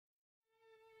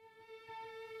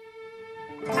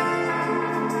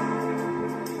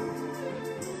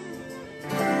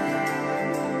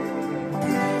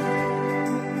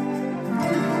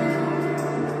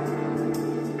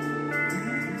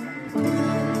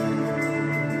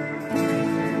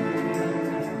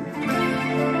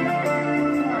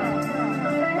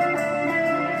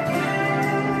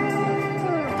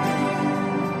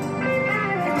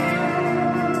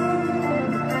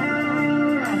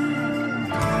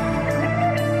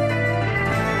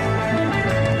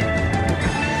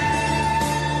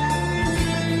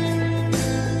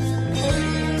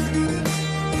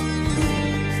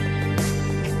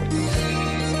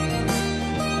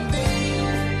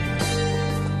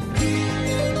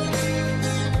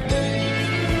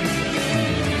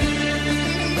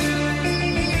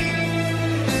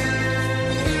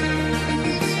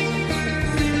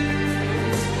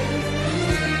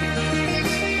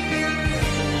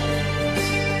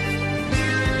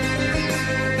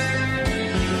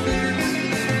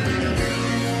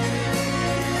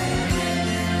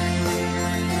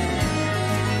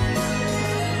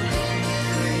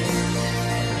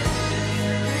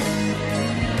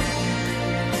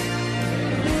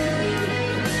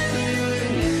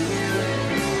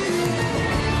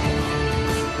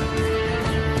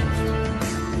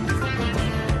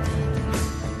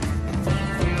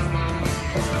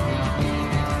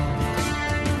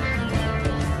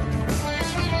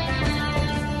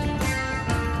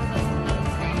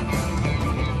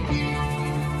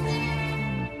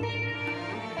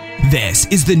This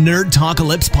is the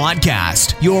Nerdtalkalypse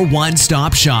Podcast, your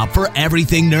one-stop shop for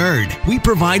everything nerd. We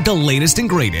provide the latest and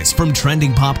greatest from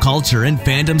trending pop culture and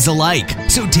fandoms alike.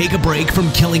 So take a break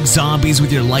from killing zombies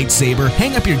with your lightsaber,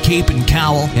 hang up your cape and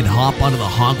cowl, and hop onto the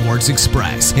Hogwarts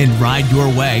Express and ride your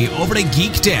way over to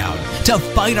Geektown to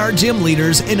fight our gym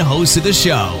leaders and hosts of the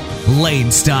show, Lane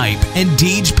Stipe and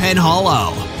Deej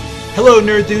Penhollow. Hello,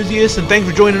 nerd enthusiasts, and thanks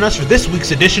for joining us for this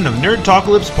week's edition of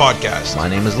Nerdtalkalypse Podcast. My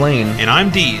name is Lane. And I'm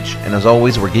Deej. And as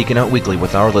always, we're geeking out weekly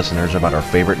with our listeners about our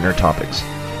favorite nerd topics.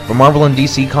 From Marvel and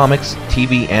DC comics,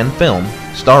 TV and film,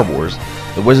 Star Wars,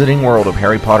 the wizarding world of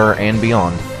Harry Potter and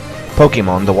beyond,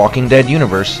 Pokemon, The Walking Dead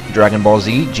universe, Dragon Ball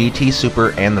Z, GT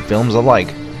Super, and the films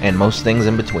alike, and most things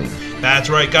in between. That's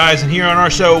right, guys, and here on our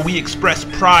show, we express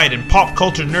pride in pop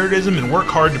culture nerdism and work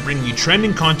hard to bring you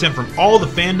trending content from all the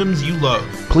fandoms you love.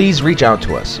 Please reach out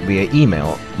to us via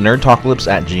email,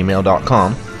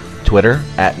 nerdtalkalypse@gmail.com, Twitter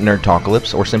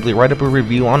 @nerdtalkalypse, or simply write up a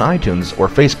review on iTunes or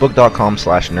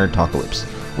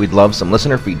facebook.com/nerdtalkalypse. We'd love some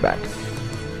listener feedback.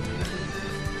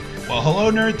 Well, hello,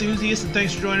 nerd enthusiasts, and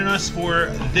thanks for joining us for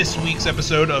this week's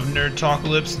episode of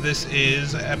Nerdtalkalypse. This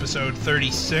is episode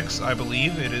 36, I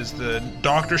believe. It is the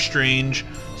Doctor Strange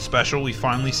special. We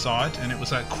finally saw it, and it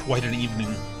was quite an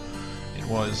evening. It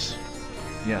was.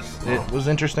 Yes, it was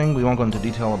interesting. We won't go into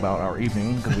detail about our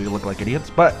evening because we look like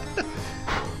idiots, but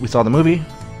we saw the movie,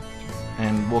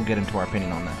 and we'll get into our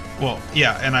opinion on that. Well,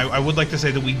 yeah, and I would like to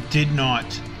say that we did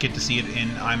not get to see it in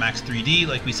IMAX 3D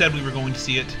like we said we were going to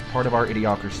see it. Part of our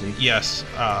idiocracy. Yes,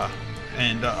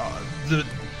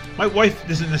 my wife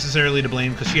isn't necessarily to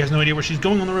blame because she has no idea where she's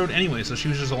going on the road anyway, so she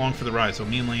was just along for the ride. So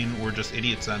me and Lane were just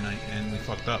idiots that night, and we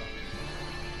fucked up.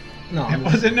 No, it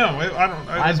wasn't. No, I don't.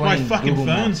 It was my fucking Google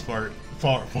phone's fart.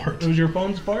 It was your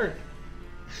phone's fart.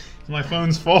 It's my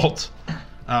phone's fault.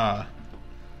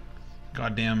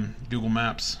 Goddamn Google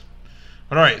Maps.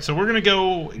 But all right, so we're gonna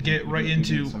go get right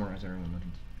into. Summarize Heroine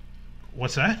Legends.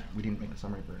 What's that? We didn't make a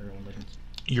summary for Heroine Legends.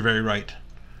 You're very right.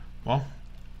 Well,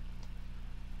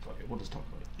 okay, we'll just talk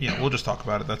about it. Yeah, we'll just talk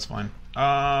about it. That's fine.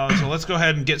 So let's go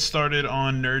ahead and get started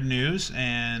on nerd news,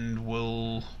 and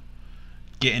we'll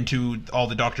get into all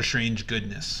the Doctor Strange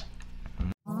goodness.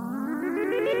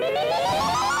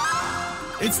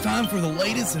 It's time for the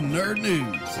latest in nerd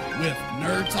news with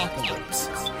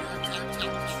Nerdtalkalypse.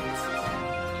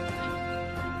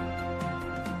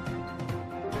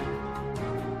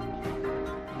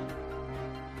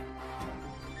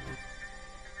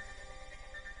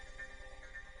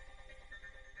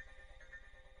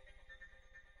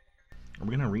 Are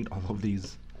we gonna read all of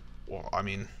these? Well, I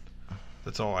mean,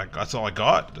 that's all I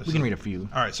got. We can read a few.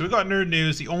 All right, so we got nerd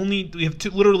news. We have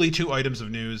literally two items of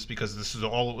news because this is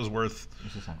all it was worth.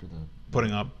 Is this after the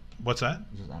putting up? What's that?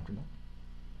 Is this after that?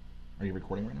 Are you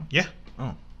recording right now? Yeah.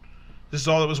 Oh. This is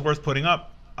all that was worth putting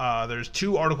up. There's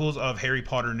two articles of Harry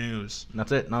Potter news.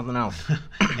 That's it. Nothing else.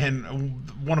 And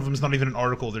one of them is not even an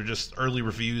article. They're just early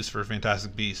reviews for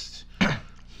Fantastic Beasts.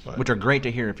 Which are great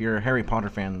to hear. If you're a Harry Potter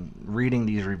fan, reading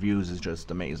these reviews is just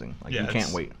amazing. You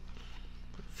can't wait.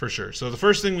 For sure. So the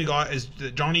first thing we got is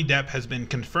that Johnny Depp has been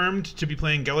confirmed to be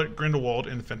playing Gellert Grindelwald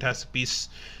in the Fantastic Beasts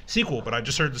sequel. But I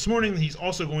just heard this morning that he's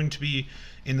also going to be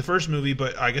in the first movie,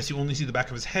 but I guess you only see the back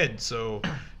of his head. So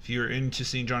if you're into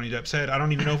seeing Johnny Depp's head, I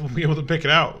don't even know if we'll be able to pick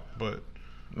it out. But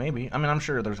maybe. I mean, I'm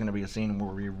sure there's going to be a scene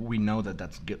where we know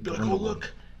that's Grindelwald. Oh,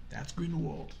 look. That's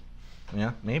Grindelwald.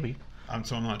 Yeah, maybe.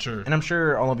 So I'm not sure. And I'm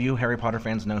sure all of you Harry Potter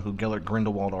fans know who Gellert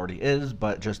Grindelwald already is,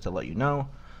 but just to let you know,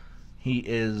 he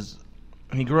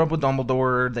grew up with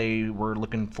Dumbledore. They were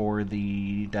looking for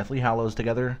the Deathly Hallows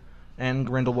together, and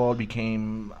Grindelwald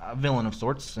became a villain of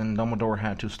sorts, and Dumbledore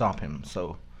had to stop him.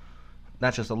 So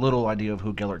that's just a little idea of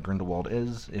who Gellert Grindelwald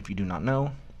is, if you do not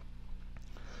know.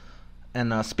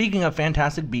 And speaking of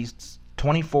Fantastic Beasts,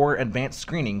 24 advanced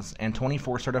screenings and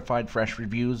 24 certified fresh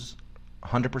reviews,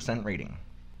 100% rating.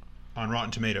 On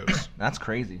Rotten Tomatoes. That's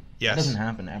crazy. Yes. That doesn't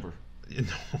happen ever. No.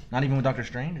 Not even with Doctor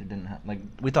Strange. It didn't happen.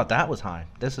 We thought that was high.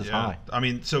 This is high. I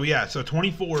mean, so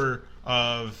 24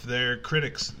 of their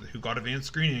critics who got advanced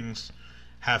screenings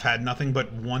have had nothing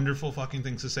but wonderful fucking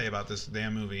things to say about this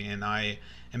damn movie, and I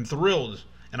am thrilled.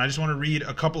 And I just want to read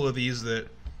a couple of these that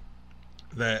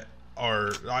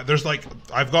are there's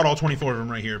I've got all 24 of them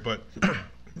right here, but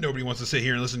nobody wants to sit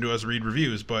here and listen to us read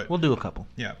reviews. But we'll do a couple.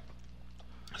 Yeah.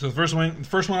 So the first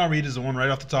one I'll read is the one right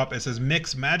off the top. It says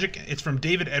Mix Magic. It's from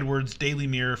David Edwards, Daily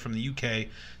Mirror from the UK.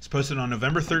 It's posted on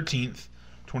November 13th,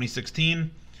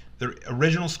 2016. The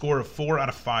original score of 4 out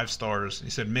of 5 stars. He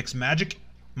said mix magic,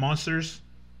 monsters,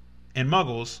 and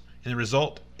muggles, and the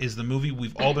result is the movie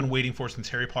we've all been waiting for since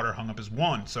Harry Potter hung up his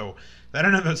wand. So that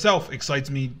in and of itself excites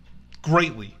me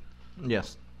greatly.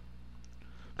 Yes.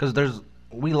 Because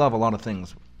we love a lot of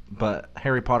things, but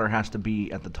Harry Potter has to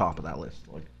be at the top of that list.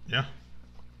 Like, Yeah.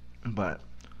 but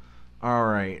all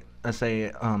right, let's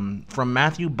say from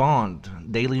Matthew Bond,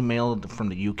 Daily Mail from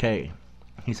the UK.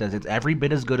 He says it's every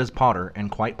bit as good as Potter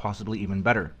and quite possibly even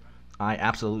better. I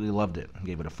absolutely loved it.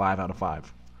 Gave it a 5 out of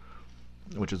 5,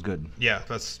 which is good. Yeah,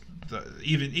 that's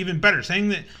even better. Saying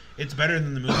that it's better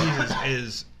than the movies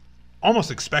is almost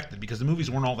expected because the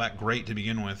movies weren't all that great to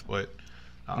begin with. But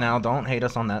Now, don't hate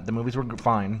us on that. The movies were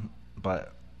fine,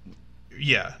 but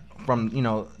yeah, from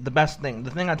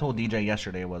the thing I told DJ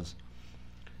yesterday was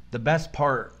the best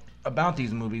part about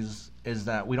these movies is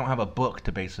that we don't have a book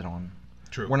to base it on.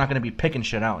 true. We're not going to be picking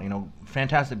shit out.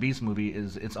 Fantastic Beasts movie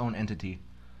is its own entity.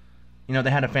 They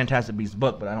had a Fantastic Beasts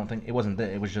book, but I don't think it wasn't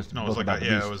that. It was just a No, it book was like about the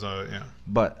Beast. it was a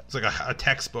But it's like a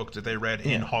textbook that they read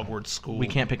in Yeah. Hogwarts school. we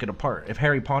can't pick it apart. If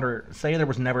Harry Potter, say there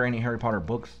was never any Harry Potter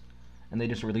books, and they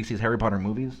just released these Harry Potter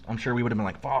movies, I'm sure we would have been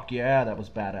like, "Fuck yeah, that was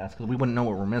badass," because we wouldn't know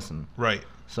what we're missing. Right.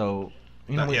 So,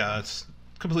 Yeah, that's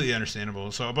completely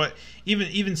understandable. So, but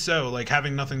even so, like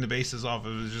having nothing to base this off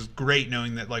of is just great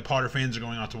knowing that like Potter fans are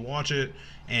going out to watch it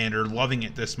and are loving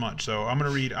it this much. So I'm gonna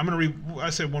read. I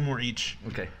said one more each.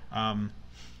 Okay.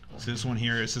 So this one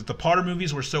here, it says the Potter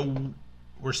movies were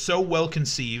so well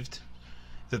conceived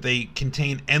that they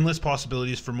contain endless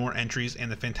possibilities for more entries,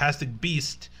 and the Fantastic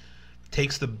Beast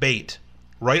takes the bait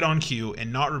right on cue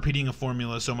and not repeating a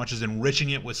formula so much as enriching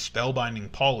it with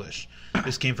spellbinding polish.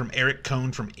 This came from Eric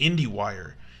Cohn from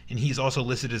IndieWire, and he's also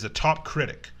listed as a top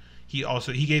critic. He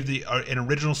gave an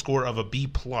original score of a B+.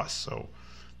 So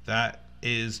that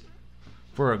is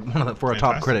For a top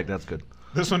Fantastic. critic, that's good.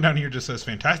 this one down here just says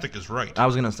fantastic is right. I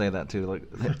was gonna say that too. Like,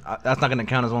 that's not gonna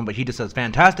count as one, but he just says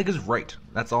fantastic is right.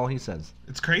 That's all he says.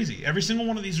 It's crazy. Every single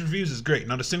one of these reviews is great.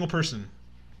 Not a single person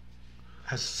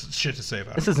has shit to say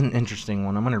about This it. is an interesting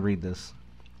one. I'm gonna read this.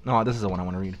 No, this is the one I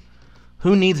want to read.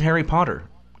 Who needs Harry Potter?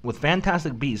 With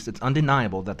Fantastic Beasts, it's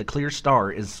undeniable that the clear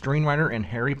star is screenwriter and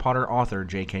Harry Potter author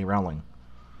J.K. Rowling.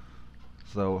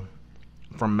 So,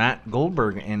 from Matt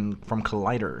Goldberg and from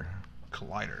Collider.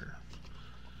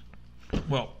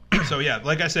 Well, so yeah,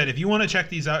 like I said, if you want to check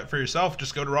these out for yourself,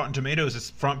 just go to Rotten Tomatoes. It's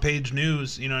front page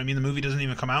news. The movie doesn't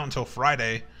even come out until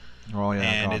Friday, Oh yeah,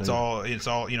 and God, it's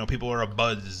all people are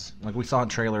abuzz. like we saw a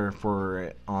trailer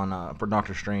for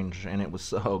Doctor Strange, and it was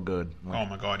so good. Oh Like,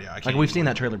 my god, yeah, I can't like we've even seen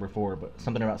wait. that trailer before, but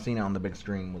something about seeing it on the big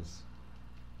screen was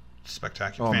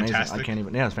Spectacular, amazing. fantastic. I can't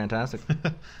even. Yeah, it's fantastic.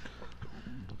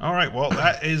 All right, well,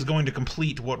 that is going to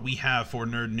complete what we have for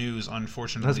Nerd News.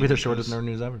 Unfortunately, That's be the because- shortest nerd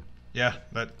news ever. Yeah,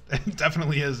 that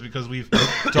definitely is because we've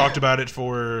talked about it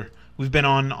we've been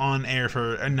on air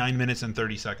for 9 minutes and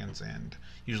 30 seconds, and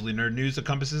usually Nerd News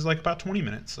encompasses like about 20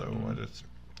 minutes, so I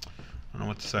don't know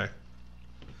what to say.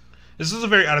 This is a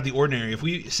very out of the ordinary. If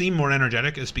we seem more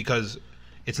energetic, it's because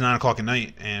it's 9 o'clock at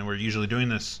night, and we're usually doing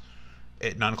this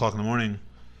at 9 o'clock in the morning,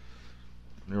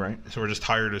 You're right. so we're just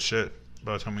tired as shit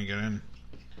by the time we get in.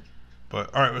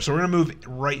 But all right, so we're gonna move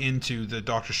right into the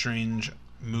Doctor Strange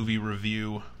movie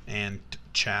review and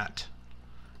chat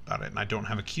about it. And I don't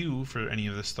have a cue for any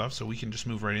of this stuff, so we can just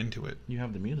move right into it. You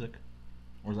have the music,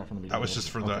 or is that from the beginning? That was just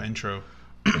for the Okay. intro.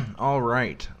 All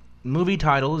right. Movie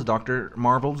title is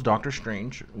Marvel's Doctor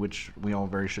Strange, which we all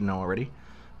should know already.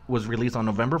 Was released on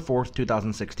November 4th,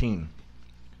 2016.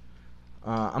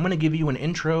 I'm going to give you an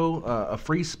intro, a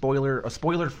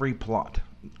spoiler-free plot.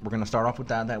 We're going to start off with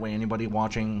that. That way, anybody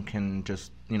watching can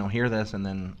just hear this and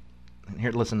then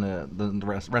listen to the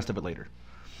rest of it later.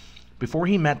 Before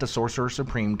he met the Sorcerer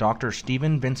Supreme, Dr.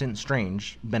 Stephen Vincent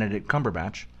Strange, Benedict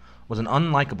Cumberbatch, was an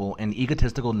unlikable and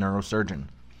egotistical neurosurgeon.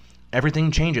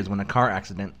 Everything changes when a car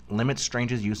accident limits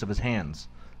Strange's use of his hands,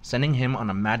 sending him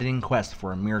on a maddening quest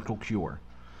for a miracle cure.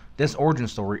 This origin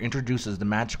story introduces the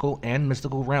magical and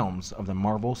mystical realms of the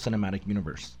Marvel Cinematic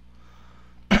Universe.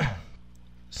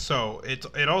 So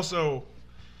it also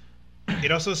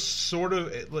sort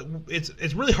of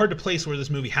it's really hard to place where this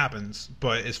movie happens,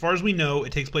 but as far as we know,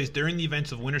 it takes place during the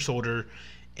events of Winter Soldier,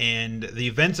 and the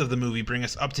events of the movie bring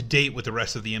us up to date with the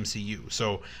rest of the MCU.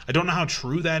 So I don't know how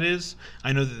true that is.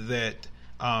 I know that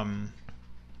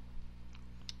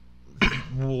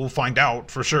we'll find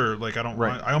out for sure. Like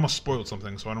Right. I almost spoiled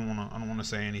something, so I don't want to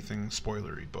say anything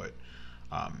spoilery, but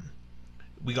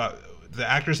we got the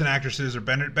actors and actresses are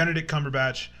Benedict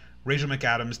Cumberbatch, Rachel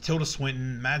McAdams, Tilda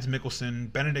Swinton, Mads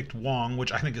Mikkelsen, Benedict Wong,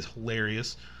 which I think is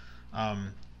hilarious.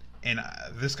 And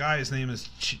this guy, his name is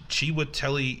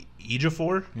Chiwetel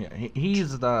Ejiofor. Yeah,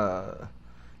 he's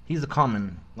the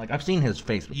common. Like, I've seen his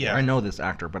face before. Yeah. I know this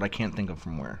actor, but I can't think of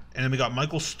from where. And then we got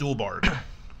Michael Stuhlbarg.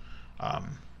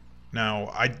 Now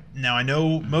I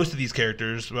know most of these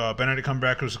characters. Benedict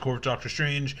Cumberbatch was the Fourth Doctor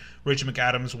Strange. Rachel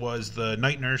McAdams was the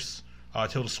Night Nurse.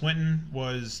 Tilda Swinton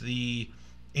was the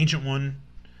Ancient One.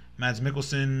 Mads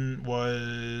Mikkelsen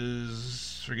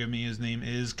was, forgive me, his name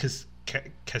is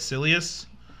Caecilius.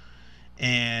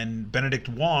 And Benedict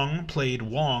Wong played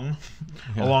Wong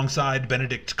alongside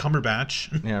Benedict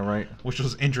Cumberbatch. Yeah, right. Which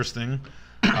was interesting.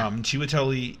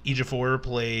 Chiwetel Ejiofor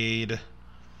played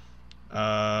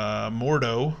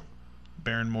Mordo,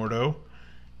 Baron Mordo.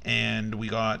 And we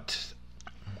got,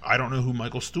 I don't know who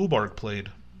Michael Stuhlbarg played.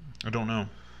 I don't know.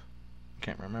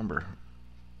 Can't remember.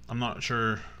 I'm not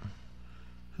sure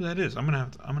who that is. I'm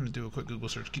gonna do a quick Google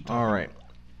search. Keep talking. All right.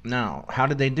 Now, how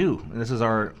did they do? This is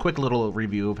our quick little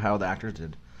review of how the actors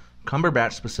did.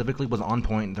 Cumberbatch specifically was on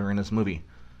point during this movie.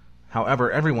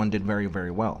 However, everyone did very,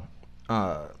 very well.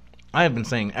 I have been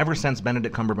saying ever since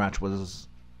Benedict Cumberbatch was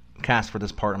cast for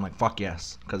this part, I'm like, fuck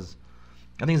yes, because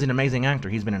I think he's an amazing actor.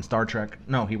 He's been in Star Trek.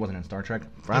 No, he wasn't in Star Trek.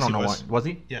 I don't know why. Was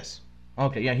he? Yes.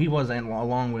 Okay, yeah, he was, and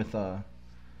along with the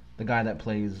guy that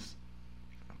plays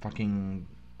fucking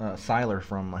Sylar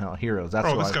from Heroes.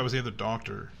 That's this guy was the other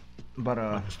Doctor. But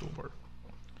Michael Stuhlbarg.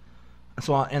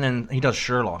 So and then he does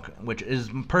Sherlock, which is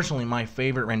personally my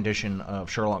favorite rendition of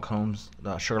Sherlock Holmes.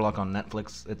 Sherlock on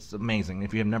Netflix. It's amazing.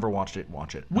 If you have never watched it,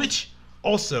 watch it. Which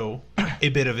also a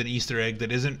bit of an Easter egg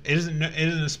that isn't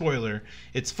a spoiler.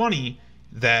 It's funny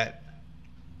that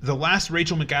the last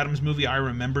Rachel McAdams movie I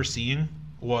remember seeing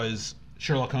was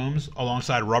Sherlock Holmes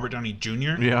alongside Robert Downey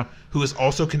Jr. Yeah, who is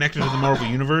also connected to the Marvel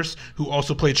Universe, who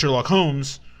also played Sherlock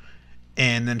Holmes.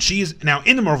 And then she's now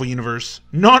in the Marvel Universe,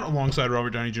 not alongside Robert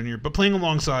Downey Jr., but playing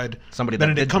alongside somebody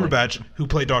Benedict Cumberbatch, who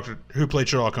played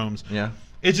Sherlock Holmes. Yeah,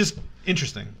 it's just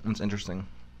interesting. It's interesting,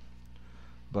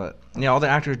 but yeah, all the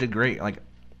actors did great.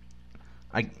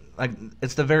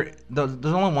 It's there's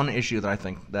only one issue that I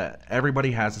think that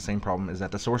everybody has the same problem is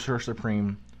that the Sorcerer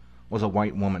Supreme was a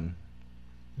white woman.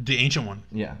 The Ancient One.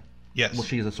 Yeah. Yes. Well,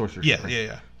 she is a Sorcerer Yeah, Supreme.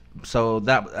 yeah. So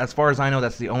that, as far as I know,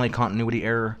 that's the only continuity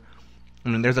error. I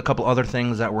mean, there's a couple other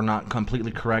things that were not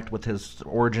completely correct with his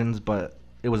origins, but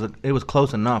it was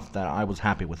close enough that I was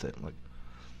happy with it.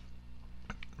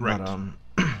 Right.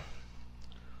 But,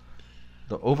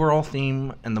 the overall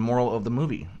theme and the moral of the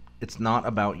movie: it's not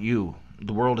about you.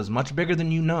 The world is much bigger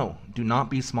than you know. Do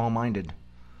not be small-minded.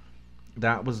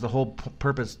 That was the whole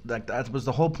purpose. That was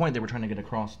the whole point they were trying to get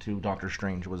across to Doctor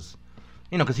Strange was,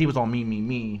 because he was all me, me,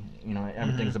 me.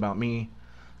 Everything's about me.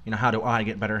 How do I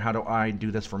get better? How do I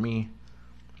do this for me?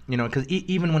 Because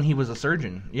even when he was a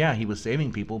surgeon, yeah, he was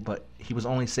saving people, but he was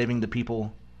only saving the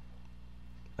people,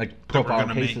 profile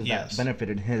cases that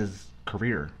benefited his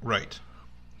career. Right.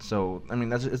 So, I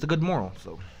mean, it's a good moral.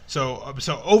 So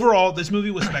overall, this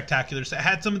movie was spectacular. So it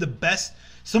had some of the best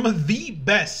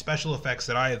special effects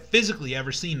that I have physically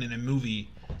ever seen in a movie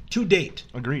to date.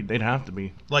 Agreed. They'd have to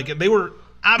be. They were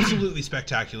absolutely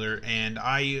spectacular, and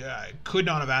I could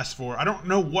not have asked for. I don't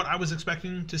know what I was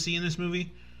expecting to see in this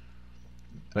movie.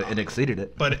 But it exceeded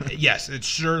it. But yes, it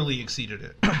surely exceeded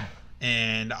it.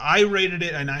 And I rated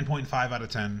it a 9.5 out of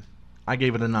 10. I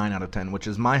gave it a 9 out of 10, which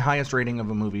is my highest rating of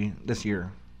a movie this year.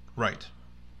 Right.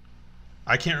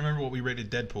 I can't remember what we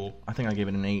rated Deadpool. I think I gave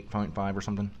it an 8.5 or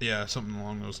something. Yeah, something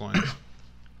along those lines.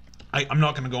 I'm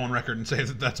not going to go on record and say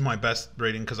that that's my best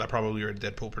rating because I probably rated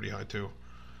Deadpool pretty high too.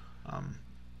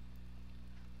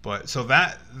 But so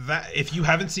that if you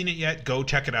haven't seen it yet, go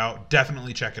check it out.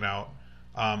 Definitely check it out.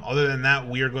 Other than that,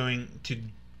 we are going to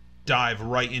dive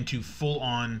right into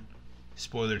full-on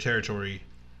spoiler territory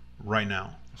right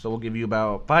now. So we'll give you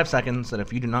about 5 seconds, and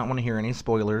if you do not want to hear any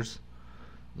spoilers,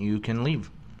 you can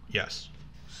leave. Yes.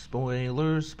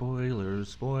 Spoilers, spoilers,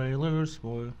 spoilers,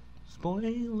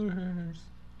 spoilers.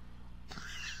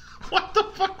 What the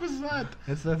fuck was that?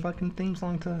 It's the fucking theme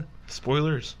song to...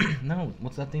 Spoilers. No,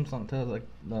 what's that theme song to?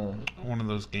 One of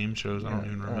those game shows. I don't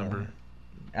even remember.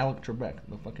 Alex Trebek,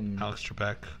 the fucking... Alex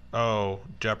Trebek. Oh,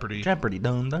 Jeopardy. Jeopardy.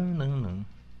 Dun, dun, dun, dun.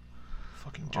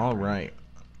 Fucking Jeopardy. All right.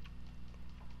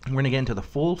 We're going to get into the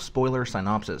full spoiler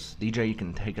synopsis. DJ, you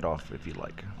can take it off if you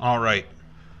like. All right.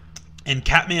 In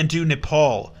Kathmandu,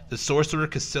 Nepal, the sorcerer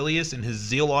Caecilius and his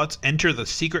zealots enter the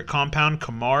secret compound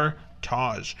Kamar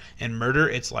Taj and murder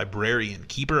its librarian,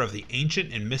 keeper of the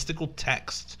ancient and mystical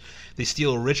texts. They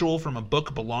steal a ritual from a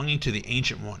book belonging to the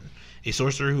Ancient One, a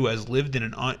sorcerer who has lived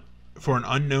in for an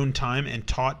unknown time and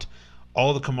taught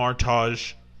all the Kamar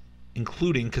Taj,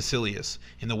 including Caecilius,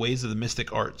 in the ways of the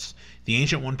mystic arts. The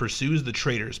Ancient One pursues the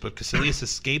traitors, but Caecilius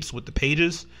escapes with the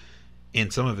pages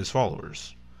and some of his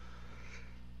followers.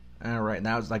 All right,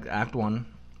 that was Act 1.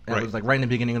 It Right. was right in the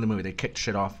beginning of the movie. They kicked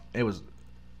shit off. It was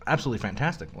absolutely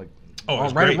fantastic. It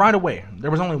was great. Right away.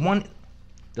 There was only one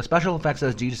The special effects,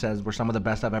 as G says, were some of the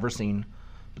best I've ever seen.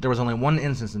 But there was only one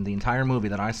instance in the entire movie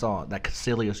that I saw that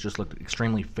Caecilius just looked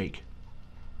extremely fake,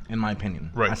 in my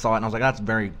opinion. Right. I saw it and I was like, that's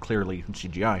very clearly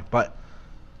CGI. But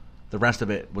the rest of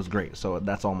it was great, so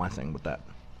that's all my thing with that.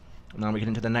 Now we get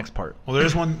into the next part. Well,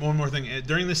 there's one more thing.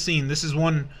 During this scene, this is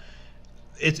one...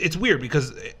 It's weird,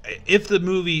 because if the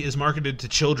movie is marketed to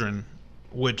children...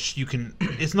 Which you can,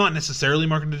 it's not necessarily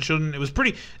marketed to children. This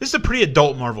is a pretty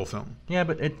adult Marvel film. Yeah,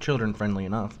 but it's children friendly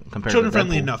enough compared Children to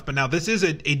friendly Deadpool. enough. But now this is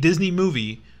a Disney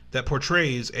movie that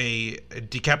portrays a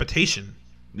decapitation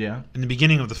Yeah. in the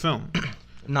beginning of the film.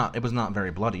 It was not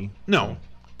very bloody. No,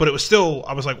 but it was still,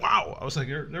 I was like, wow. I was like,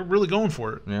 they're really going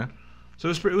for it. Yeah. So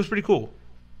it was pretty cool.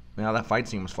 Yeah, that fight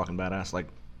scene was fucking badass. Like,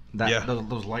 that Yeah.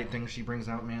 those light things she brings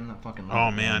out, man, that fucking... Oh,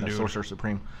 man, that dude. Sorcerer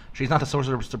Supreme. She's not the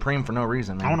Sorcerer Supreme for no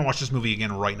reason, man. I want to watch this movie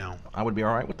again right now. I would be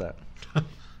alright with that.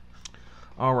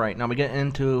 Alright, now we get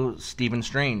into Stephen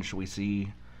Strange. We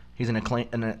see he's an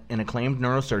acclaimed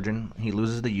neurosurgeon. He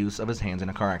loses the use of his hands in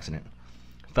a car accident.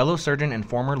 Fellow surgeon and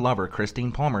former lover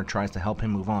Christine Palmer tries to help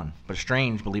him move on, but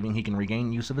Strange, believing he can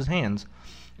regain use of his hands,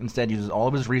 instead uses all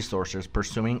of his resources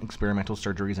pursuing experimental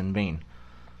surgeries in vain.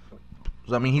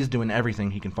 So, I mean, he's doing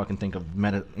everything he can fucking think of,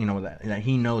 that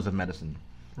he knows of medicine.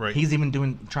 Right. He's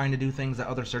even trying to do things that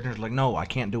other surgeons are like, no, I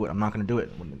can't do it. I'm not going to do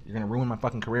it. You're going to ruin my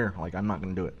fucking career. Like, I'm not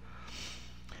going to do it.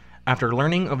 After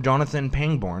learning of Jonathan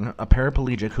Pangborn, a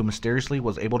paraplegic who mysteriously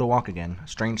was able to walk again,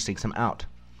 Strange seeks him out.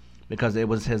 Because it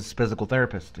was his physical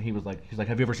therapist. He's like,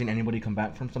 have you ever seen anybody come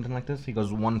back from something like this? He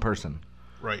goes, one person.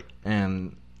 Right.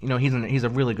 And, he's a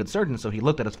really good surgeon, so he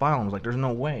looked at his file and was like, there's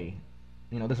no way.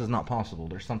 This is not possible.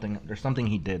 There's something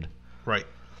he did. Right.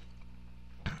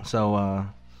 So,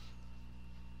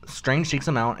 Strange seeks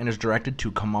him out and is directed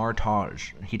to Kamar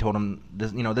Taj. He told him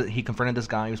this. He confronted this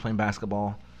guy who was playing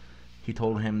basketball. He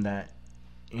told him that,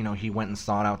 he went and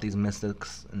sought out these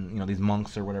mystics and these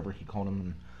monks or whatever he called them,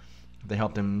 and they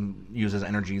helped him use his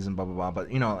energies and blah blah blah. But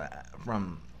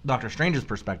from Doctor Strange's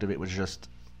perspective, it was just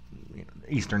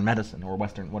Eastern medicine or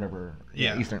Western, whatever.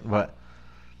 Yeah. Eastern, but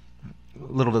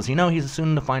little does he know, he's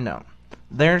soon to find out.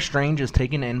 There, Strange is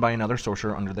taken in by another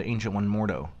sorcerer under the Ancient One,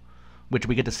 Mordo, which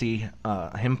we get to see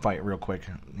him fight real quick.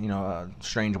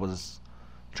 Strange was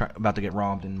about to get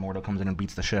robbed, and Mordo comes in and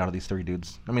beats the shit out of these three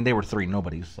dudes. I mean, they were three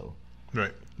nobodies, so...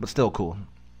 Right. But still cool.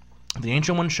 The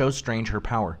Ancient One shows Strange her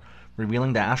power,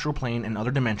 revealing the astral plane and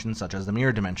other dimensions such as the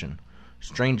mirror dimension.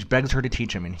 Strange begs her to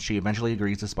teach him, and she eventually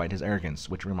agrees despite his arrogance,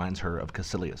 which reminds her of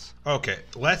Caecilius. Okay,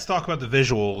 let's talk about the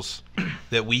visuals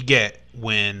that we get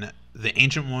when the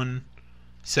Ancient One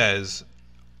says,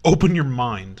 open your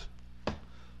mind.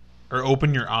 Or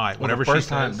open your eye, whatever she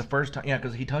says. The first time, yeah,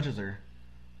 because he touches her,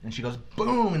 and she goes,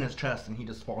 boom, in his chest, and he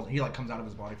just falls. He, comes out of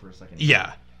his body for a second.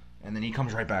 Yeah. And then he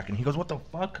comes right back, and he goes, what the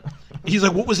fuck? He's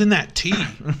like, what was in that tea?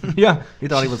 Yeah, he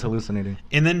thought he was hallucinating.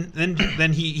 And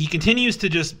then he continues to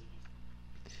just...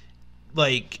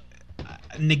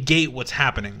 negate what's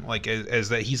happening, as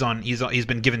that he's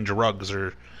been given drugs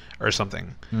or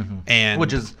something, and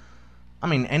which is, I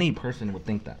mean, any person would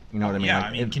think that, you know what I mean?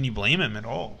 Yeah, can you blame him at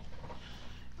all?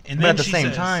 And but then at the she same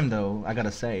says, time, though, I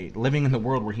gotta say, living in the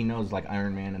world where he knows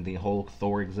Iron Man and the Hulk,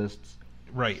 Thor exists,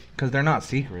 right? Because they're not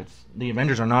secrets. The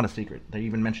Avengers are not a secret. They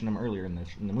even mentioned them earlier in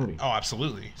the movie. Oh,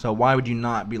 absolutely. So why would you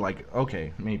not be like,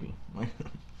 okay, maybe?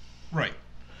 Right.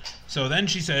 So then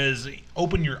she says,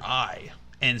 open your eye,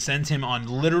 and sends him on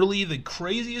literally the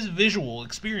craziest visual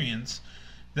experience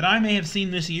that I may have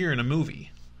seen this year in a movie.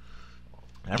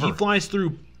 Ever. He flies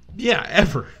through,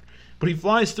 ever. But he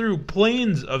flies through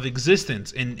planes of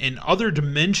existence in other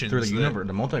dimensions. Through the universe,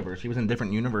 the multiverse. He was in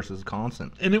different universes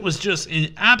constant. And it was just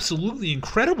absolutely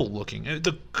incredible looking.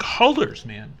 The colors,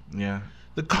 man. Yeah.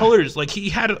 The colors. He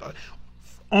had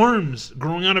arms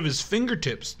growing out of his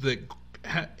fingertips that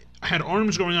had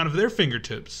arms growing out of their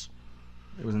fingertips.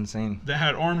 It was insane. That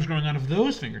had arms growing out of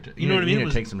those fingertips. You know what I mean? You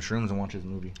need to take some shrooms and watch his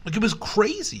movie. It was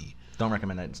crazy. Don't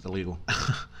recommend it. It's illegal.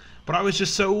 But I was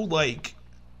just so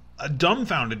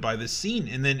dumbfounded by this scene,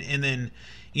 and then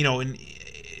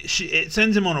it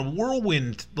sends him on a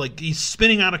whirlwind. He's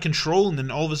spinning out of control, and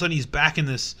then all of a sudden he's back in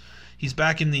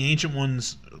the Ancient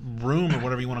One's room or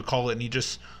whatever you want to call it, and he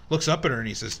just looks up at her and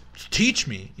he says, "Teach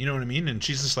me." You know what I mean? And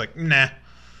she's just like, "Nah,"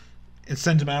 and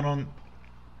sends him out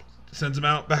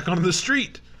back onto the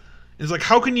street. It's like,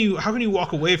 how can you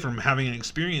walk away from having an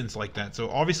experience like that? So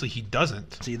obviously he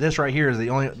doesn't. See, this right here is the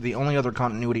only other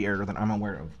continuity error that I'm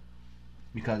aware of.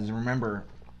 Because remember,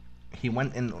 he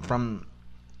went in from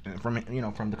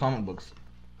the comic books.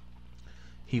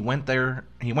 He went there.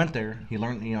 He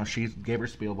learned. She gave her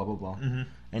spiel. Blah blah blah. Mm-hmm.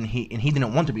 And he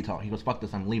didn't want to be taught. He goes, "Fuck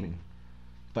this! I'm leaving."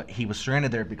 But he was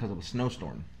stranded there because of a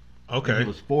snowstorm. Okay. And he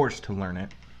was forced to learn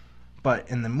it. But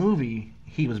in the movie,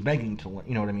 he was begging to learn.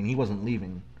 You know what I mean? He wasn't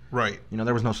leaving. Right. You know,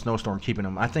 there was no snowstorm keeping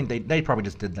him. I think they probably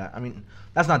just did that. I mean,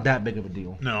 that's not that big of a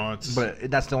deal. No, it's...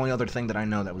 But that's the only other thing that I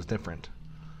know that was different.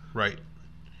 Right.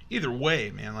 Either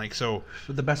way, man, like, so...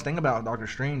 But the best thing about Doctor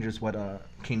Strange is what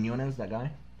Quinones, that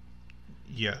guy.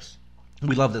 Yes.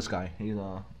 We love this guy. He's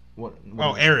what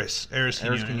Eris Eris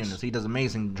Quinones. Quinones. He does an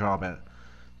amazing job at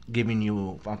giving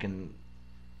you fucking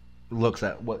looks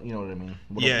at what, you know what I mean.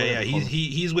 Yeah.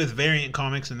 He's with Variant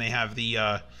Comics, and they have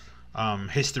the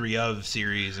History of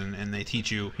series, and they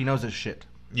teach you. He knows his shit.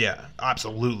 Yeah,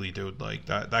 absolutely, dude. Like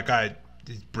that guy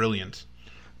is brilliant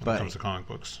when it comes to comic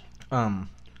books.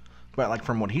 But like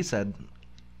from what he said,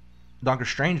 Doctor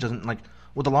Strange doesn't like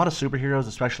with a lot of superheroes,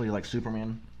 especially like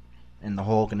Superman and the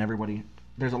Hulk and everybody.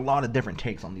 There's a lot of different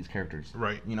takes on these characters.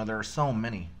 Right. You know, there are so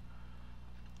many.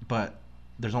 But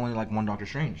there's only like one Doctor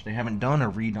Strange. They haven't done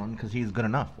or redone because he's good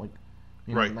enough. Like,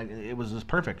 you know, Right. like it was just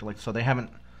perfect. Like, so they haven't.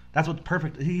 That's what's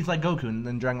perfect. He's like Goku and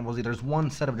then Dragon Ball Z. There's one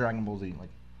set of Dragon Ball Z. Like,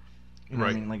 you know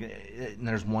what I Right. mean? Like, and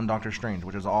there's one Doctor Strange,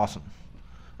 which is awesome.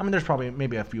 I mean, there's probably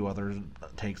maybe a few other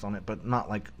takes on it, but not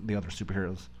like the other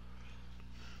superheroes.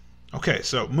 Okay,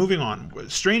 so moving on.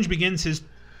 Strange begins his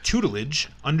tutelage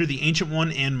under the Ancient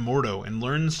One and Mordo and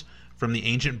learns from the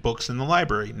ancient books in the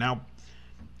library. Now,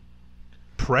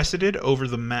 presided over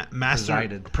the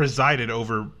presided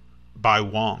over by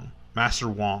Wong, Master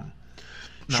Wong.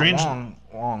 Strange. Now,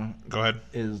 Wong Go ahead.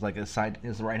 is like is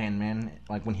the right hand man.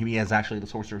 Like when he is actually the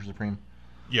Sorcerer Supreme.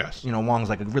 Yes. You know, Wong's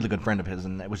like a really good friend of his,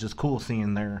 and it was just cool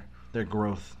seeing their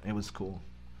growth. It was cool.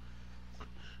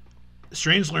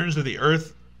 Strange learns that the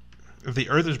Earth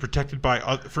is protected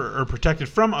protected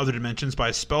from other dimensions by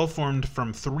a spell formed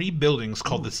from 3 buildings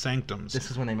called the Sanctums.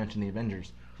 This is when they mentioned the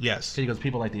Avengers. Yes. So he goes,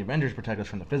 people like the Avengers protect us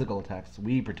from the physical attacks.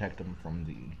 We protect them from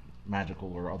the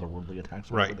magical or otherworldly attacks.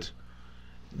 Right.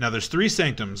 Now there's 3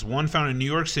 Sanctums, one found in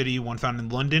New York City, one found in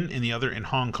London, and the other in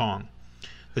Hong Kong.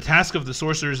 The task of the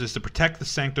sorcerers is to protect the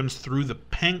Sanctums through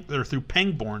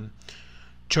Pangborn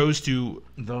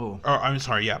Though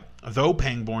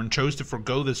Pangborn chose to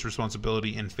forego this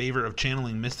responsibility in favor of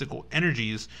channeling mystical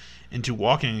energies into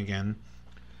walking again,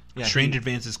 Strange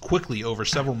advances quickly over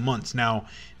several months. Now,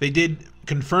 they did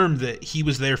confirm that he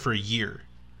was there for a year.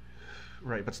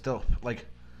 Right, but still, like,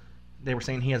 they were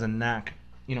saying he has a knack.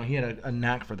 You know, he had a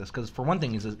knack for this. Because, for one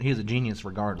thing, he's a genius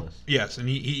regardless. Yes, and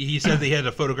he said that he had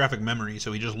a photographic memory,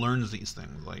 so he just learns these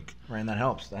things. Like, right, and that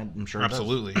helps. I'm sure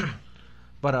absolutely. It does.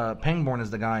 But Pangborn is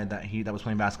the guy that was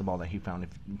playing basketball that he found. If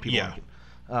people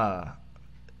like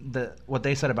it. What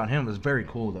they said about him was very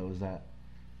cool, though, is that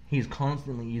he's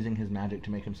constantly using his magic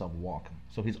to make himself walk.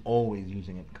 So he's always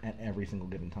using it at every single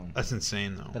given time. That's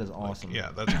insane, though. That is awesome. Like, yeah,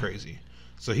 that's crazy.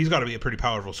 So he's got to be a pretty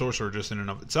powerful sorcerer just in and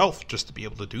of itself, just to be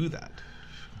able to do that.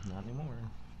 Not anymore.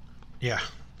 Yeah.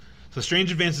 So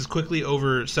Strange advances quickly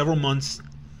over several months,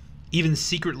 even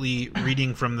secretly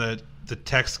reading from the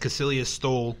text Caecilius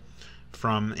stole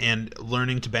from and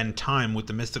learning to bend time with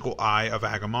the mystical eye of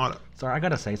Agamotto. Sorry, I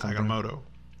gotta say something. Agamotto.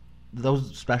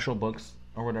 Those special books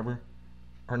or whatever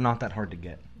are not that hard to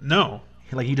get. No.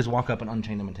 Like, you just walk up and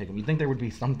unchain them and take them. You'd think there would be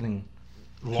something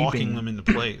locking them into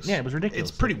place. Yeah, it was ridiculous.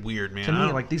 It's pretty weird, man. To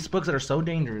me, like, these books that are so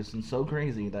dangerous and so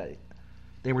crazy that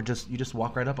they were just, you just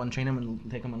walk right up, unchain them,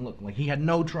 and take them and look. Like, he had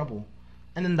no trouble.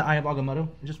 And then the Eye of Agamotto,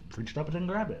 he just reached up and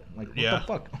grabbed it. Like, what the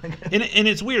fuck? And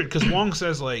it's weird, because Wong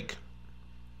says, like,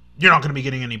 you're not going to be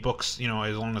getting any books, you know,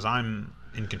 as long as I'm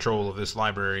in control of this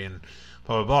library and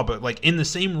blah, blah, blah. But, like, in the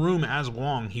same room as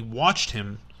Wong, he watched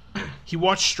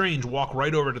Strange walk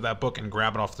right over to that book and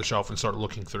grab it off the shelf and start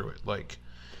looking through it. Like,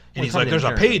 and he's like, there's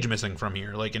a page missing from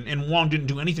here. Like, and Wong didn't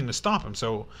do anything to stop him.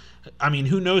 So, I mean,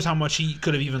 who knows how much he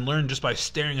could have even learned just by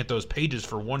staring at those pages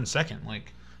for 1 second.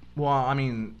 Like, well, I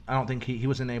mean, I don't think he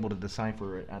wasn't able to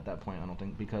decipher it at that point, I don't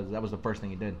think, because that was the first thing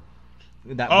he did.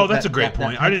 That's a great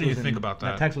point. I didn't even think about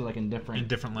that. That text was like in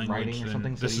different language writing or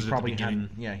something. So this he is probably at the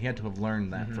beginning. he had to have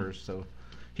learned that first. So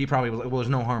he probably was like, well, there's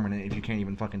no harm in it if you can't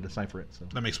even fucking decipher it. So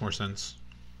that makes more sense.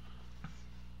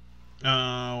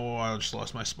 I just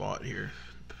lost my spot here.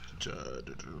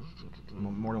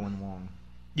 Mordo and Wong.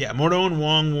 Yeah, Mordo and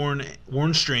Wong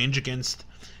warn Strange against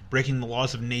breaking the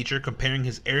laws of nature, comparing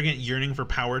his arrogant yearning for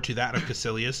power to that of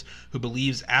Caecilius, who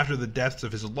believes after the deaths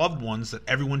of his loved ones that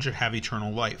everyone should have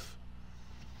eternal life.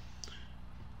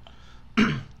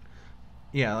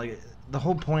 Yeah, like, the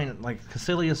whole point, like,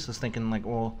 Caecilius is thinking, like,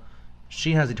 well,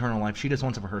 she has eternal life. She just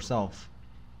wants it for herself.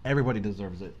 Everybody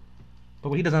deserves it. But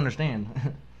what he doesn't understand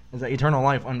is that eternal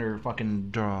life under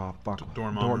fucking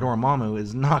Dormammu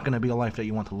is not going to be a life that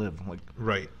you want to live. Like,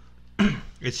 right.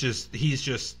 It's just, he's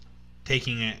just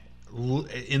taking it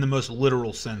in the most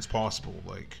literal sense possible,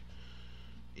 like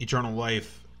eternal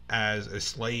life as a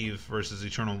slave versus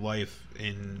eternal life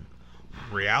in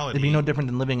reality. It'd be no different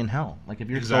than living in hell. Like if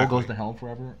your soul Exactly. goes to hell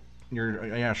forever,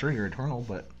 you're eternal,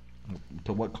 but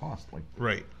to what cost? Like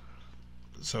Right.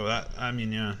 So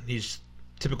he's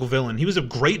typical villain. He was a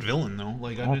great villain though.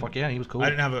 Like fuck yeah, he was cool. I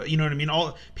didn't have a, you know what I mean?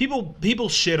 All people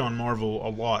shit on Marvel a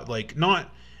lot. Like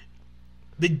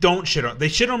they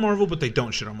shit on Marvel, but they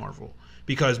don't shit on Marvel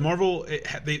because Marvel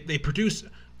they produce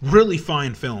really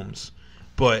fine films,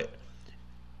 but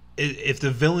if the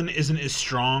villain isn't as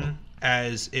strong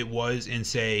as it was in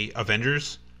say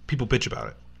Avengers, people bitch about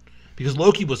it because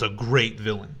Loki was a great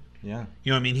villain. Yeah.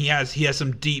 You know what I mean? He has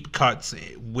some deep cuts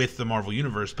with the Marvel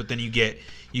universe, but then you get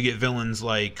villains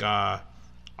like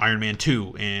Iron Man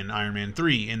 2 and Iron Man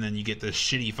 3, and then you get this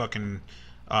shitty fucking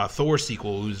Thor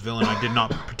sequel whose villain I did not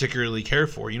particularly care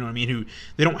for. You know what I mean? Who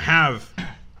they don't have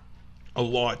a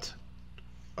lot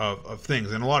of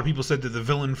things, and a lot of people said that the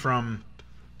villain from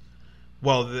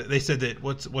they said that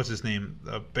what's his name,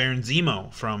 Baron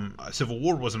Zemo from Civil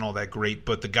War wasn't all that great,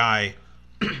 but the guy.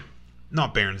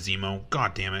 Not Baron Zemo.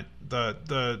 God damn it.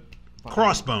 The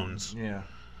Crossbones. Yeah.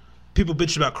 People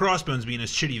bitched about Crossbones being a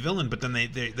shitty villain, but then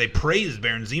they praised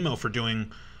Baron Zemo for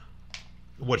doing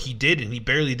what he did, and he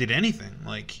barely did anything.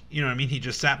 Like, you know what I mean? He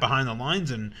just sat behind the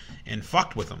lines and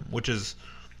fucked with them, which is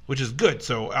good.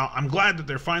 So I'm glad that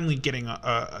they're finally getting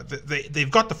they've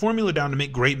got the formula down to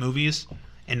make great movies,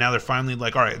 and now they're finally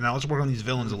like, all right, now let's work on these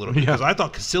villains a little bit, because I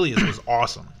thought Caecilius was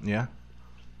awesome. Yeah.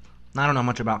 I don't know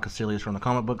much about Caecilius from the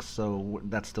comic books, so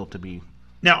that's still to be.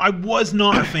 Now, I was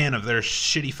not a fan of their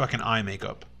shitty fucking eye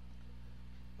makeup.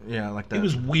 Yeah, like that. It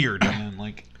was weird, man.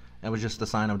 Like That was just the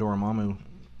sign of Dormammu.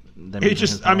 it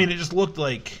just looked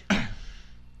like.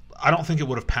 I don't think it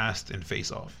would have passed in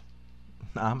Face Off.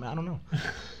 I don't know.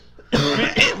 I mean,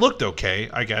 it looked okay,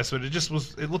 I guess, but it just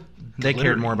was. It looked. They cared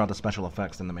glittery. more about the special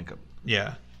effects than the makeup.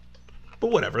 Yeah,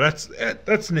 but whatever. That's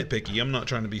nitpicky. I'm not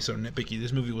trying to be so nitpicky.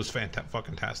 This movie was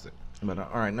fantastic. But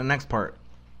all right, the next part.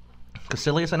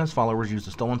 Caecilius and his followers used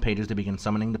the stolen pages to begin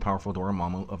summoning the powerful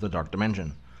Dormammu of the Dark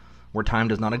Dimension, where time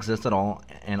does not exist at all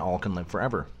and all can live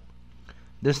forever.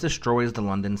 This destroys the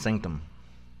London Sanctum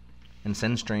and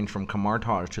sends Strange from Kamar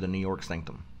Taj to the New York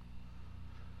Sanctum.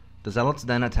 The Zealots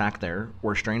then attack there,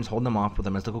 where Strange hold them off with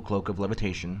a mystical cloak of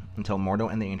levitation until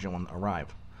Mordo and the Ancient One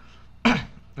arrive. And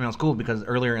it's cool because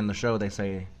earlier in the show they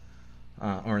say,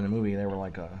 or in the movie, they were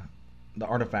like, the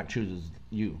artifact chooses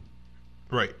you.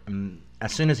 Right. And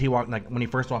as soon as he walked, like when he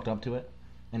first walked up to it,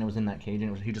 and it was in that cage,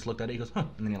 and he just looked at it, he goes, huh,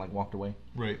 and then he like walked away.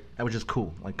 Right. That was just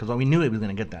cool, like because we knew he was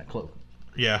gonna get that cloak.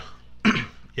 Yeah.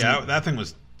 Yeah, that thing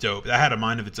was dope. That had a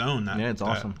mind of its own. That, Yeah, it's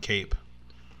awesome. That cape.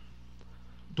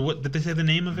 What did they say the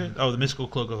name of it? Oh, the mystical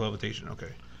cloak of levitation.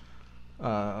 Okay.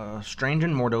 Strange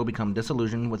and Mordo become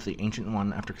disillusioned with the Ancient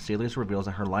One after Caecilius reveals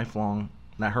that her long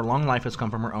life has come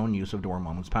from her own use of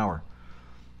Dormammu's power.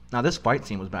 Now, this fight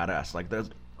scene was badass. Like,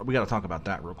 we got to talk about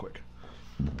that real quick.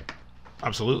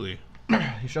 Absolutely.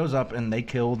 He shows up and they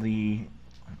kill the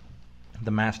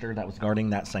master that was guarding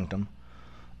that sanctum.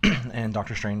 And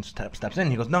Doctor Strange steps in.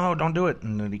 He goes, "No, don't do it,"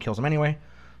 and then he kills him anyway.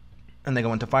 And they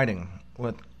go into fighting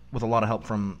with a lot of help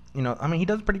from he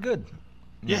does pretty good.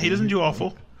 Yeah, he doesn't do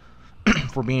awful.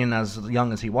 For being as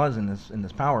young as he was in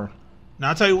this power. Now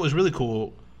I'll tell you what was really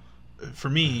cool for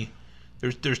me.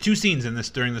 There's two scenes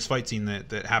during this fight scene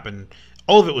that happened.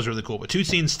 All of it was really cool, but two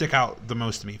scenes stick out the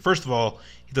most to me. First of all,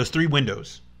 those 3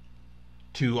 windows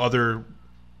to other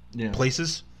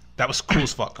places. That was cool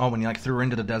as fuck. Oh, when he like threw her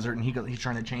into the desert and he's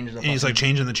trying to change it up. And he's like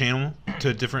changing the channel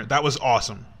to different. That was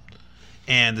awesome.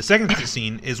 And the second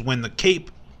scene is when the cape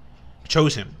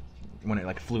chose him. When it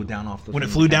like flew down off the. When it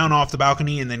flew down off the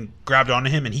balcony and then grabbed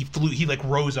onto him and he like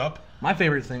rose up. My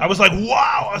favorite thing. I was like,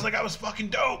 wow! I was like, I was fucking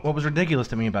dope. What was ridiculous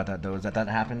to me about that though is that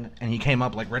happened and he came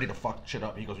up like ready to fuck shit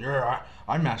up. He goes, "Yeah,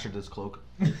 I mastered this cloak."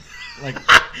 Like,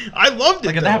 I loved it.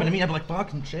 Like if that happened to me, I'd be like,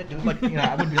 "Fucking shit, dude!" Like,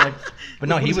 I would be like, but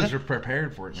no, he was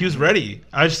prepared for it. He was ready.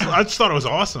 I just thought it was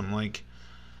awesome. Like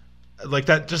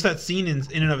that, just that scene in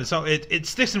and of itself, it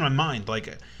sticks in my mind. Like,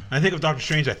 when I think of Doctor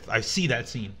Strange, I see that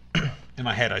scene in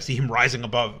my head. I see him rising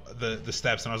above the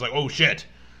steps, and I was like, "Oh shit!"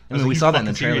 I mean, we saw that in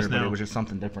the trailer, but it was just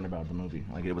something different about the movie.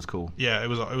 Like, it was cool. Yeah, it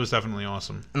was definitely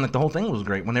awesome. And like the whole thing was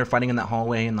great when they were fighting in that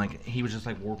hallway, and like he was just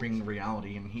like warping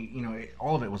reality, and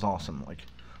all of it was awesome. Like,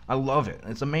 I love it.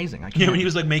 It's amazing. Yeah, when he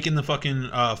was like making the fucking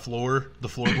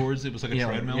floorboards, it was like a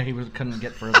treadmill. Yeah, he couldn't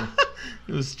get further.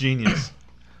 It was genius.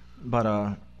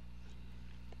 But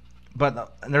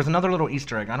there's another little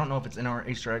Easter egg. I don't know if it's in our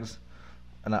Easter eggs,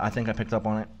 and I think I picked up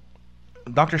on it.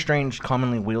 Doctor Strange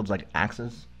commonly wields like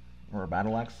axes, or a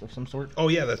battle axe of some sort. Oh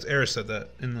yeah, that's Eris said that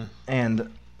in the. And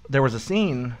there was a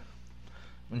scene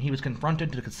when he was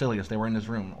confronted to Caecilius. They were in his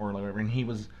room or whatever, and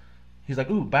he's like,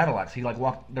 "Ooh, battle axe." He like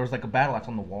walked. There was like a battle axe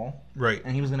on the wall, Right.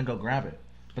 And he was gonna go grab it,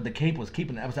 but the cape was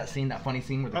keeping. That was that scene, that funny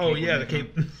scene where the Oh cape yeah, was the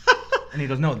making- cape. And he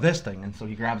goes, "No, this thing," and so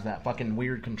he grabs that fucking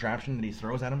weird contraption that he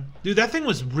throws at him. Dude, that thing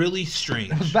was really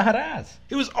strange. It was badass.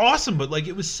 It was awesome, but like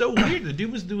it was so weird. The dude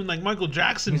was doing like Michael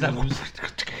Jackson He's like, moves.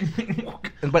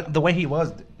 but the way he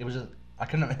was, it was just I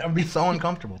couldn't. It would be so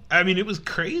uncomfortable. I mean, it was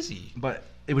crazy. But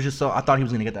it was just so. I thought he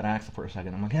was gonna get that axe for a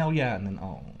second. I'm like, hell yeah, and then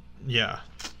Yeah.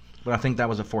 But I think that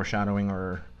was a foreshadowing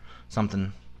or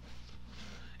something.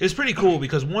 It's pretty cool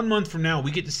because 1 month from now we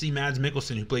get to see Mads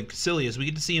Mikkelsen, who played Caecilius. We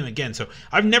get to see him again. So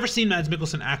I've never seen Mads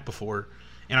Mikkelsen act before,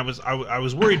 and I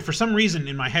was worried for some reason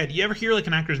in my head. You ever hear like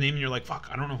an actor's name and you're like, "Fuck,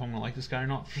 I don't know if I'm gonna like this guy or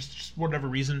not," for just whatever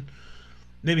reason.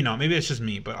 Maybe not. Maybe it's just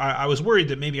me. But I was worried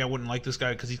that maybe I wouldn't like this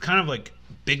guy because he's kind of like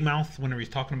big mouth whenever he's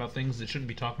talking about things that shouldn't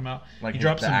be talking about. Like he the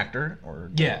drops some, actor or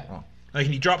yeah. Oh. Like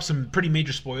he dropped some pretty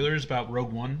major spoilers about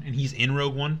Rogue One, and he's in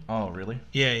Rogue One. Oh, really?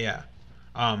 Yeah.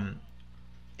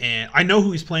 And I know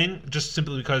who he's playing just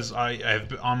simply because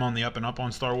I'm on the up and up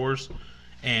on Star Wars,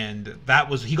 and that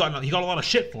was he got a lot of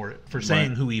shit for it for saying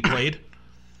Right. who he played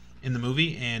in the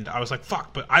movie, and I was like,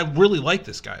 fuck, but I really like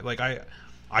this guy. Like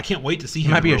I can't wait to see him.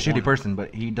 He might be in a Rogue shitty One. person,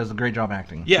 but he does a great job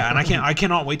acting. Yeah, and I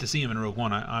cannot wait to see him in Rogue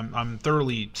One. I'm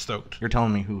thoroughly stoked. You're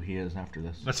telling me who he is after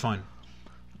this. That's fine.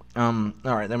 All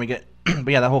right, then we get. But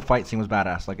yeah, that whole fight scene was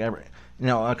badass. Like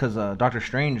because Doctor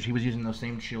Strange, he was using those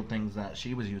same shield things that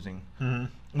she was using,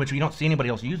 which we don't see anybody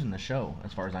else use in the show,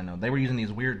 as far as I know. They were using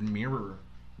these weird mirror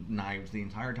knives the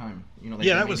entire time. Like,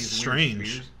 Yeah, they that made was these weird strange.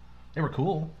 spears. They were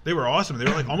cool, They were awesome. They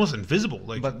were like almost invisible.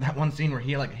 Like, but that one scene where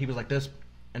he was like this,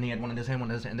 and he had one in his hand,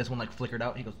 and this one like flickered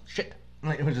out. He goes shit.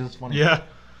 Like, it was just funny. yeah,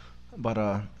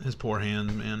 But his poor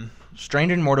hands, man.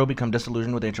 Strange and Mordo become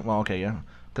disillusioned with Ancient. Well, okay, yeah.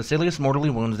 Caecilius mortally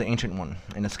wounds the Ancient One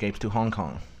and escapes to Hong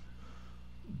Kong.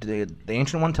 The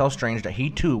Ancient One tells Strange that he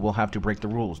too will have to break the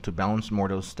rules to balance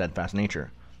Mordo's steadfast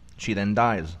nature. She then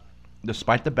dies,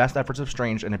 despite the best efforts of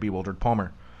Strange and a bewildered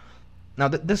Palmer. Now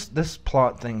this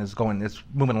plot thing it's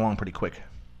moving along pretty quick.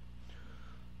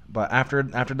 But after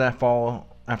the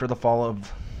fall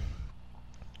of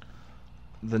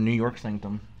the New York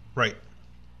Sanctum, Right.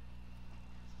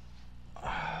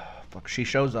 she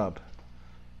shows up,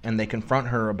 and they confront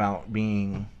her about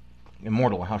being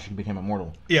immortal, how she became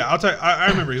immortal. Yeah, I'll tell you. I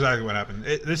remember exactly what happened.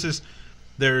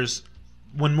 There's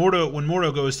when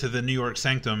Mordo goes to the New York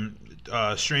Sanctum,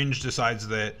 Strange decides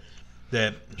that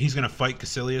he's going to fight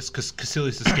Caecilius because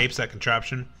Caecilius escapes that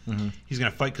contraption. Mm-hmm. He's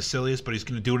going to fight Caecilius, but he's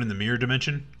going to do it in the mirror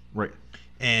dimension. Right.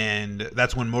 And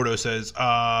that's when Mordo says,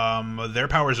 their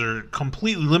powers are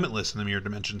completely limitless in the mirror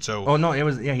dimension. So, Oh no,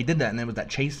 he did that, and it was that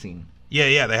chase scene.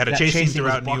 yeah, they had a That chase scene was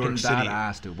throughout New fucking York City.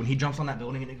 badass, dude. When he jumps on that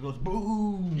building and it goes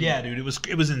boom. Yeah, dude, it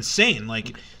was insane.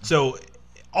 Like, so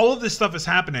all of this stuff is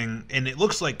happening, and it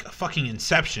looks like a fucking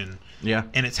Inception. Yeah.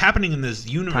 And it's happening in this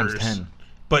universe. Times 10.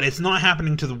 But it's not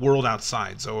happening to the world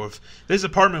outside. So if this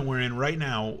apartment we're in right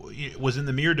now was in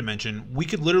the mirror dimension, we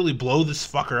could literally blow this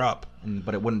fucker up.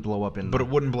 But it wouldn't blow up in. But it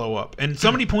wouldn't blow up. And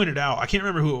somebody pointed out, I can't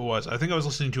remember who it was. I think I was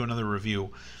listening to another review.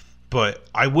 But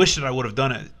I wish that I would have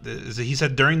done it. He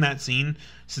said during that scene,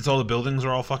 since all the buildings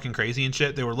are all fucking crazy and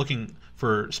shit, they were looking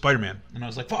for Spider-Man. And I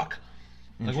was like, fuck.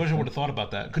 Like, I wish I would have thought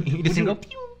about that. He just go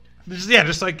pew.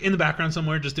 Just like in the background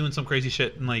somewhere, just doing some crazy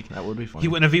shit, and like That would be funny. He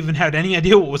wouldn't have even had any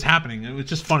idea what was happening. It was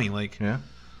just funny, like Yeah.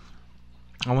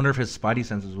 I wonder if his spidey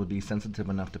senses would be sensitive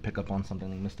enough to pick up on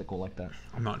something mystical like that.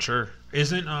 I'm not sure.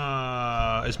 Is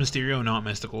Mysterio not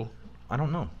mystical? I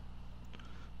don't know.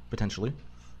 Potentially.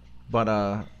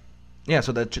 But yeah.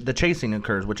 So the chase scene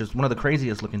occurs, which is one of the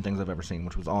craziest looking things I've ever seen,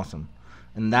 which was awesome.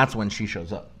 And that's when she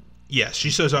shows up. Yes, she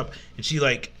shows up and she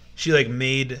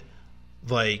made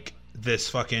like this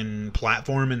fucking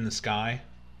platform in the sky.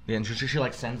 Yeah, and she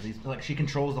like sends these, like she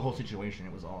controls the whole situation.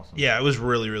 It was awesome. Yeah, it was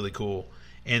really, really cool.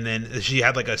 And then she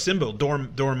had like a symbol,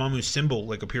 Dormammu's symbol,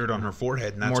 like appeared on her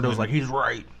forehead. And that's Mordo's when, like, he's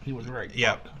right. He was right.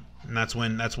 yeah, Fuck. and that's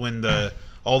when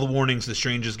all the warnings the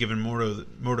Strange has given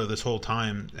Mordo this whole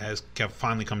time has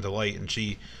finally come to light, and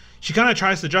she kind of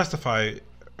tries to justify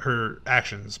her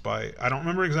actions by, I don't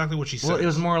remember exactly what she said. Well, it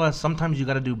was more or less, sometimes you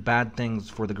got to do bad things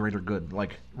for the greater good.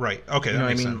 Like, right. Okay, you that know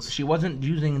what I makes mean? sense. She wasn't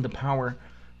using the power.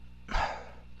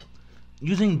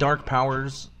 Using dark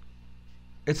powers,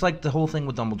 it's like the whole thing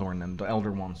with Dumbledore and them, the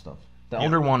Elder Wand stuff. The Yeah.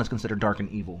 Elder Wand is considered dark and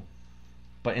evil.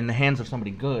 But in the hands of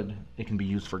somebody good, it can be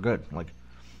used for good. Like,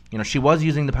 she was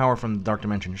using the power from the Dark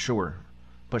Dimension, sure.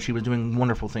 But she was doing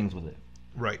wonderful things with it.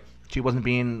 Right. She wasn't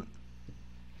being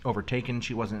overtaken.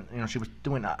 She wasn't, she was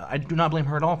doing. I do not blame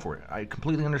her at all for it. I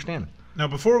completely understand. Now,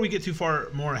 before we get too far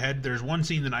more ahead, there's one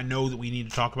scene that I know that we need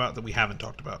to talk about that we haven't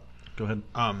talked about. Go ahead.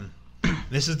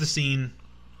 This is the scene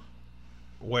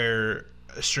where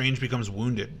Strange becomes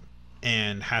wounded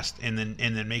and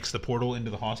then makes the portal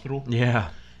into the hospital. Yeah.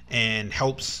 And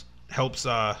helps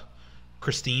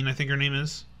Christine, I think her name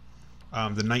is.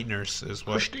 The night nurse is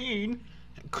what.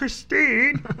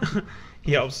 Christine.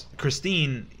 He helps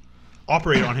Christine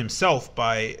operate on himself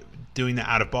by doing the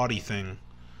out of body thing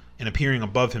and appearing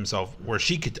above himself, where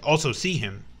she could also see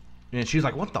him. And she's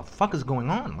like, "What the fuck is going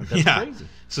on? Like, that's crazy."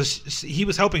 So he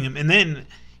was helping him, and then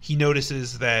he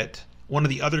notices that one of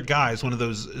the other guys, one of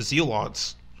those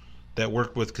zealots that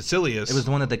worked with Caecilius. It was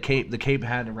the one that the cape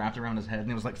had wrapped around his head,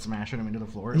 and it was like smashing him into the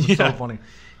floor. It was so funny.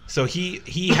 So he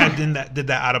did that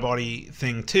out of body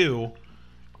thing too,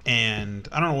 and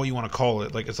I don't know what you want to call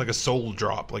it. Like, it's like a soul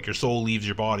drop, like your soul leaves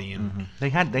your body, and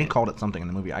they called it something in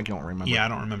the movie. I don't remember. Yeah, I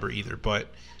don't remember either. But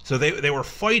so they were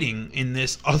fighting in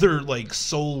this other like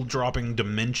soul dropping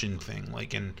dimension thing,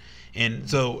 like and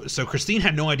so Christine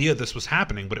had no idea this was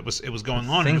happening, but it was going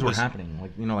on. Things were happening,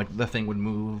 like like the thing would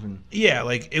move, and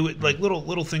like it would like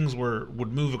little things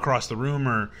would move across the room,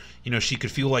 or she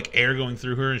could feel like air going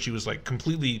through her, and she was like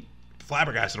completely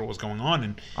flabbergasted at what was going on.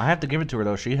 And I have to give it to her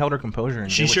though; she held her composure,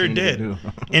 and she sure did.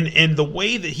 and the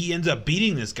way that he ends up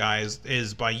beating this guy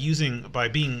is by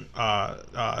being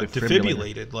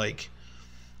defibrillated, like.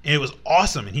 And it was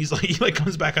awesome. And he's like, he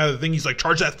comes back out of the thing. He's like,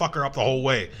 charge that fucker up the whole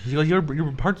way. He goes, your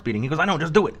heart's beating. He goes, I know,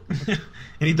 just do it. And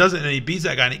he does it, and he beats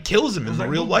that guy, and it kills him in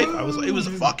real life. It was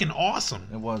fucking awesome.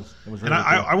 It was really and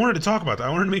I wanted to talk about that.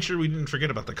 I wanted to make sure we didn't forget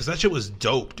about that, because that shit was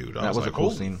dope, dude. That was a cool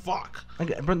scene. Fuck.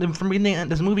 From reading the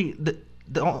end, this movie,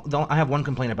 I have one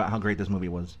complaint about how great this movie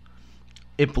was.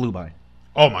 It flew by.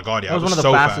 Oh my god, yeah. It was one of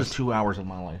the fastest 2 hours of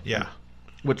my life. Yeah.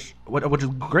 Which is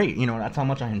great. That's how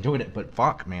much I enjoyed it. But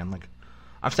fuck, man, like.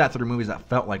 I've sat through movies that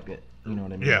felt like it, you know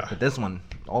what I mean? Yeah. But this one,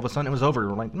 all of a sudden it was over.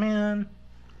 We're like, man.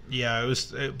 Yeah,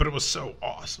 but it was so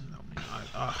awesome, though,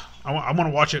 man. I want to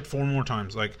watch it 4 more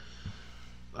times. Like,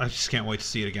 I just can't wait to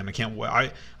see it again. I can't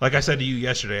wait. Like I said to you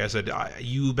yesterday, I said,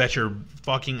 you bet your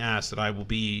fucking ass that I will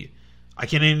be. I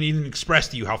can't even express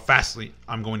to you how fastly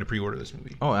I'm going to pre-order this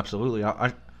movie. Oh, absolutely.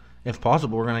 If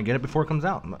possible, we're going to get it before it comes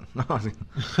out.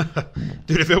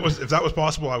 Dude, if that was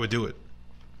possible, I would do it.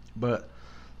 But.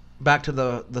 Back to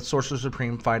the Sorcerer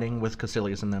Supreme fighting with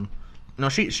Caecilius and them. No,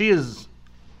 she is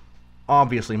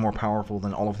obviously more powerful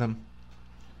than all of them.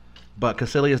 But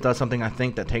Caecilius does something I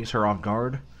think that takes her off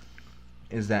guard.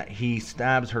 Is that he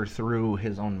stabs her through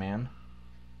his own man.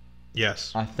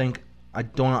 Yes. I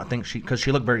do not think because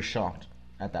she looked very shocked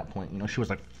at that point. She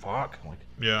was like, fuck. Like,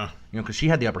 yeah. Because she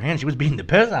had the upper hand. She was beating the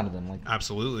piss out of them. Like,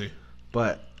 absolutely.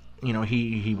 But,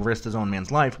 he risked his own man's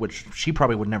life, which she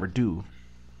probably would never do.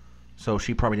 So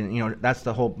she probably didn't, that's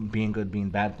the whole being good,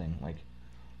 being bad thing. Like,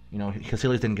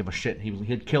 Caecilius didn't give a shit.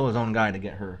 He'd kill his own guy to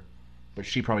get her, but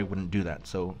she probably wouldn't do that.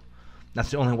 So that's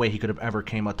the only way he could have ever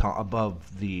came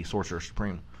above the Sorcerer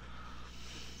Supreme.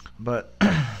 But,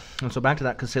 and so back to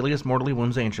that, Caecilius mortally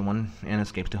wounds the Ancient One and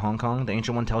escapes to Hong Kong. The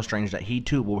Ancient One tells Strange that he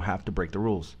too will have to break the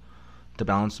rules to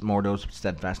balance Mordo's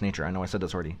steadfast nature. I know I said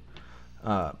this already.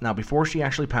 Now, before she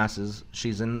actually passes,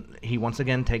 he once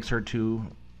again takes her to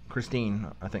Christine,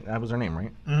 I think that was her name,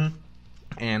 right?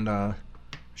 Mm-hmm. And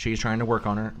she's trying to work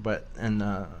on her,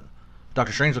 and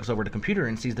Dr. Strange looks over at the computer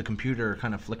and sees the computer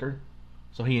kind of flicker.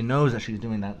 So he knows that she's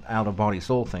doing that out-of-body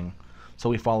soul thing.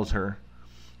 So he follows her,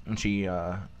 and she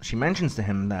mentions to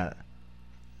him that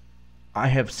I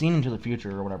have seen into the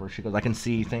future or whatever. She goes, I can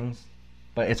see things,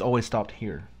 but it's always stopped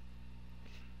here.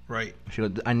 Right. She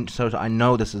goes, so I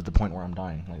know this is the point where I'm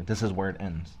dying. Like, this is where it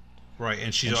ends. Right,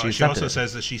 and she also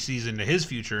says that she sees into his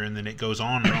future, and then it goes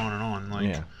on and on and on. Like,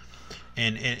 yeah.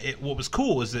 And what was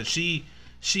cool is that she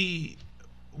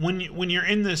when you're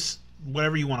in this,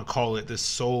 whatever you want to call it, this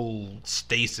soul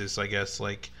stasis, I guess,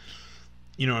 like,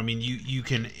 I mean, you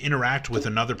can interact with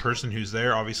another person who's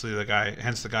there. Obviously, the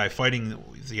guy fighting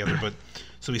the other, but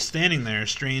so he's standing there.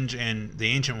 Strange and the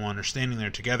Ancient One are standing there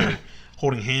together,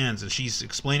 holding hands, and she's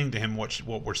explaining to him what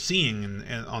we're seeing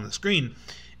and on the screen.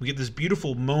 We get this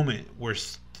beautiful moment where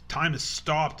time is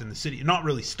stopped in the city. Not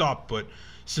really stopped, but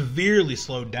severely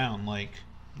slowed down, like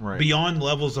beyond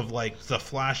levels of like the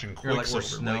Flash and Quicksilver. Like where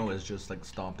snow is just like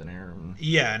stopped in air.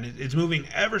 Yeah, and it's moving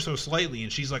ever so slightly.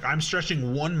 And she's like, I'm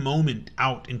stretching one moment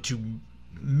out into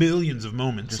millions of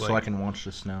moments, just so I can watch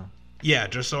the snow. Yeah,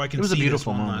 just so I can see. It was a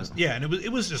beautiful moment. Yeah, and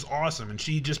it was just awesome. And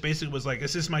she just basically was like,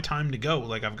 "This is my time to go.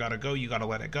 Like, I've got to go. You got to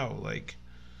let it go." Like.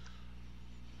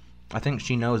 I think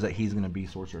she knows that he's going to be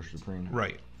Sorcerer Supreme.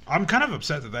 Right. I'm kind of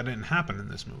upset that didn't happen in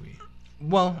this movie.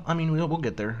 Well, I mean, we'll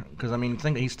get there because I mean,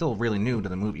 think he's still really new to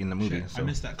the movie. Shit, So I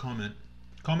missed that comment.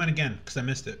 Comment again, because I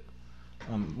missed it.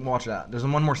 watch that. There's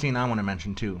one more scene I want to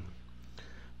mention too.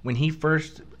 When he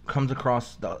first comes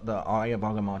across the Eye of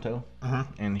Agamotto, Uh-huh.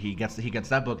 and he gets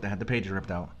that book that had the pages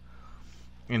ripped out,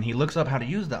 and he looks up how to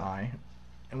use the eye,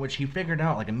 in which he figured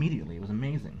out like immediately. It was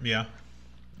amazing. Yeah.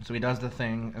 So he does the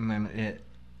thing, and then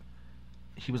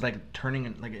he was like turning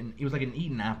it he was like an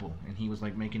eaten apple, and he was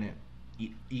like making it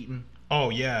eaten, Oh,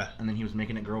 yeah. and then he was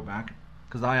making it grow back.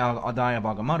 Because the Eye of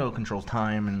Agamotto controls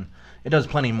time, and it does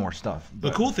plenty more stuff. The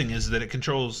But- cool thing is that it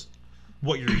controls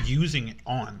what you're using it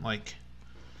on. Like,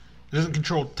 it doesn't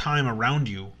control time around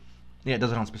you. Yeah, it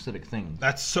does it on specific things.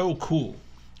 That's so cool.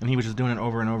 And he was just doing it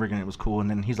over and over again. It was cool. And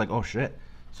then he's like, oh, shit.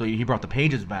 So he brought the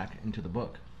pages back into the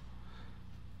book.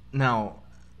 Now,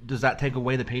 does that take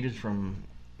away the pages from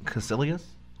Caecilius?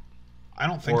 I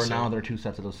don't think Or so. now they're two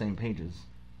sets of those same pages?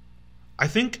 I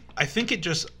think it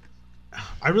just...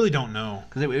 I really don't know.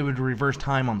 Because it would reverse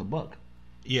time on the book.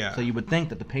 Yeah. So you would think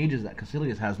that the pages that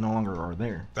Caecilius has no longer are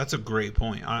there. That's a great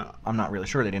point. I'm not really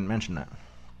sure. They didn't mention that.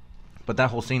 But that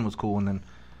whole scene was cool. And then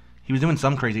he was doing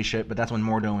some crazy shit, but that's when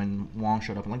Mordo and Wong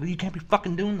showed up. And like, you can't be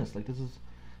fucking doing this. Like,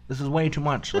 this is way too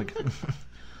much. Like...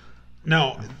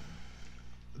 Now,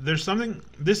 there's something...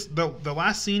 The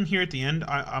last scene here at the end,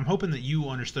 I'm hoping that you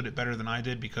understood it better than I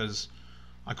did, because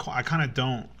I kind of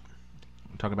don't.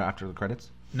 Talk about after the credits?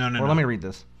 No. Let me read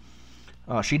this.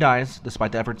 She dies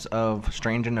despite the efforts of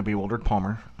Strange and a bewildered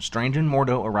Palmer. Strange and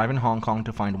Mordo arrive in Hong Kong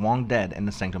to find Wong dead and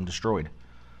the Sanctum destroyed.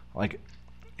 Like,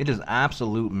 it is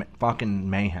absolute fucking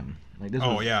mayhem. Like, this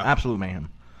was absolute mayhem.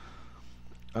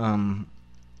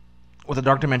 With the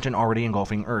Dark Dimension already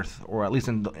engulfing Earth, or at least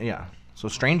So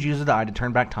Strange uses the eye to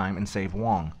turn back time and save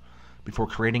Wong, before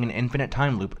creating an infinite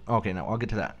time loop. Okay, now I'll get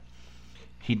to that.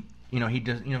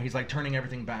 He's like turning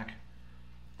everything back,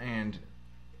 and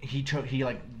he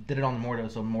like did it on Mordo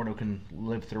so Mordo can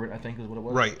live through it, I think is what it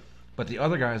was. Right. But the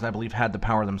other guys, I believe, had the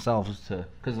power themselves to,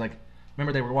 because like,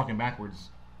 remember they were walking backwards,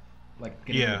 like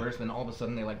getting reversed, and then all of a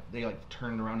sudden they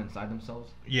turned around inside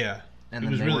themselves. Yeah. And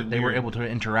It then was they were weird. able to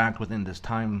interact within this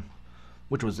time,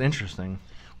 which was interesting.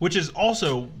 Which is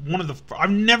also one of the... I've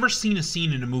never seen a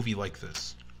scene in a movie like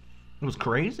this. It was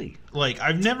crazy. Like,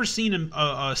 I've never seen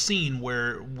a scene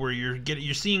where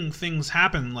you're seeing things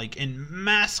happen like in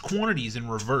mass quantities in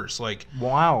reverse. Like,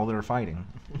 Wow, they were fighting.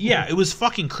 yeah, it was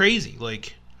fucking crazy.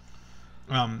 Like,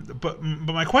 but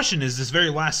my question is this very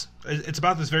last. It's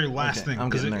about this very last Okay, thing I'm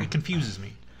because getting there. it confuses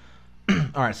me.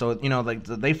 All right, so like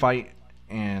they fight,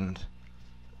 and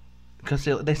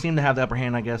they seem to have the upper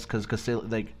hand, I guess, because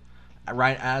like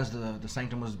right as the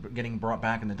Sanctum was getting brought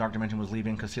back and the Dark Dimension was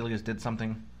leaving, Caecilius did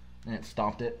something, and it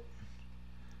stopped it,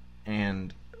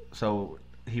 and so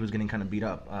he was getting kind of beat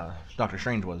up. Dr.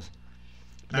 Strange was.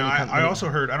 Now, I also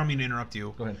heard. I don't mean to interrupt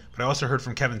you. Go ahead. But I also heard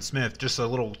from Kevin Smith. Just a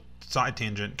little side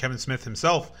tangent. Kevin Smith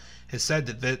himself has said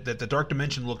that the Dark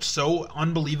Dimension looked so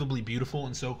unbelievably beautiful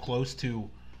and so close to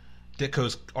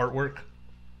Ditko's artwork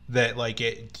that like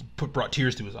it brought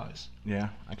tears to his eyes. Yeah,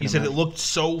 He said it looked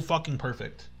so fucking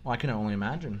perfect. Well, I can only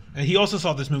imagine. And he also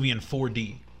saw this movie in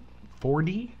 4D.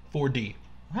 4D? 4D.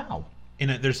 Wow.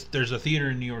 There's a theater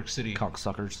in New York City.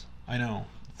 Cocksuckers. I know.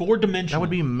 4-dimensional. That would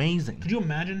be amazing. Could you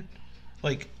imagine?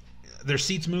 Like, their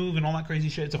seats move and all that crazy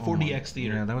shit. It's a 4DX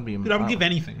theater. yeah, that would be Dude, I would give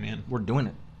anything, man. We're doing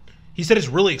it. He said it's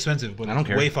really expensive, but I don't it's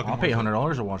care. way fucking I'll pay worth it.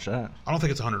 $100 to watch that. I don't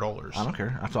think it's $100. I don't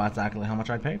care. That's exactly how much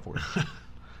I'd pay for it.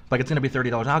 Like, it's going to be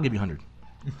 $30. I'll give you $100.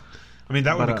 I mean,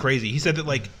 that would But, be crazy. He said that,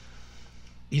 like,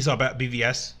 he saw about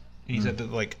BVS, and he said that,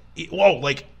 like,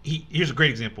 here's a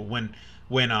great example. When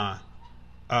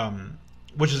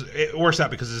which is, it works out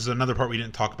because this is another part we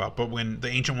didn't talk about, but when the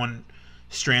Ancient One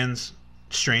strands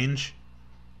Strange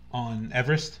on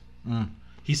Everest,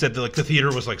 he said that, like, the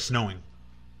theater was, like, snowing.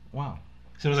 Wow.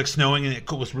 So it was, like, snowing, and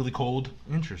it was really cold.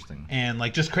 Interesting. And,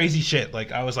 like, just crazy shit.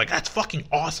 Like, I was like, that's fucking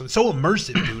awesome. It's so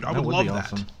immersive, dude. I would love be that.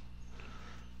 awesome.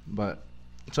 But,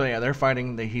 so yeah, they're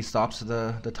fighting. He stops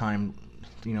the time.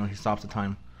 He stops the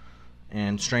time.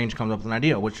 And Strange comes up with an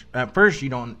idea, which at first you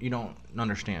don't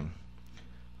understand.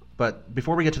 But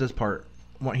before we get to this part,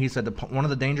 what he said, one of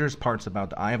the dangerous parts about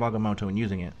the Eye of Agamotto and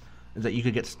using it is that you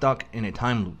could get stuck in a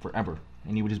time loop forever.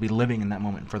 And you would just be living in that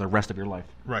moment for the rest of your life.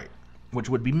 Right. Which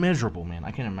would be miserable, man.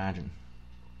 I can't imagine.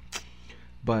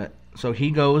 But so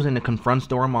he goes and confronts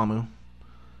Dormammu,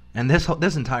 and this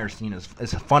entire scene is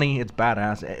funny. It's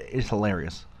badass. It's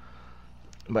hilarious.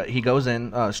 But he goes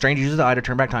in. Strange uses the eye to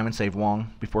turn back time and save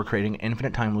Wong before creating an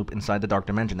infinite time loop inside the Dark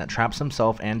Dimension that traps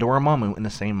himself and Dormammu in the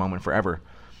same moment forever.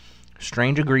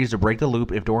 Strange agrees to break the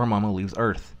loop if Dormammu leaves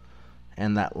Earth,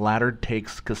 and that latter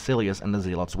takes Caecilius and the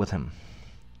Zealots with him.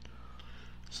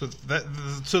 So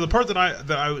the part that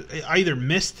I either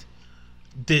missed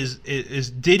is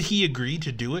did he agree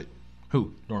to do it?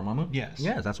 Who? Dormammu? Yes.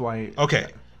 Yeah, that's why. Okay.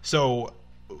 So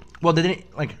Well, didn't he,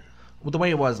 like, well, the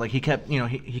way it was, like, he kept,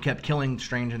 he kept killing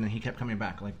Strange, and then he kept coming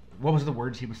back. Like, what was the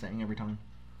words he was saying every time?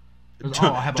 It was,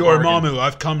 I have a bargain. Dormammu,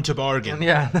 I've come to bargain.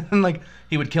 Yeah, and like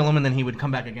he would kill him, and then he would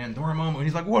come back again. Dormammu, and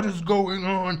he's like, "What is going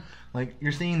on?" Like,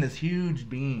 you're seeing this huge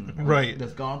being, like, right?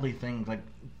 This godly thing, like,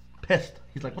 pissed.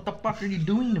 He's like, "What the fuck are you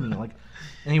doing to me?" Like,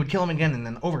 and he would kill him again, and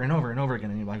then over and over and over again.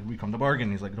 And he's like, "We come to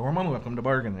bargain." He's like, "Dormammu, I've come to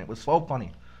bargain." And it was so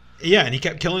funny. Yeah, and he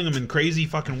kept killing him in crazy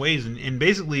fucking ways, and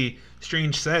basically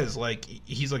Strange says, like,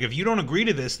 he's like, if you don't agree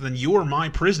to this, then you're my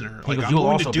prisoner. He like, goes, I'm "You'll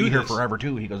going also to do be here this forever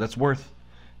too." He goes, "That's worth."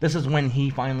 This is when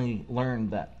he finally learned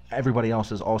that everybody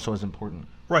else is also as important.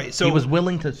 Right. So he was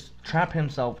willing to trap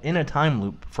himself in a time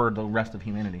loop for the rest of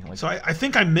humanity. Like, so I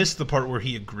think I missed the part where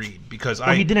he agreed because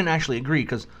he didn't actually agree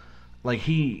because, like,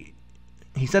 he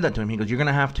said that to him. He goes, "You're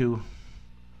gonna have to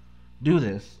do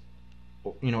this.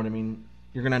 You know what I mean?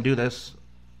 You're gonna do this.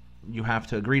 You have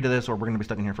to agree to this, or we're gonna be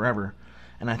stuck in here forever."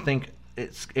 And I think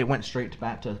it went straight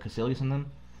back to Caecilius and them,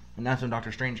 and that's when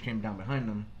Doctor Strange came down behind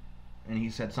them, and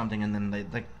he said something, and then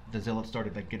the Zealots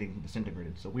started getting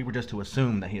disintegrated. So we were just to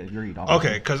assume that he agreed. Obviously.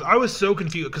 Okay, because I was so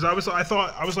confused because I was like,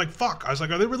 fuck. I was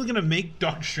like, are they really gonna make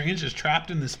Doctor Strange just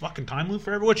trapped in this fucking time loop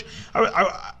forever? Which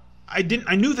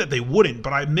I knew that they wouldn't,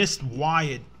 but I missed why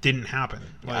it didn't happen.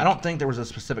 Like, I don't think there was a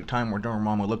specific time where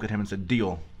Dormammu looked at him and said,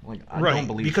 "Deal." Like, I don't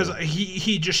believe because so.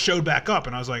 he just showed back up,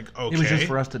 and I was like, okay. It was just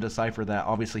for us to decipher that.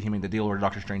 Obviously, he made the deal, or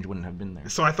Doctor Strange wouldn't have been there.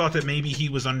 So I thought that maybe he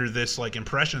was under this like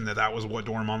impression that was what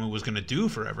Dormammu was going to do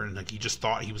forever, and like he just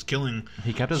thought he was killing.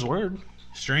 He kept his word.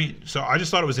 Strange. So I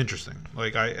just thought it was interesting.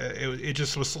 Like it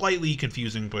just was slightly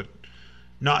confusing, but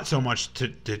not so much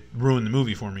to ruin the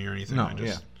movie for me or anything. No, I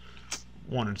just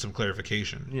wanted some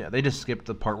clarification. Yeah, they just skipped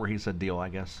the part where he said "deal," I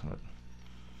guess.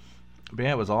 But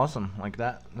yeah, it was awesome. Like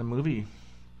that, the movie.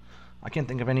 I can't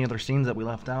think of any other scenes that we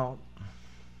left out.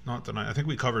 Not that I think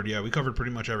we covered. Yeah, we covered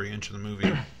pretty much every inch of the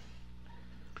movie.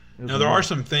 Now there are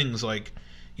some things like,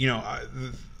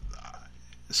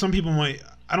 some people might.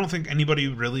 I don't think anybody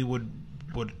really would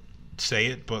say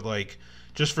it, but like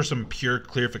just for some pure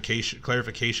clarification.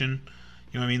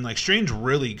 You know what I mean? Like Strange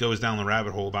really goes down the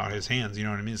rabbit hole about his hands. You know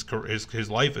what I mean? His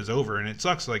life is over, and it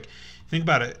sucks. Like think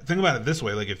about it this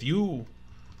way. Like if you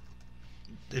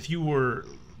were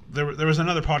there was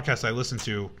another podcast I listened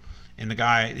to, and the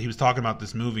guy, he was talking about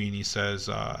this movie, and he says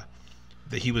that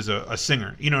he was a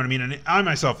singer. You know what I mean? And I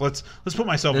myself, let's put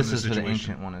myself in this situation. This is who the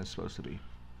ancient one is supposed to be.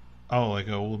 Oh, like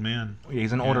an old man. Yeah,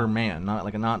 he's an older man, not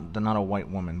a white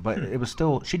woman. But it was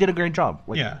still, she did a great job.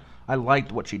 Like, yeah, I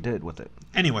liked what she did with it.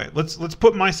 Anyway, let's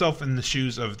put myself in the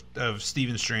shoes of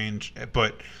Stephen Strange,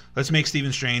 but let's make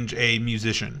Stephen Strange a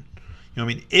musician. You know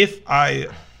what I mean? If I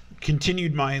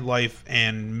continued my life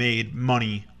and made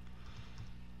money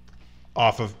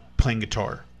off of playing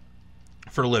guitar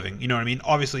for a living, you know what I mean?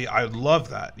 Obviously, I would love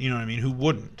that. You know what I mean? Who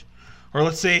wouldn't? Or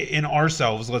let's say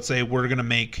let's say we're going to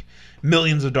make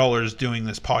millions of dollars doing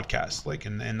this podcast, like,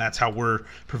 and that's how we're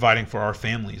providing for our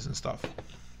families and stuff.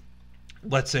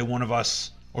 Let's say one of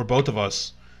us or both of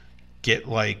us get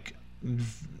like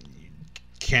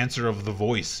cancer of the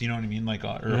voice, you know what I mean? Like,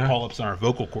 or polyps on our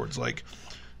vocal cords, like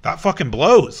that fucking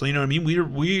blows. You know what I mean?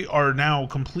 We are now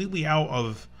completely out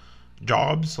of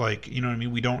jobs, like, you know what I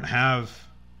mean? We don't have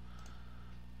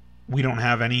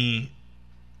any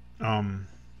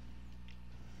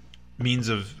means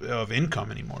of income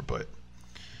anymore. But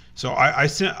so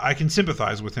I can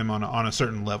sympathize with him on a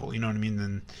certain level, you know what I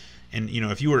mean? And you know,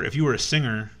 if you were a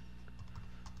singer,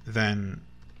 then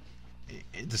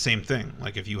the same thing.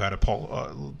 Like if you had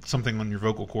something on your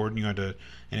vocal cord and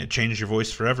it changed your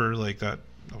voice forever, like that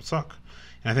would suck.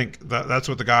 And I think that's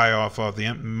what the guy off of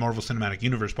the Marvel Cinematic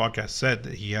Universe podcast said,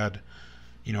 that he had,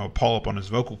 you know, a polyp on his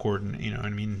vocal cord, and you know what I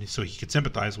mean, so he could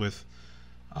sympathize with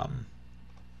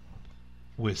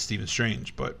Stephen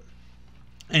Strange. But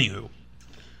anywho,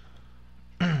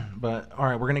 but all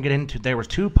right, we're gonna get into. There was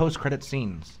 2 post-credit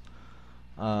scenes.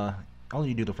 I'll let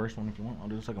you do the first one if you want. I'll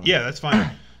do the second one. Yeah, that's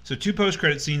fine. So 2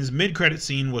 post-credit scenes. Mid-credit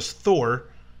scene was Thor,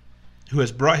 who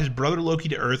has brought his brother Loki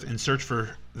to Earth in search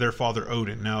for their father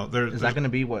Odin. Now, is that going to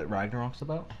be what Ragnarok's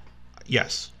about?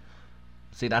 Yes.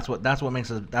 See, that's what makes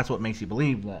you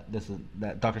believe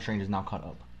that Doctor Strange is now caught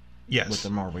up. Yes. With the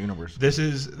Marvel Universe. This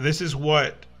is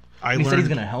what I learned. He said he's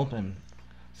going to help him.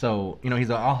 So, you know, he's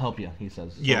like, "I'll help you," he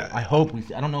says. So yeah. I hope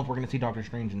I don't know if we're going to see Doctor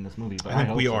Strange in this movie, but I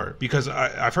think we are, because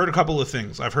I've heard a couple of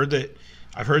things. I've heard that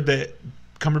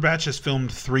Cumberbatch has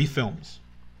filmed 3 films,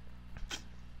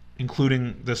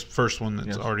 including this first one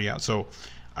that's already out. So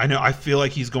I feel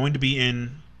like he's going to be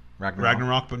in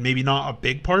Ragnarok, but maybe not a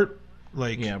big part.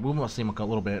 Like, Yeah, we must see him a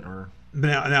little bit. Or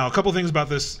now a couple things about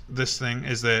this thing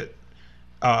is that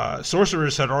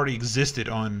sorcerers had already existed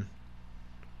on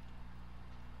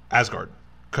Asgard,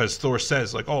 because Thor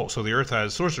says like, oh, so the Earth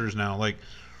has sorcerers now, like,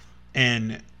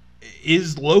 and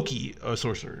is Loki a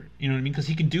sorcerer? You know what I mean? Because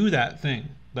he can do that thing,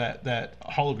 that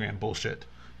hologram bullshit.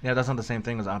 yeah, that's not the same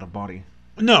thing as out of body.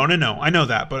 No, I know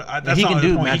that, but that's He not can the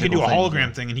do point. He can do a magical hologram things,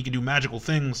 yeah. thing, and he can do magical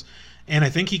things, and I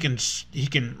think he can.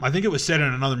 I think it was said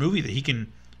in another movie that he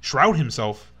can shroud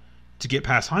himself to get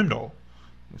past Heimdall.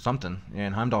 Something. Yeah,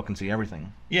 and Heimdall can see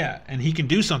everything. Yeah, and he can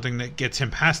do something that gets him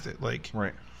past it. Like,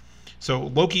 Right. so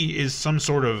Loki is some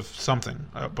sort of something,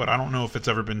 but I don't know if it's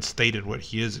ever been stated what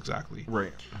he is exactly.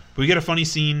 Right. But we get a funny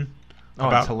scene Oh,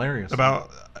 about it's hilarious. about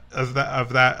of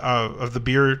the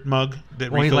beer mug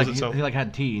that Well, refills itself. he like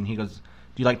had tea, and he goes, "Do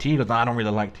you like tea?" He goes, "No, I don't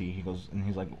really like tea." He goes, and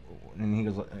he's like,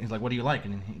 "What do you like?"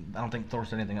 And I don't think Thor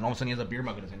said anything. And all of a sudden, he has a beer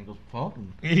mug in his hand. He goes, "Fuck."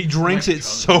 And he drinks it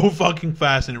so fucking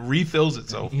fast, and it refills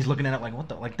itself. He's looking at it like, "What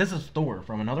the? Like, this is Thor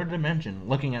from another dimension."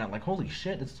 Looking at it like, "Holy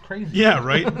shit, this is crazy." Yeah,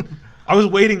 right. I was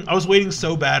waiting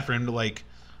so bad for him to like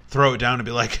throw it down and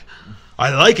be like,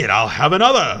 "I like it. I'll have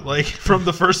another." Like from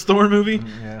the first Thor movie.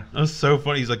 Yeah. That was so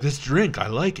funny. He's like, "This drink, I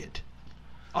like it.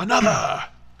 Another."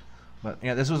 But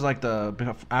yeah, this was like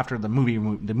after the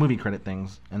movie credit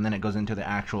things, and then it goes into the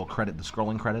actual credit, the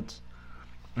scrolling credits,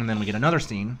 and then we get another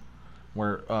scene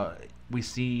where we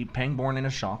see Pangborn in a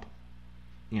shop.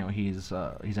 You know, he's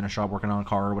in a shop working on a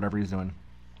car or whatever he's doing,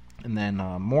 and then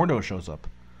Mordo shows up,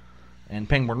 and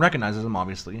Pangborn recognizes him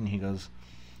obviously, and he goes,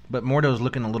 but Mordo's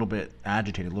looking a little bit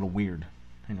agitated, a little weird,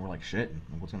 and we're like, shit,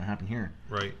 what's gonna happen here?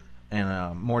 Right. And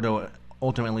Mordo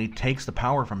ultimately takes the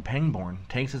power from Pangborn,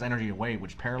 takes his energy away,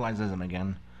 which paralyzes him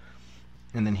again.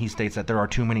 And then he states that there are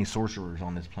too many sorcerers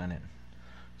on this planet.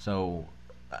 So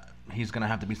he's going to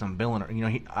have to be some villain. You know,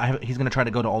 he's going to try to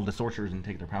go to all the sorcerers and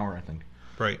take their power, I think.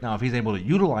 Right. Now, if he's able to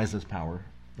utilize this power,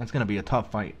 that's going to be a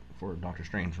tough fight for Doctor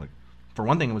Strange. Like, for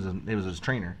one thing, it was his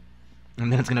trainer.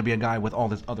 And then it's going to be a guy with all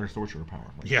this other sorcerer power.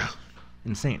 Like, Yeah.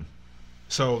 insane.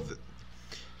 So,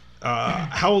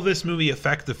 how will this movie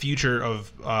affect the future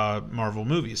of Marvel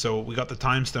movies? So we got the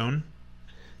Time Stone.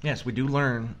 Yes, we do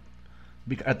learn.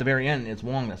 At the very end, it's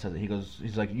Wong that says it.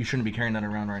 He's like, you shouldn't be carrying that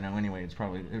around right now anyway. It's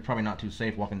probably not too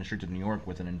safe walking the streets of New York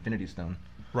with an Infinity Stone.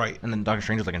 Right. And then Doctor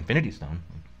Strange is like, Infinity Stone?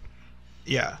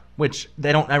 Yeah. Which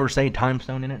they don't ever say Time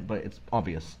Stone in it, but it's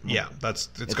obvious. Yeah. It's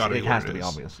got to be. It has what to be is.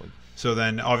 obvious. Like, So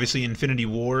then, obviously, Infinity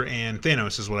War and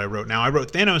Thanos is what I wrote. Now, I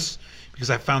wrote Thanos because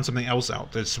I found something else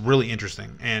out that's really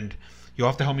interesting. And you'll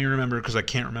have to help me remember because I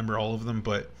can't remember all of them.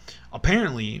 But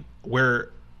apparently,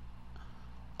 where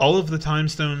all of the Time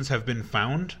Stones have been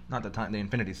found, not the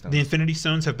Infinity Stone. the Infinity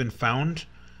Stones have been found,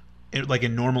 like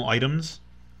in normal items,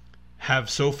 have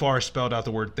so far spelled out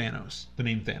the word Thanos, the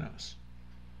name Thanos.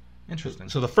 Interesting.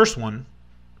 So the first one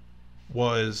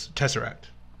was Tesseract.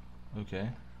 Okay.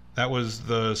 That was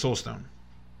the Soul Stone.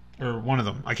 Or one of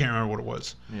them. I can't remember what it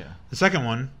was. Yeah. The second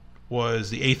one was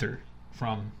the Aether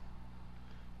from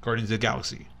Guardians of the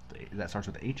Galaxy. That starts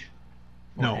with H?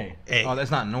 Or No, A. Oh,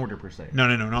 that's not in order per se. No,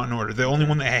 not in order. The only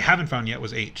one that I haven't found yet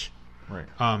was H. Right.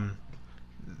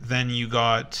 Then you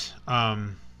got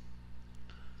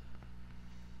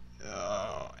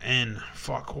N.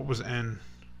 Fuck, what was N?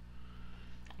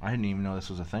 I didn't even know this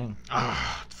was a thing.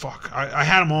 Fuck. I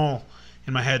had them all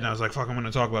in my head, and I was like, fuck, I'm going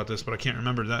to talk about this, but I can't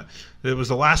remember that. It was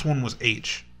the last one was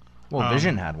H. Well,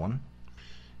 Vision had one.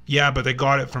 Yeah, but they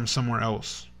got it from somewhere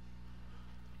else.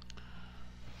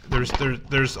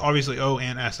 There's obviously O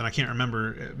and S, and I can't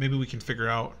remember. Maybe we can figure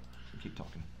out. Keep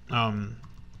talking.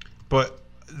 But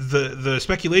the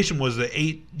speculation was that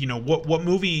what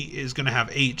movie is going to have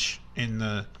H in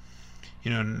the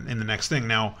in the next thing.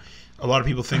 Now, a lot of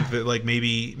people think that like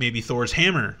maybe Thor's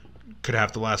hammer could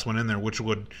have the last one in there, which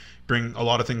would bring a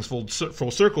lot of things full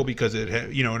circle because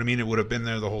it you know what I mean. It would have been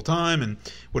there the whole time and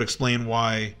would explain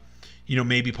why.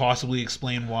 Maybe possibly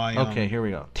explain why. Okay, here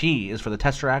we go. T is for the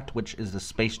Tesseract, which is the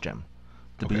space gem.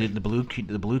 The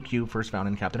blue cube first found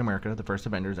in Captain America, the first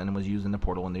Avengers, and it was used in the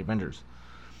portal in the Avengers.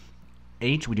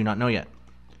 H, we do not know yet.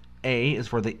 A is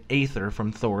for the Aether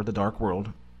from Thor, the Dark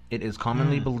World. It is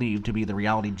commonly believed to be the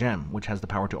reality gem, which has the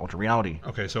power to alter reality.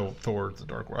 Okay, so Thor, the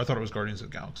Dark World. I thought it was Guardians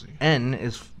of the Galaxy. N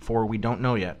is for we don't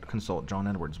know yet. Consult John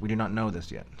Edwards. We do not know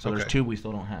this yet. So there's two we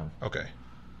still don't have. Okay.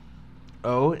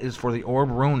 O is for the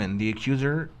orb Ronin. The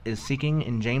accuser is seeking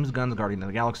in James Gunn's Guardian of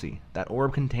the Galaxy. That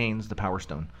orb contains the Power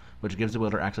Stone, which gives the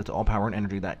wielder access to all power and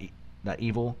energy that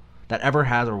evil that ever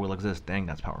has or will exist. Dang,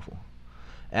 that's powerful.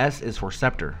 S is for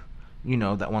scepter. You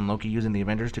know, that one Loki used in the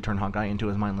Avengers to turn Hawkeye into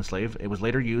his mindless slave. It was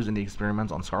later used in the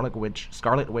experiments on Scarlet Witch,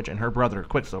 and her brother,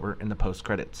 Quicksilver, in the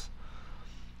post-credits.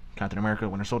 Captain America,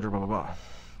 Winter Soldier, blah, blah, blah.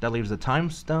 That leaves the Time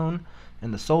Stone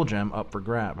and the Soul Gem up for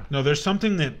grab. No, there's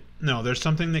something that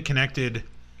connected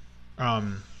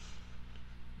Doctor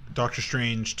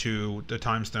Strange to the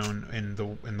Time Stone in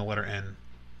the letter N.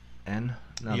 N?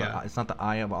 No, Yeah. it's not the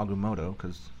Eye of Agamotto,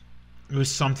 because... It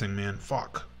was something, man.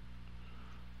 Fuck.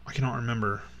 I cannot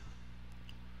remember.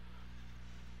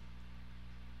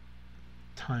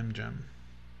 Time Gem.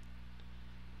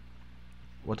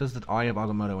 What does the Eye of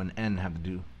Agamotto and N have to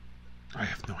do? I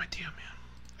have no idea, man.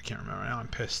 I can't remember now. I'm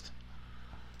pissed.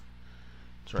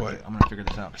 Sorry, But- I'm going to figure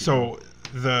this out. So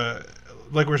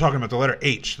like we were talking about the letter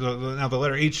H. Now the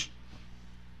letter H.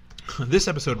 This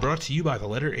episode brought to you by the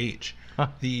letter H. Huh.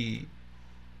 You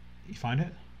find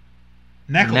it?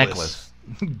 Necklace.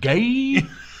 Gay?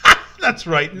 That's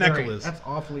right, necklace. That's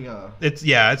awfully,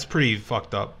 It's pretty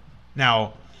fucked up.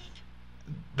 Now,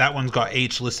 that one's got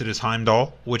H listed as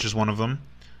Heimdall, which is one of them.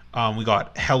 We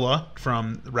got Hela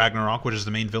from Ragnarok, which is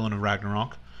the main villain of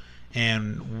Ragnarok.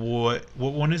 And what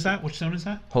one is that? Which stone is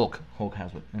that? Hulk. Hulk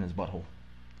has it in his butthole.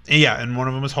 Yeah, and one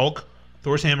of them is Hulk,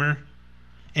 Thor's hammer.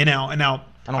 And now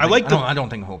I don't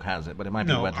think Hulk has it, but it might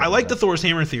be. No, I like the Thor's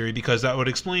hammer theory because that would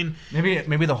explain.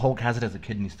 Maybe the Hulk has it as a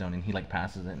kidney stone, and he like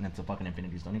passes it, and it's a fucking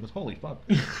Infinity Stone. He goes, "Holy fuck!"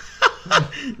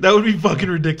 That would be fucking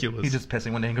ridiculous. He's just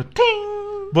pissing one day and goes,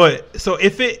 "Ting!" But so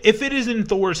if it is in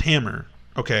Thor's hammer,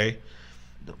 okay.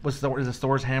 Does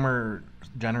Thor's hammer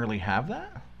generally have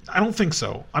that? I don't think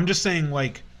so. I'm just saying,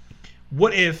 like,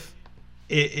 what if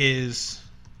it is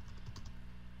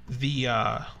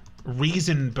the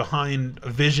reason behind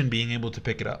Vision being able to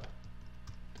pick it up?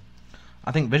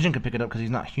 I think Vision could pick it up because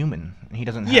he's not human. He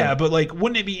doesn't. Yeah, but like,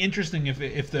 wouldn't it be interesting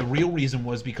if the real reason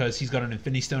was because he's got an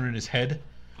Infinity Stone in his head,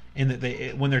 and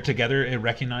that when they're together, it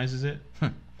recognizes it?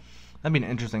 That'd be an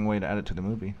interesting way to add it to the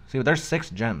movie. See, there's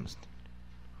 6 gems.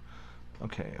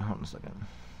 Okay, hold on a second.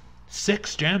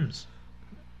 6 gems.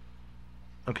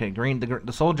 Okay,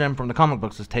 the Soul Gem from the comic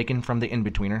books is taken from the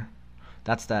In-Betweener.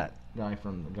 That's that guy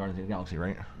from Guardians of the Galaxy,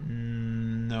 right?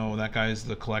 No, that guy's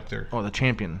the Collector. Oh, the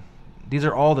Champion. These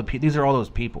are all those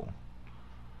people.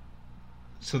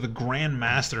 So the Grand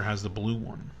Master has the blue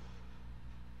one.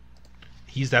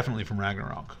 He's definitely from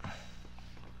Ragnarok.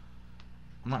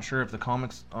 I'm not sure if the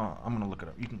comics. I'm gonna look it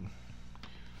up. You can.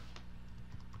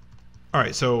 All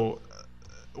right, so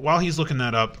while he's looking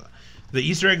that up, the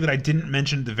Easter egg that I didn't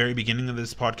mention at the very beginning of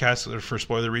this podcast for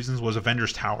spoiler reasons was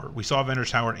Avengers Tower. We saw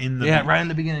Avengers Tower in the right in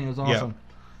the beginning. It was awesome.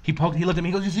 He looked at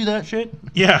me. He goes, "You see that shit?"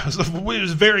 Yeah, so it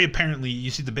was very apparently. You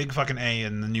see the big fucking A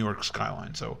in the New York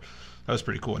skyline, so that was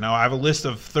pretty cool. Now I have a list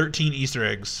of 13 Easter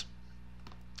eggs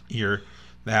here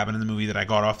that happened in the movie that I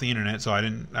got off the internet. So I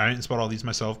didn't spot all these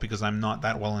myself because I'm not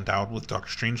that well endowed with Doctor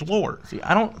Strange lore. See,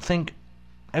 I don't think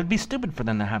it would be stupid for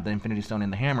them to have the Infinity Stone in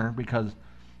the hammer because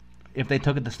if they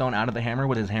took the stone out of the hammer,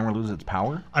 would his hammer lose its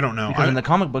power? I don't know. Because in the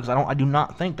comic books, I do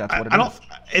not think that's what it is.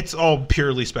 It's all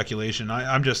purely speculation.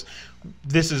 I'm just.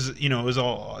 This is it was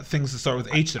all things that start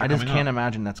with H. That I are just coming can't up.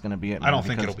 imagine that's going to be it. I don't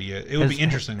think it'll be it. It would be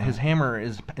interesting. His hammer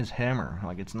is his hammer.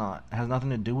 Like it has nothing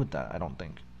to do with that. I don't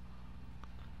think.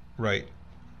 Right.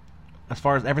 As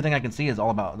far as everything I can see is all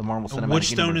about the Marvel Cinematic Which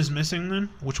stone Universe. is missing then?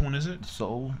 Which one is it?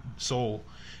 Soul. Soul.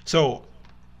 So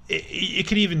it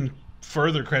could even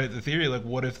further credit the theory. Like,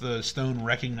 what if the stone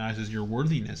recognizes your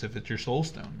worthiness if it's your soul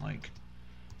stone? Like,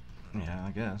 yeah,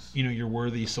 I guess. Your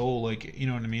worthy soul. Like, you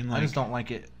know what I mean? Like, I just don't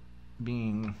like it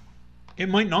being. It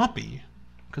might not be.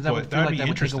 Because that would feel like that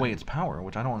would take away its power,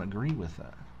 which I don't agree with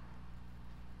that.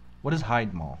 What is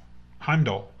Heimdall?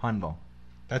 Heimdall.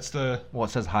 That's the. Well,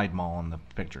 it says Heimdall on the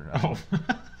picture. Oh.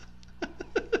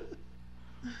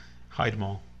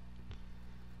 Heimdall.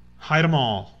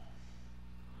 Heimdall.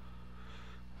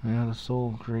 Yeah, the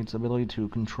soul creates the ability to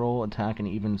control, attack, and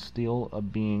even steal a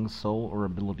being's soul or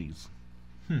abilities.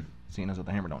 Seeing as that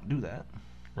the hammer don't do that.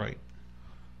 Right.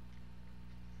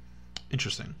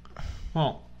 Interesting.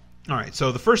 Well, all right.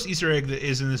 So the first Easter egg that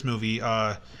is in this movie,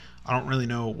 I don't really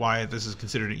know why this is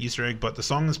considered an Easter egg, but the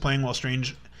song that's playing while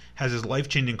Strange has his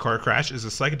life-changing car crash is a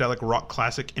psychedelic rock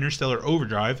classic, Interstellar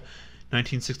Overdrive,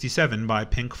 1967 by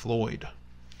Pink Floyd.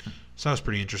 So that was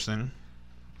pretty interesting.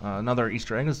 Another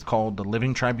Easter egg is called the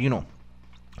Living Tribunal.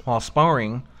 While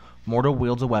sparring, Mordo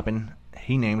wields a weapon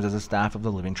he names as the Staff of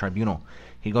the Living Tribunal.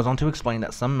 He goes on to explain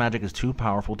that some magic is too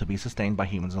powerful to be sustained by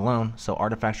humans alone, so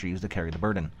artifacts are used to carry the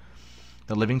burden.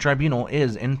 The Living Tribunal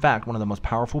is, in fact, one of the most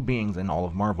powerful beings in all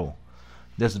of Marvel.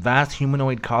 This vast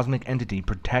humanoid cosmic entity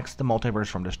protects the multiverse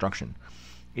from destruction.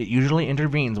 It usually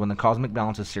intervenes when the cosmic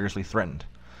balance is seriously threatened.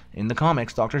 In the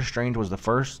comics, Doctor Strange was the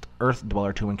first Earth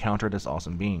dweller to encounter this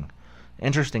awesome being.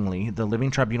 Interestingly, the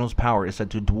Living Tribunal's power is said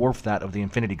to dwarf that of the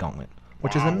Infinity Gauntlet,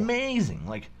 which is amazing.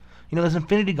 Like, this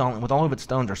Infinity Gauntlet with all of its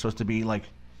stones are supposed to be like,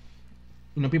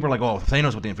 people are like, oh,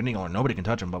 Thanos with the Infinity Gauntlet, nobody can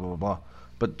touch him, blah, blah, blah, blah.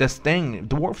 But this thing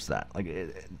dwarfs that.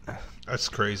 That's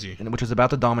crazy. Which is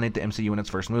about to dominate the MCU in its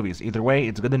first movies. Either way,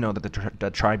 it's good to know that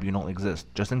the Tribunal exists,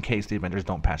 just in case the Avengers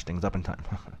don't patch things up in time.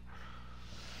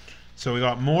 So we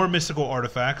got more mystical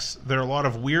artifacts. There are a lot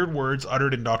of weird words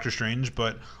uttered in Doctor Strange,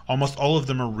 but almost all of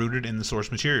them are rooted in the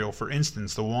source material. For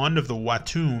instance, the Wand of the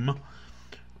Watum,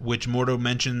 which Mordo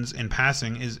mentions in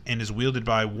passing, is wielded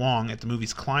by Wong at the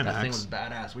movie's climax. That thing was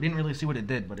badass. We didn't really see what it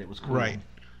did, but it was cool. Right.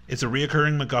 It's a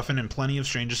reoccurring MacGuffin in plenty of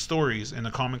Strange's stories. In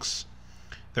the comics,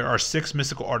 there are 6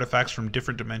 mystical artifacts from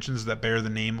different dimensions that bear the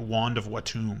name Wand of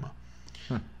Watum.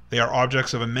 They are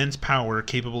objects of immense power,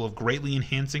 capable of greatly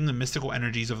enhancing the mystical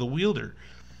energies of the wielder.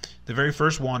 The very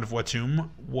first Wand of Watum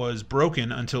was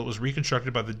broken until it was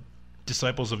reconstructed by the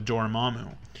disciples of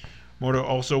Dormammu. Mordo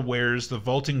also wears the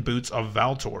vaulting boots of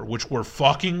Valtor, which were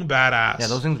fucking badass. Yeah,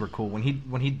 those things were cool. When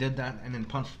he did that and then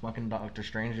punched fucking Doctor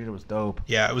Strange, dude, it was dope.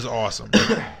 Yeah, it was awesome.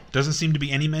 Doesn't seem to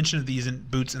be any mention of these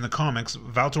boots in the comics.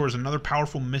 Valtor is another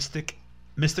powerful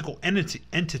mystical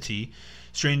entity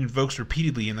Strange invokes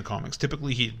repeatedly in the comics.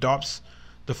 Typically, he adopts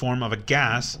the form of a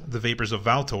gas, the vapors of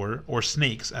Valtor, or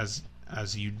snakes, as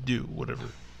you do, whatever.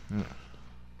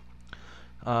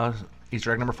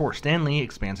 Easter egg number 4. Stan Lee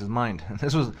expands his mind.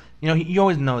 This was, you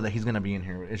always know that he's going to be in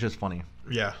here. It's just funny.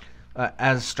 Yeah.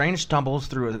 As Strange stumbles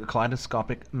through a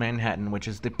kaleidoscopic Manhattan, which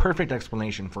is the perfect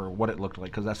explanation for what it looked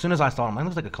like, because as soon as I saw him, it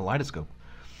looks like a kaleidoscope.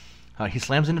 He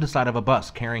slams into the side of a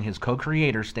bus carrying his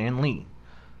co-creator, Stan Lee.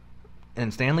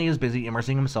 And Stan Lee is busy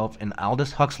immersing himself in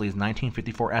Aldous Huxley's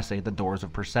 1954 essay, The Doors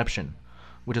of Perception,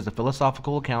 which is a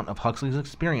philosophical account of Huxley's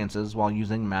experiences while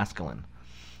using mescaline,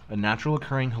 a natural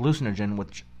occurring hallucinogen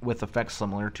with effects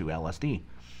similar to LSD.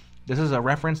 This is a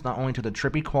reference not only to the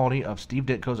trippy quality of Steve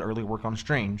Ditko's early work on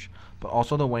Strange, but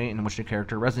also the way in which the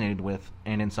character resonated with,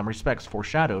 and in some respects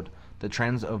foreshadowed, the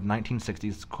trends of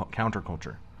 1960s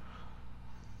counterculture.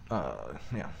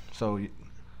 So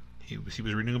He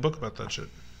was reading a book about that shit.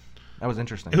 That was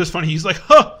interesting. It was funny. He's like,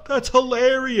 huh, that's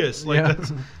hilarious. Like, Yeah.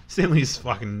 Stan Lee's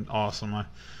fucking awesome. I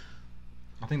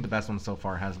think the best one so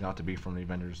far has got to be from the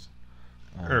Avengers.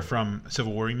 Or from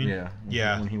Civil War, you mean? Yeah.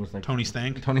 Yeah. When he was like Tony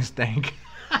Stank. Tony Stank.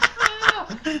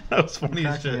 That was funny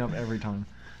as Cracks me shit. up every time.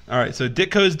 All right, so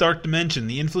Ditko's Dark Dimension.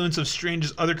 The influence of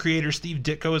Strange's other creator, Steve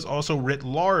Ditko, is also writ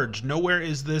large. Nowhere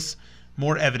is this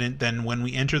more evident than when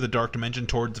we enter the Dark Dimension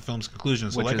towards the film's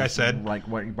conclusion. So, Which like is I said, like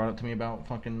what you brought up to me about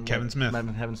fucking Kevin Smith.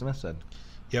 Kevin Smith said.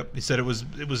 Yep, he said it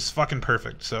was fucking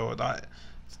perfect. So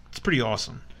it's pretty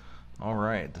awesome. All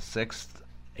right, the 6th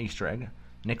Easter egg,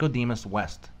 Nicodemus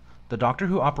West. The doctor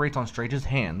who operates on Strange's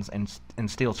hands and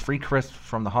steals free crisps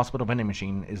from the hospital vending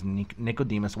machine is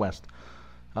Nicodemus West.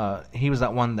 He was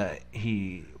that one that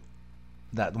misdiagnosed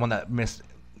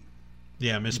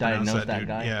Misdiagnosed that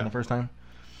guy Yeah. for the first time.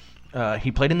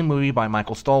 He played in the movie by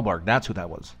Michael Stuhlbarg. That's who that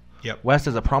was. Yep. West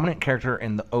is a prominent character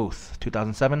in The Oath,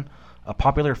 2007, a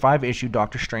popular 5-issue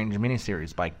Doctor Strange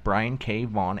miniseries by Brian K.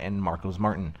 Vaughan and Marcos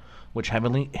Martin, which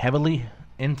heavily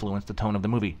influenced the tone of the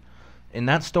movie. In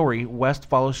that story, West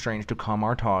follows Strange to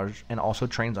Kamar-Taj and also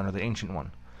trains under the Ancient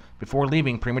One. Before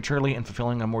leaving prematurely and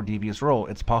fulfilling a more devious role,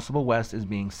 it's possible West is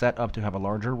being set up to have a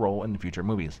larger role in the future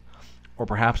movies. Or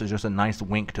perhaps it's just a nice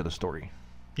wink to the story.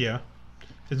 Yeah.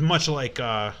 It's much like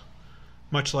the...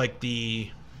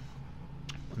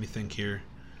 Let me think here.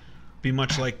 Be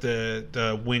much like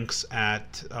the winks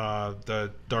at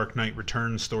the Dark Knight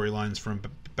Returns storylines from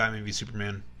Batman v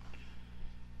Superman.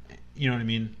 You know what I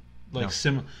mean? Like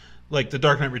No. Like the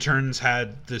Dark Knight Returns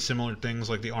had the similar things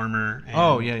like the armor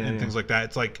and things like that.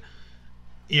 It's like,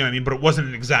 you know what I mean? But it wasn't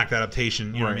an exact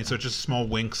adaptation. You know what I mean? So it's just small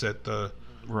winks at the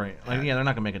Right. Like, yeah, they're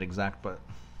not going to make it exact, but...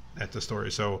 at the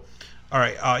story. So, all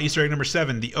right, Easter egg number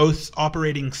 7, the Oath's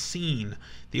operating scene.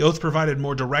 The Oath provided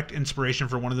more direct inspiration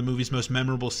for one of the movie's most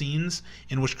memorable scenes,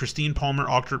 in which Christine Palmer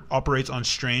operates on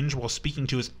Strange while speaking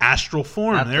to his astral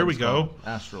form. There we go.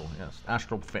 Astral, yes.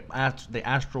 The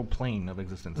astral plane of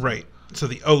existence. Right. So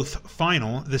the Oath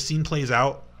final, this scene plays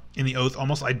out in the Oath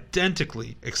almost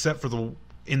identically, except for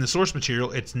in the source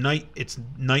material, it's Night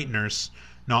Nurse,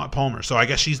 not Palmer. So I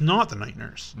guess she's not the Night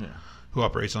Nurse. Yeah. Who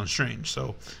operates on Strange.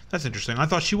 So that's interesting. I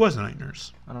thought she was a Night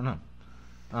Nurse. I don't know.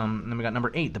 Then we got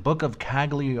number 8, the Book of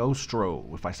Cagliostro,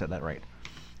 if I said that right.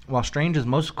 While Strange is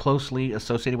most closely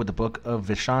associated with the Book of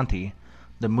Vishanti,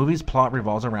 the movie's plot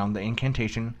revolves around the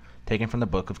incantation taken from the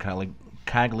Book of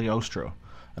Cagliostro,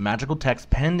 a magical text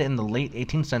penned in the late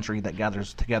 18th century that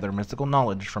gathers together mystical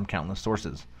knowledge from countless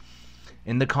sources.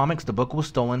 In the comics, the book was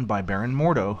stolen by Baron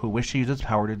Mordo, who wished to use its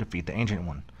power to defeat the Ancient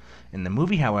One. In the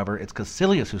movie, however, it's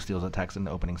Caecilius who steals the text in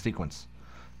the opening sequence.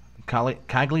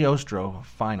 Cagliostro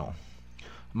Final.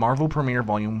 Marvel Premiere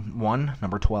Volume 1,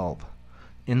 Number 12.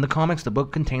 In the comics, the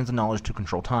book contains the knowledge to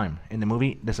control time. In the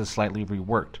movie, this is slightly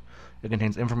reworked. It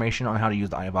contains information on how to use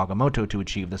the Eye of Agamotto to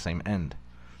achieve the same end.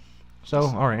 So,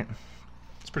 alright.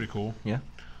 It's pretty cool. Yeah.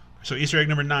 So Easter egg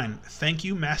number 9. Thank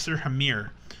you, Master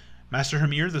Hamir. Master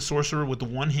Hamir, the sorcerer with the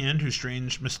one hand who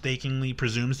Strange mistakenly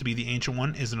presumes to be the Ancient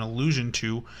One, is an allusion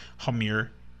to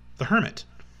Hamir the Hermit.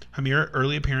 Hamir,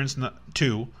 early appearance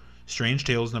 2, Strange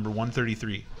Tales number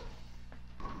 133.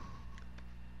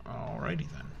 Alrighty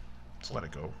then. Let's let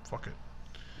it go. Fuck it.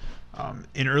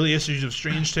 In early issues of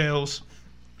Strange Tales,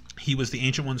 he was the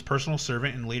Ancient One's personal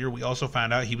servant, and later we also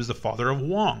found out he was the father of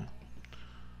Wong.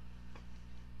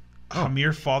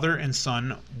 Hamir, Father and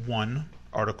Son 1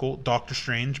 article, Doctor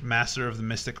Strange, Master of the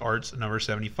Mystic Arts, number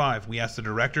 75. We asked the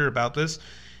director about this,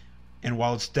 and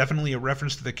while it's definitely a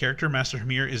reference to the character, Master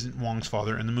Hamir isn't Wong's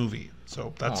father in the movie.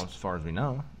 So that's... Well, as far as we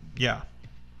know. Yeah.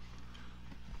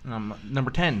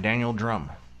 Number 10, Daniel Drum.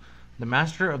 The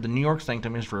Master of the New York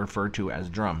Sanctum is referred to as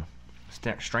Drum.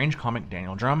 Strange comic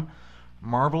Daniel Drum.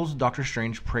 Marvel's Doctor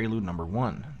Strange Prelude number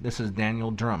 1. This is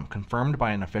Daniel Drum, confirmed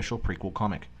by an official prequel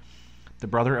comic. The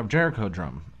brother of Jericho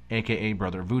Drum, a.k.a.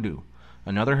 Brother Voodoo,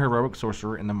 another heroic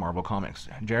sorcerer in the Marvel Comics.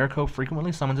 Jericho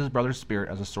frequently summons his brother's spirit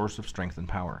as a source of strength and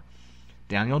power.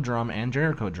 Daniel and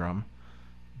Jericho Drum,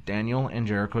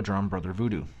 Brother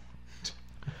Voodoo.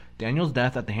 Daniel's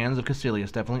death at the hands of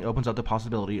Caecilius definitely opens up the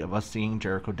possibility of us seeing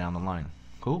Jericho down the line.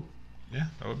 Cool. Yeah,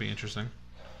 that would be interesting.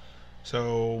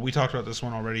 So we talked about this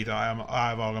one already, the Eye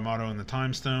of Agamotto and the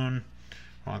Time Stone.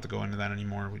 I don't have to go into that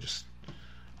anymore. We just...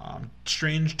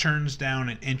 Strange turns down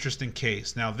an interesting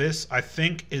case. Now this, I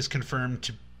think, is confirmed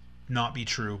to not be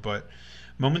true, but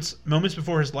moments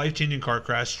before his life-changing car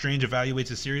crash, Strange evaluates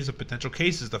a series of potential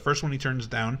cases. The first one he turns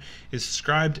down is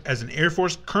described as an Air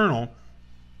Force colonel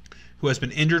who has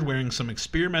been injured wearing some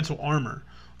experimental armor.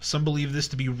 Some believe this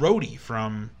to be Rhodey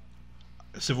from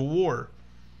Civil War,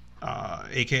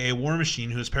 aka War Machine,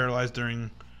 who is paralyzed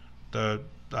during the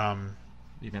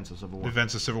events of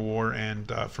Civil War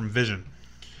and from Vision.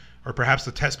 Or perhaps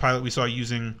the test pilot we saw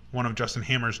using one of Justin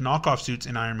Hammer's knockoff suits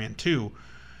in Iron Man 2.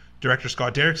 Director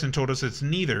Scott Derrickson told us it's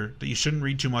neither, that you shouldn't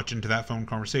read too much into that phone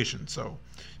conversation. So,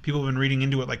 people have been reading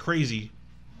into it like crazy.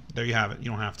 There you have it. You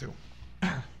don't have to.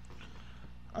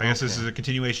 I guess this is a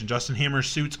continuation. Justin Hammer's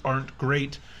suits aren't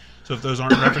great. So if those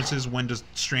aren't references, when does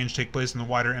Strange take place in the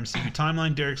wider MCU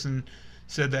timeline? Derrickson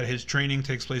said that his training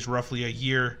takes place roughly a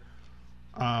year.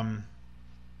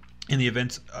 And the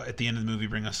events at the end of the movie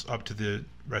bring us up to the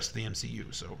rest of the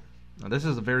MCU. So now, this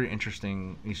is a very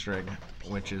interesting Easter egg,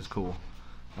 which is cool.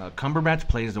 Cumberbatch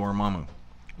plays Dormammu.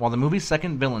 While the movie's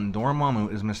second villain,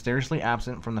 Dormammu, is mysteriously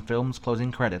absent from the film's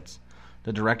closing credits,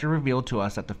 the director revealed to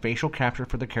us that the facial capture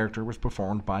for the character was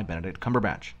performed by Benedict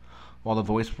Cumberbatch, while the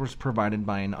voice was provided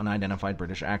by an unidentified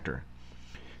British actor.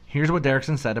 Here's what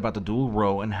Derrickson said about the dual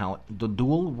role and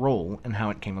how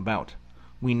it came about.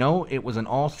 We know it was an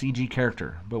all CG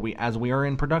character, but as we are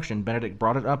in production, Benedict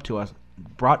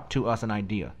brought to us an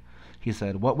idea. He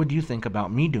said, "What would you think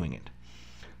about me doing it?"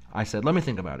 I said, "Let me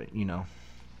think about it,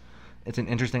 It's an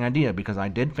interesting idea because I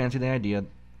did fancy the idea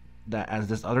that as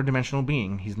this other dimensional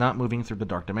being, he's not moving through the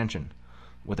dark dimension,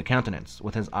 with a countenance,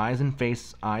 with his eyes and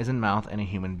face, eyes and mouth, and a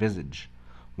human visage.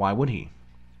 Why would he?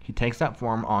 He takes that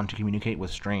form on to communicate with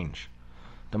Strange.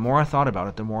 The more I thought about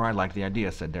it, the more I liked the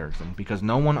idea," said Derrickson, "because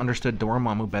no one understood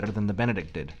Dormammu better than the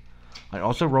Benedict did. I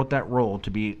also wrote that role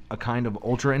to be a kind of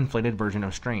ultra-inflated version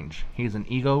of Strange. He is an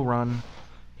ego run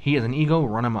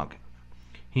amok.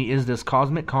 He is this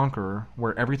cosmic conqueror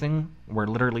where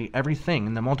literally everything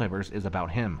in the multiverse is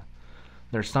about him.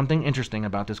 There's something interesting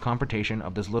about this confrontation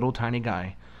of this little tiny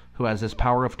guy who has this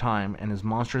power of time and his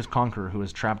monstrous conqueror who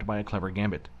is trapped by a clever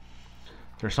gambit.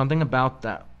 There's something about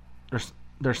that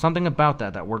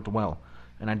that worked well,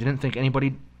 and I didn't think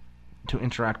anybody to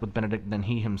interact with Benedict than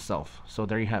he himself. So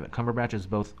there you have it. Cumberbatch is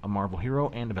both a Marvel hero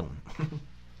and a villain."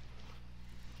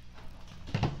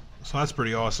 So that's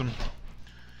pretty awesome.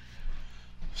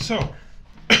 So,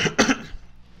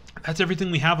 that's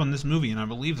everything we have on this movie, and I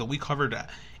believe that we covered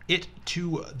it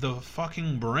to the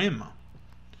fucking brim.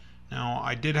 Now,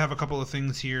 I did have a couple of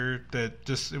things here that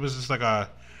it was just like a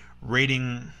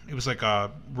rating, it was like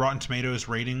a Rotten Tomatoes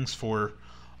ratings for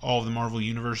all of the Marvel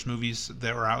Universe movies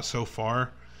that were out so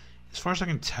far. As far as I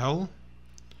can tell,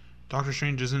 Doctor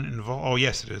Strange isn't involved. Oh,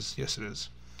 yes, it is. Yes, it is.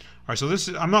 All right, so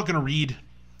I'm not going to read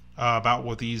about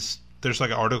what these there's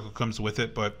like an article comes with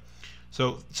it, but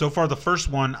so far the first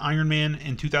one, Iron Man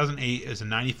in 2008 is a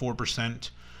 94%.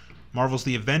 Marvel's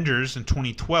The Avengers in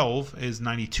 2012 is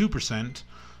 92%,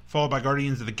 followed by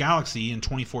Guardians of the Galaxy in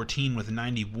 2014 with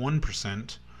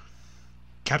 91%.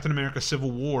 Captain America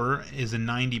Civil War is a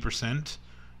 90%.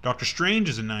 Doctor Strange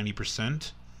is a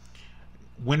 90%.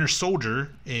 Winter Soldier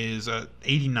is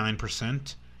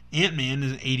 89%. Ant-Man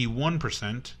is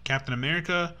 81%. Captain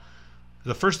America,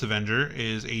 the first Avenger,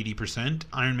 is 80%.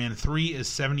 Iron Man 3 is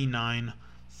 79%.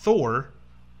 Thor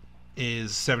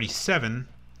is 77%.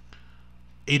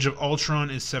 Age of Ultron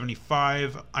is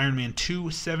 75%. Iron Man 2,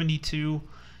 72%.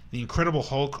 The Incredible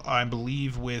Hulk, I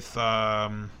believe, with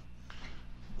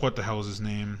what the hell is his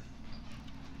name?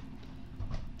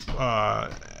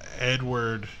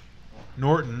 Edward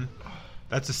Norton.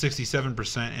 That's a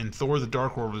 67%, and Thor: The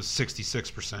Dark World is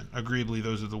 66%. Agreeably,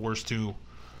 those are the worst two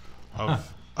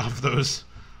of those.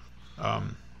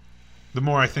 The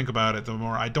more I think about it, the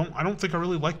more I don't think I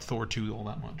really liked Thor 2 all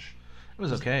that much. It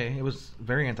was okay. It was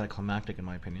very anticlimactic in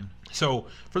my opinion. So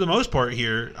for the most part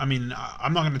here, I mean,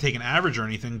 I'm not going to take an average or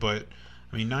anything, but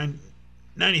I mean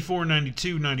 94,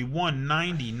 92, 91,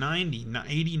 90, 90,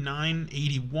 89,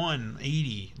 81,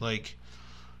 80, like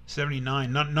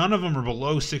 79. None of them are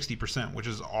below 60%, which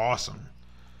is awesome.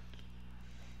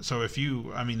 So if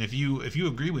you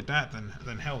agree with that,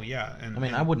 then hell yeah. And I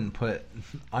mean, I wouldn't put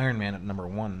Iron Man at number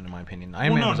 1 in my opinion.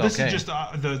 Well, no, this is just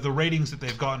the ratings that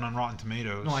they've gotten on Rotten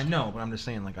Tomatoes. No, I know, but I'm just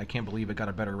saying, like, I can't believe it got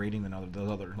a better rating than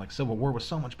those other. Like, Civil War was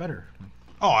so much better.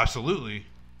 Oh, absolutely.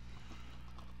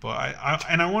 But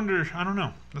I wonder, I don't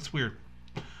know. That's weird.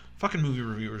 Fucking movie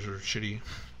reviewers are shitty.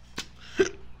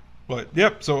 But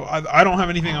yep. So I don't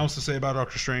have anything else to say about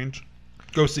Doctor Strange.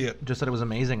 Go see it. Just that it was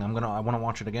amazing. I want to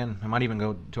watch it again. I might even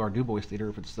go to our Du Bois Theater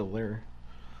if it's still there,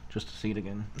 just to see it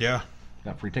again. Yeah.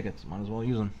 Got free tickets. Might as well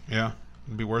use them. Yeah,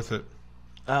 it'd be worth it.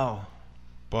 Oh.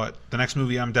 But the next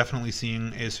movie I'm definitely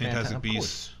seeing is Fantastic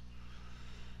Beasts.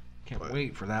 Can't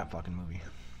wait for that fucking movie.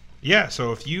 Yeah.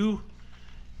 So if you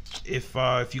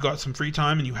got some free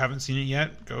time and you haven't seen it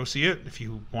yet, go see it. If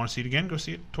you want to see it again, go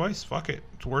see it twice. Fuck it.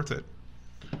 It's worth it.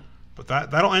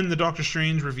 But that'll end the Doctor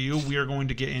Strange review. We are going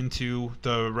to get into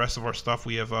the rest of our stuff.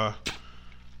 We have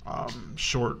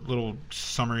short little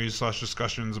summaries /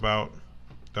 discussions about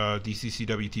the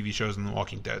DCCW TV shows and The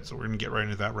Walking Dead. So we're going to get right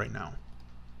into that right now.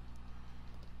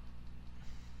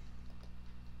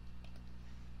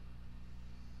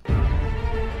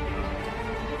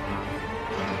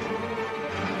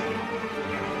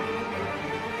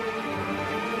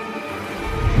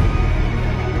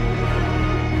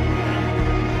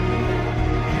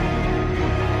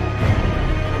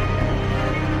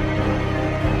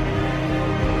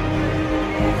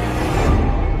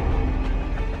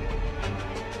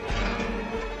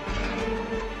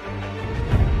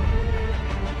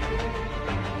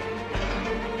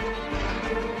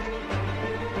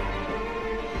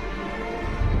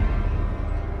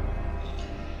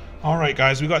 Alright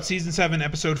guys, we got Season 7,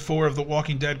 Episode 4 of The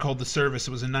Walking Dead called The Service.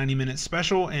 It was a 90-minute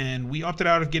special, and we opted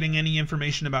out of getting any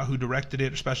information about who directed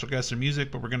it, or special guests, or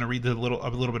music, but we're going to read a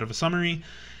little bit of a summary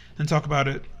and talk about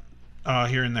it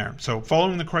here and there. So,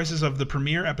 following the crisis of the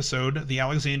premiere episode, the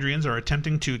Alexandrians are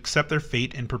attempting to accept their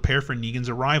fate and prepare for Negan's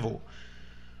arrival,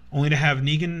 only to have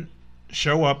Negan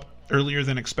show up earlier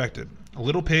than expected.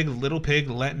 Little pig,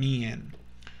 let me in.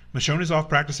 Michonne is off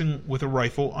practicing with a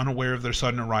rifle, unaware of their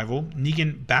sudden arrival.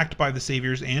 Negan, backed by the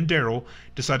Saviors and Daryl,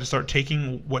 decide to start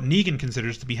taking what Negan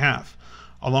considers to be half,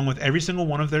 along with every single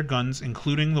one of their guns,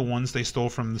 including the ones they stole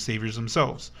from the Saviors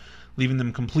themselves, leaving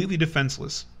them completely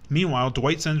defenseless. Meanwhile,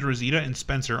 Dwight sends Rosita and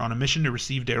Spencer on a mission to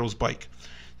receive Daryl's bike.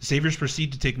 The Saviors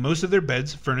proceed to take most of their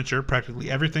beds, furniture,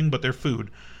 practically everything but their food,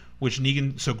 which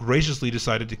Negan so graciously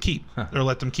decided to keep, or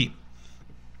let them keep.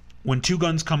 When two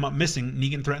guns come up missing,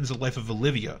 Negan threatens the life of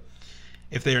Olivia.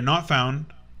 If they are not found...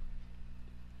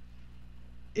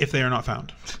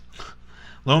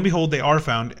 Lo and behold, they are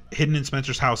found, hidden in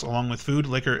Spencer's house, along with food,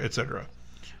 liquor, etc.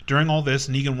 During all this,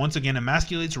 Negan once again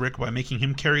emasculates Rick by making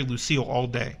him carry Lucille all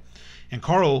day. And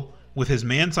Carl, with his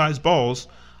man-sized balls,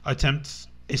 attempts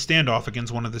a standoff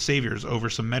against one of the Saviors over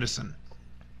some medicine.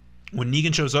 When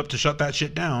Negan shows up to shut that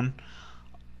shit down,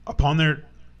 upon their...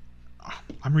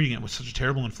 I'm reading it with such a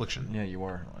terrible inflection. Yeah, you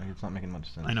are. It's not making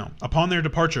much sense. I know. Upon their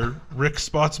departure, Rick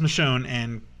spots Michonne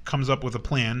and comes up with a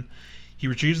plan. He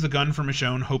retrieves the gun from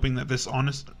Michonne, hoping that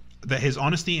his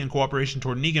honesty and cooperation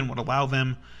toward Negan would allow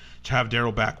them to have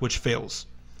Daryl back, which fails.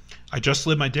 I just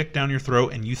slid my dick down your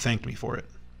throat, and you thanked me for it.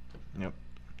 Yep.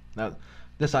 Now,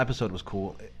 this episode was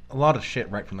cool. A lot of shit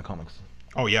right from the comics.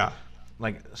 Oh, yeah.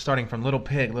 like starting from little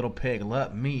pig,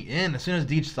 let me in. As soon as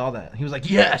Deej saw that, he was like,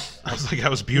 yes. I was like, that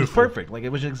was It was beautiful. perfect. Like, it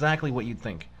was exactly what you'd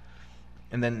think.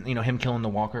 And then, you know, him killing the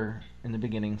walker in the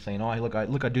beginning, saying, "Oh,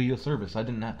 I do you a service. I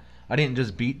didn't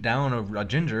just beat down a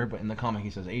ginger, but in the comic he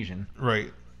says Asian.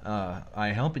 Right.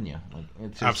 I helping you." Like,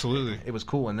 it's just, Absolutely. It was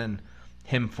cool. And then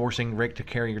him forcing Rick to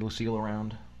carry Lucille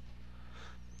around.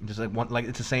 Just like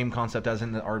it's the same concept as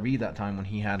in the RV that time when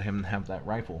he had him have that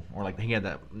rifle, or like he had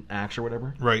that axe or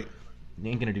whatever. Right. He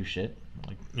ain't gonna do shit.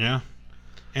 Like, Yeah.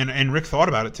 And Rick thought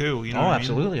about it too. You know. oh, what I mean?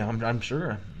 absolutely. I'm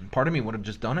sure. Part of me would have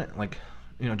just done it. Like,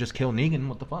 you know, just kill Negan.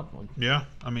 What the fuck? Like, Yeah.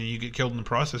 I mean, you get killed in the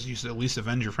process. You should at least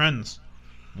avenge your friends.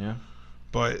 yeah.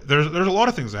 But there's a lot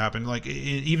of things that happen. Like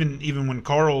even when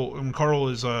Carl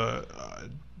is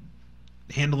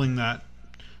handling that,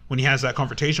 when he has that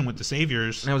confrontation with the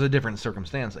Saviors. That was a different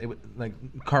circumstance. Like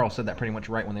Carl said that pretty much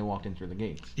right when they walked in through the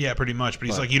gates. Yeah, pretty much. But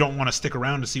he's like, you don't want to stick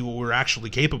around to see what we're actually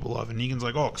capable of. And Negan's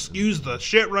like, oh, excuse the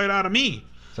shit right out of me.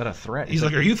 Is that a threat? He's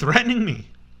like, are you threatening me?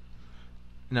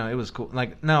 No, it was cool.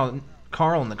 Like, now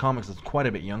Carl in the comics is quite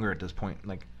a bit younger at this point.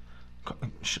 Like,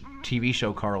 TV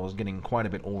show Carl is getting quite a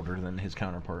bit older than his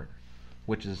counterpart,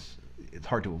 which is it's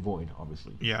hard to avoid,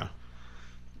 obviously. Yeah.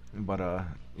 But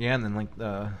yeah, and then like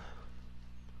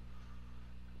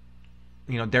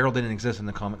you know, Daryl didn't exist in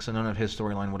the comics, so none of his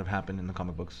storyline would have happened in the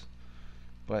comic books.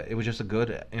 But it was just a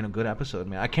good episode,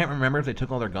 man. I can't remember if they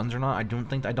took all their guns or not. I don't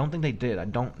think they did. I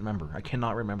don't remember. I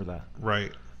cannot remember that.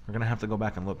 Right. We're gonna have to go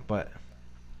back and look, but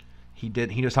he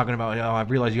did. He was talking about, oh, I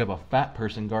realized you have a fat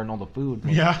person guarding all the food.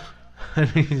 Yeah.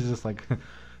 He's just like,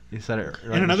 he said it.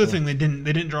 Right. And another thing they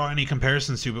didn't draw any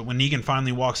comparisons to, but when Negan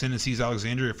finally walks in and sees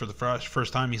Alexandria for the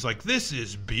first time, he's like, "This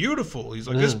is beautiful." He's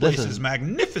like, "This place is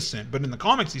magnificent." But in the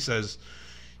comics, he says,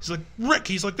 he's like, "Rick,"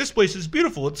 he's like, "This place is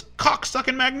beautiful. It's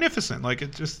cocksucking magnificent." Like,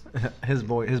 it just his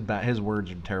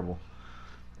words are terrible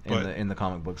in the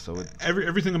comic book. So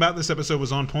everything about this episode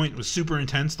was on point. It was super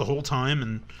intense the whole time.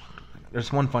 And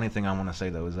there's one funny thing I want to say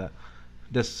though, is that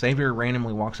this Savior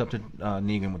randomly walks up to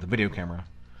Negan with a video camera,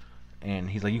 and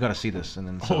he's like, "You got to see this." And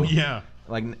then oh yeah,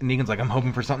 like Negan's like, "I'm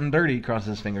hoping for something dirty," crosses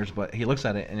his fingers, but he looks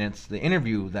at it and it's the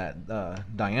interview that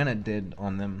Diana did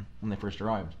on them when they first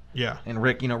arrived. Yeah. And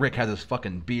Rick has his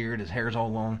fucking beard, his hair's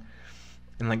all long,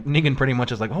 and like Negan pretty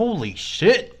much is like, "Holy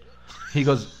shit!" He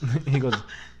goes,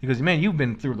 "Man, you've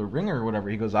been through the ringer or whatever."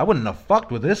 He goes, "I wouldn't have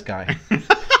fucked with this guy."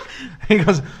 He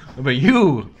goes, "But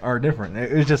you are different."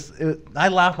 It was just, I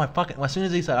laughed my fucking, as soon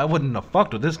as he said, "I wouldn't have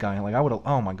fucked with this guy," like I would have,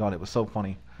 oh my god, it was so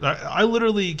funny. I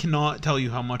literally cannot tell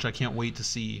you how much I can't wait to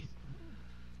see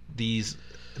these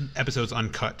episodes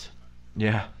uncut.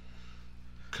 Yeah.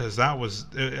 Because that was,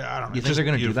 I don't know. You think they're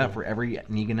going to do that for every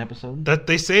Negan episode? That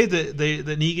they say that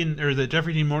that Negan or that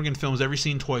Jeffrey Dean Morgan films every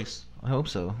scene twice. I hope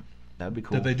so. That'd be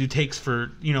cool. That they do takes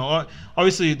for, you know,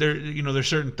 obviously there's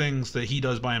certain things that he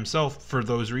does by himself for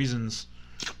those reasons.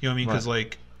 You know what I mean? Because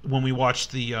like when we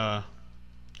watched the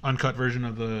uncut version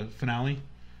of the finale,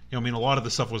 you know what I mean, a lot of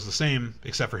the stuff was the same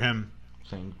except for him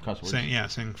saying cuss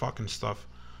words. saying fucking stuff.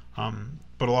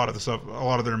 But a lot of the stuff, a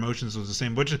lot of their emotions was the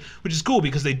same, which is cool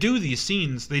because they do these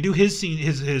scenes, they do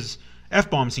his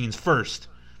F-bomb scenes first.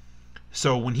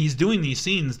 So when he's doing these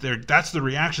scenes, that's the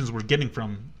reactions we're getting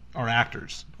from our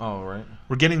actors. Oh, right.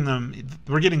 We're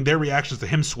getting their reactions to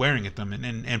him swearing at them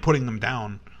and putting them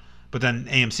down. But then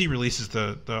AMC releases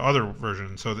the other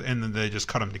version, and then they just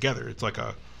cut them together. It's like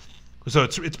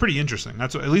it's pretty interesting.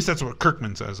 At least that's what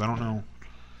Kirkman says. I don't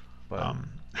know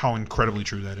how incredibly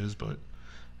true that is, but.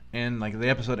 And like the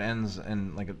episode ends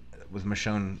and like with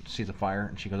Michonne sees a fire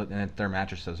and she goes up and their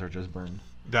mattresses are just burned,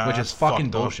 which is fucking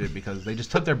bullshit because they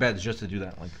just took their beds just to do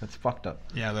that. Like, that's fucked up.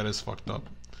 Yeah, that is fucked up.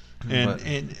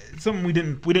 And something we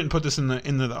didn't put this in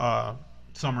the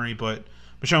summary, but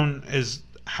Michonne is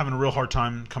having a real hard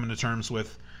time coming to terms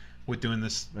with doing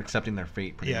this, accepting their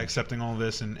fate. Yeah, much. Accepting all of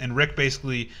this, and Rick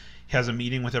basically has a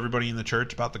meeting with everybody in the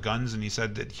church about the guns, and he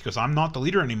said that he goes, "I'm not the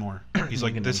leader anymore." He's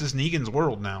like, "This is Negan's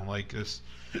world now. Like this,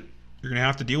 you're gonna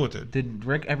have to deal with it." Did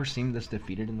Rick ever seem this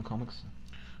defeated in the comics?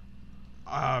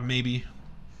 Maybe.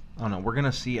 I don't know. We're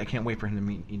gonna see. I can't wait for him to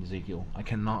meet Ezekiel. I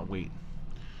cannot wait.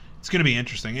 It's gonna be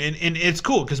interesting, and it's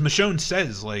cool because Michonne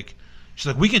says like, she's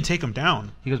like, "We can take him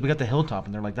down." He goes, "We got the hilltop,"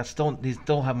 and they're like, they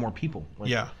still have more people. Like,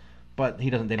 yeah. But they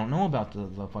don't know about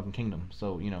the fucking kingdom,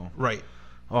 so you know. Right.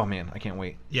 Oh man, I can't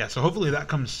wait. Yeah, so hopefully that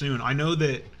comes soon. I know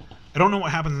that I don't know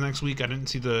what happens next week. I didn't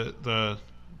see the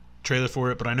trailer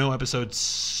for it, but I know episode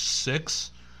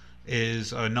 6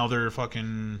 is another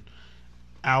fucking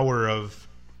hour of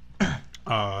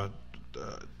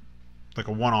like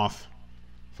a one-off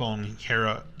following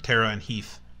Tara and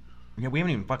Heath. Yeah, we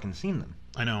haven't even fucking seen them.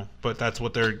 I know, but that's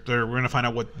what we're gonna find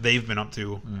out what they've been up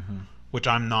to which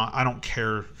I'm not. I don't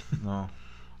care. No, I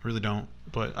really don't.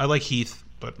 But I like Heath.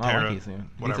 But I Tara, like Heath. Yeah.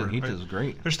 whatever. Heath is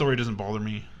great. Their story doesn't bother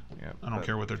me. Yeah, I don't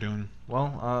care what they're doing.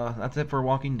 Well, that's it for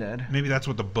Walking Dead. Maybe that's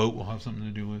what the boat will have something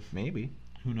to do with. Maybe.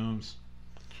 Who knows?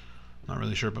 Not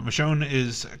really sure. But Michonne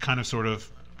is kind of sort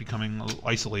of becoming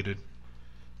isolated.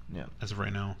 Yeah. As of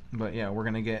right now. But yeah, we're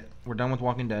done with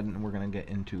Walking Dead, and we're gonna get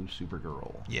into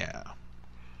Supergirl. Yeah.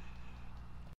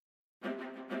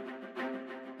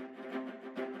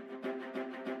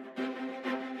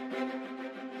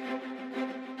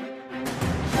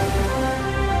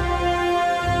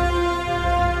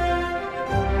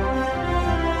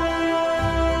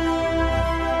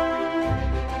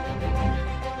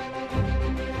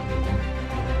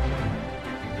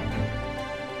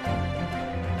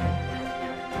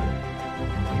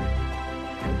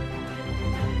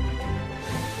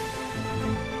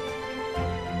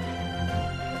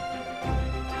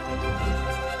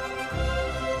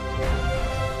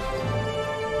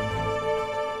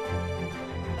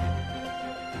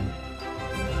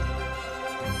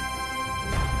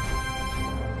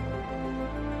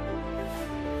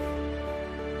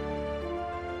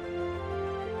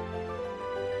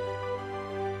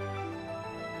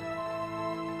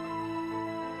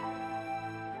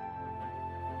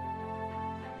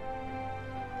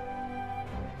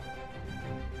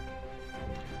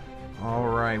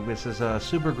 Alright, this is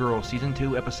Supergirl Season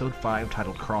 2, Episode 5,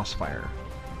 titled Crossfire.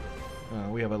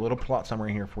 We have a little plot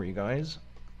summary here for you guys.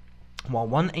 While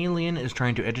one alien is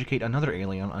trying to educate another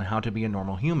alien on how to be a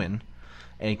normal human,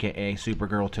 aka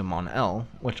Supergirl to Mon-El,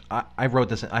 which I put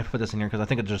this in here because I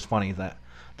think it's just funny that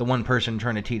the one person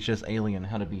trying to teach this alien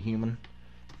how to be human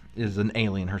is an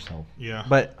alien herself. Yeah.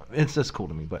 But it's just cool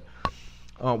to me. But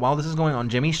while this is going on,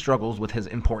 Jimmy struggles with his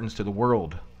importance to the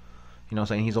world. You know,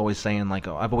 saying he's always saying like,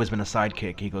 oh, I've always been a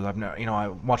sidekick. He goes, I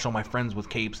watched all my friends with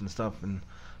capes and stuff, and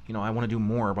I want to do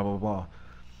more. Blah blah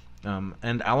blah.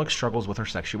 And Alex struggles with her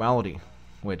sexuality,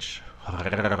 which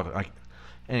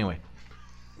anyway,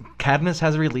 Cadmus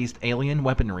has released alien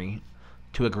weaponry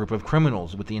to a group of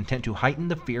criminals with the intent to heighten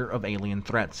the fear of alien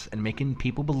threats and making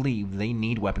people believe they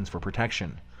need weapons for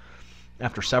protection.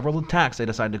 After several attacks, they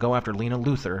decide to go after Lena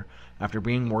Luthor after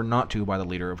being warned not to by the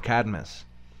leader of Cadmus.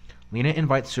 Lena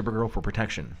invites Supergirl for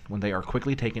protection when they are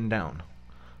quickly taken down,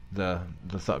 the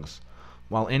thugs.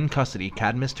 While in custody,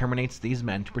 Cadmus terminates these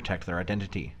men to protect their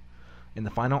identity. In the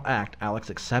final act, Alex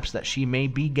accepts that she may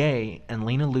be gay, and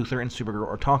Lena Luthor and Supergirl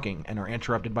are talking and are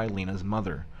interrupted by Lena's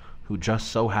mother, who just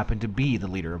so happened to be the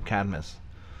leader of Cadmus.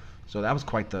 So that was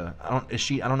quite the... I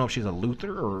don't know if she's a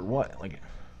Luthor or what. Like,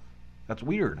 that's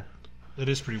weird. That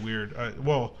is pretty weird.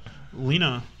 Well,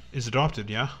 Lena is adopted,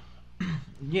 yeah?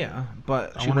 Yeah,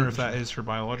 but I wonder if that is her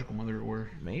biological mother or...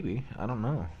 Maybe. I don't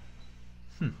know.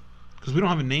 Because we don't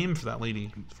have a name for that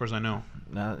lady, as far as I know.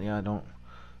 Yeah, I don't.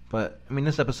 But, I mean,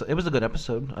 this episode... It was a good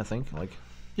episode, I think. Like...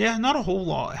 Yeah, not a whole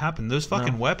lot happened. Those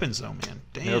fucking weapons, though, man.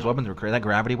 Damn. Yeah, those weapons were crazy. That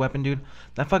gravity weapon, dude.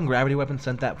 That fucking gravity weapon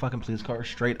sent that fucking police car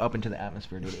straight up into the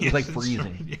atmosphere, dude. It was like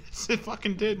freezing. Yes, it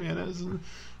fucking did, man. It was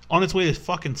on its way to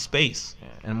fucking space. Yeah.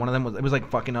 And one of them was like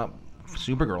fucking up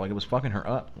Supergirl. Like, it was fucking her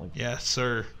up. Like, yes,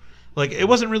 sir. Like, it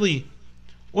wasn't really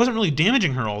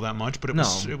damaging her all that much, but it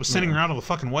was sending her out of the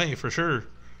fucking way for sure.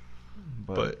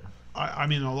 But I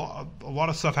mean, a lot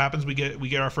of stuff happens. We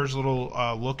get our first little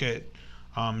look at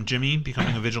Jimmy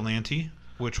becoming a vigilante,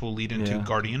 which will lead into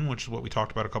Guardian, which is what we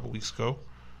talked about a couple weeks ago.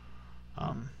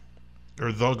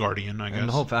 Or The Guardian, I guess. And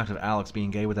the whole fact of Alex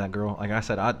being gay with that girl, like I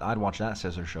said, I'd watch that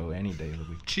scissor show any day of the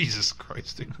week. Jesus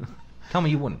Christ, dude. Tell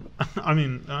me you wouldn't. I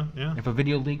mean, yeah. If a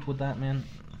video leaked with that, man,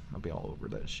 I'd be all over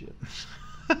that shit.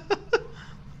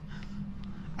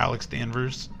 Alex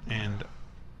Danvers and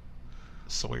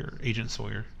Sawyer, Agent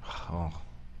Sawyer. Oh.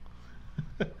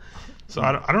 So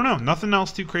I don't know. Nothing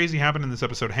else too crazy happened in this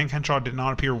episode. Hank Henshaw did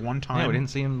not appear one time. Yeah, we didn't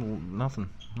see him. Nothing.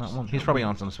 Not one. He's probably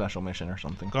on some special mission or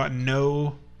something. Got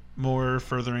no more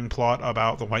furthering plot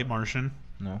about the White Martian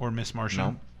or Miss Martian.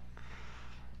 No.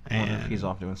 And he's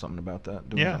off doing something about that.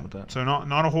 Something with that. So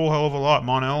not a whole hell of a lot.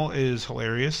 Mon-El is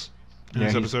hilarious in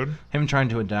this episode. Him trying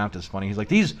to adapt is funny. He's like,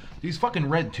 these fucking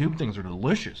red tube things are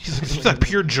delicious. He's like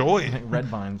pure joy. Red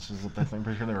vines is what I think. I'm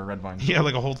pretty sure they were red vines. Yeah,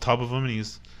 like a whole tub of them, and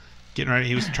he's getting ready.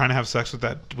 He was trying to have sex with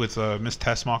Miss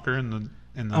Tessmacher in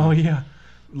the. Oh yeah.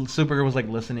 Supergirl was like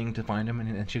listening to find him,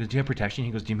 and she goes, "Do you have protection?"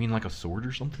 He goes, "Do you mean like a sword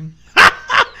or something?"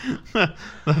 That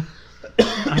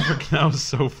was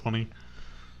so funny.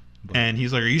 And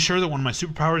he's like, "Are you sure that one of my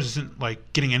superpowers isn't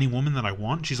like getting any woman that I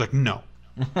want?" She's like, "No."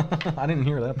 I didn't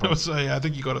hear that part. I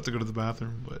think you got up to go to the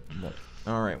bathroom, but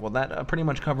all right. Well, that pretty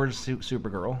much covers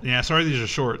Supergirl. Yeah, sorry these are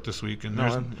short this week, and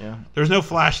there's no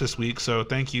Flash this week. So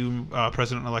thank you,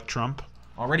 President-elect Trump.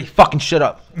 Already fucking shut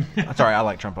up. That's all right. I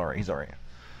like Trump already. He's all right.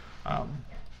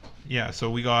 Yeah, so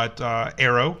we got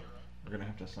Arrow. We're going to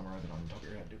have to summarize it on top of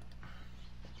your head, dude.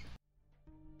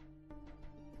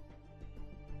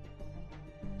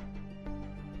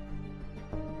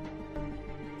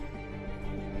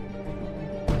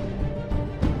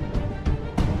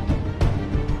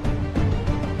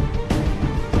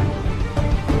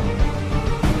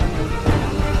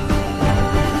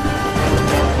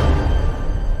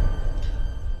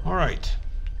 All right.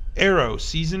 Arrow,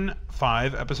 Season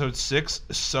 5, Episode 6,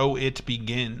 So It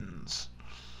Begins.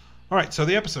 All right, so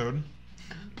the episode...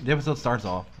 The episode starts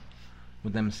off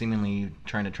with them seemingly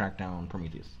trying to track down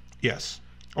Prometheus. Yes.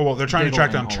 Oh, well, they're trying to Diggle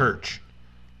track and down Oliver. Church.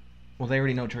 Well, they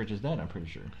already know Church is dead, I'm pretty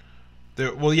sure. They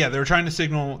were trying to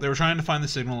find the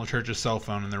signal of Church's cell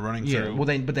phone, and they're running through... Well,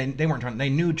 they weren't trying... They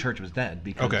knew Church was dead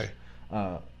because... Okay.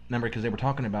 Remember, because they were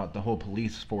talking about the whole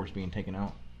police force being taken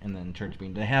out and then Church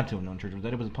being... They have to have known Church was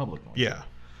dead. It was public. Yeah.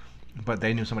 But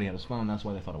they knew somebody had his phone. That's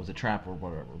why they thought it was a trap or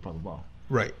whatever, blah, blah, blah.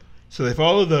 Right. So they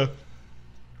follow the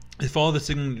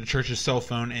signal to Church's cell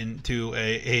phone into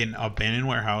an abandoned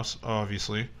warehouse,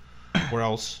 obviously. Where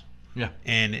else? Yeah.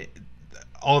 And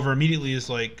Oliver immediately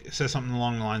says something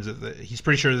along the lines that he's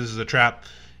pretty sure this is a trap.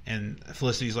 And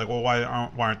Felicity's like, well, why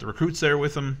aren't the recruits there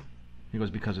with him? He goes,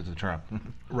 because it's a trap.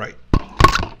 Right.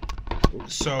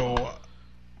 So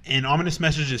an ominous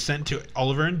message is sent to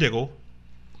Oliver and Diggle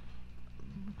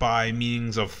by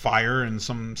means of fire and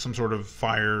some sort of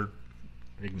fire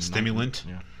stimulant.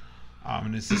 Yeah.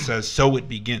 And it says, so it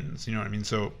begins. You know what I mean?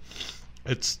 So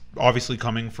it's obviously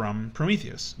coming from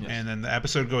Prometheus. Yes. And then the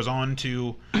episode goes on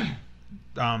to... you're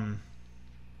going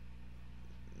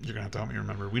to have to help me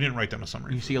remember. We didn't write down a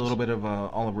summary. You see a little bit of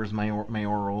Oliver's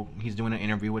mayoral. He's doing an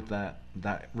interview with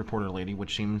that reporter lady,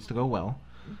 which seems to go well.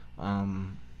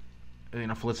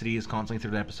 Felicity is constantly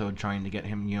through the episode trying to get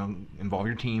him, involve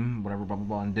your team, whatever, blah, blah,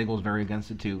 blah. And Diggle's very against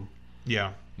it, too.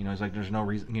 Yeah. He's like, there's no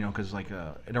reason, because,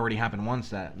 it already happened once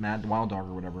that Mad Wild Dog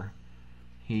or whatever,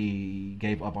 he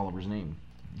gave up Oliver's name.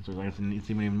 So it's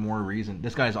even more reason.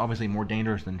 This guy is obviously more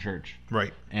dangerous than Church.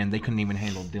 Right. And they couldn't even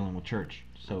handle dealing with Church.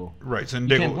 So right. So you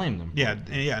Diggle, can't blame them. Yeah,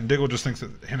 and Diggle just thinks that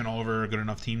him and Oliver are a good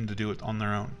enough team to do it on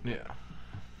their own. Yeah.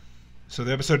 So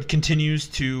the episode continues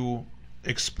to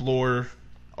explore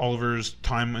Oliver's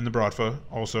time in the Brodfa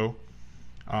also.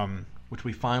 Which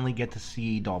we finally get to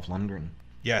see Dolph Lundgren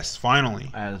Yes, finally.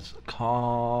 as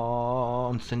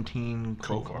Konstantin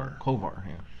Kovar. Kovar,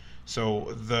 yeah.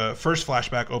 So the first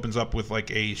flashback opens up with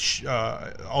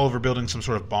Oliver building some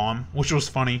sort of bomb, which was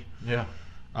funny. Yeah.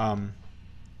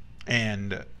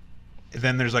 And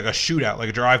then there's a shootout,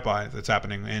 a drive-by that's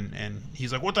happening, and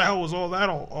he's like, "What the hell was all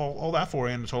that for,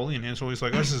 Anatoly?" And Anatoly's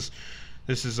like, "This is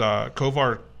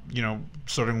Kovar,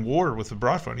 starting war with the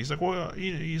Brodfa." And he's like, "Well,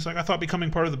 he's like, I thought becoming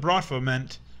part of the Brodfa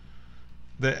meant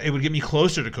that it would get me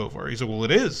closer to Kovar." He's like, "Well,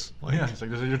 it is." It's like,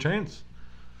 this is your chance.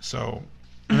 So,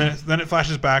 and then it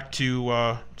flashes back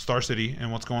to Star City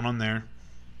and what's going on there.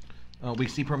 We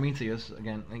see Prometheus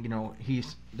again.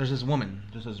 There's this woman,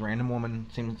 just this random woman.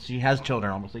 Seems she has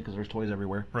children, obviously, because there's toys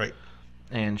everywhere. Right.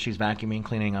 And she's vacuuming,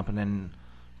 cleaning up, and then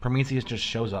Prometheus just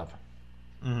shows up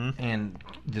and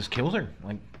just kills her.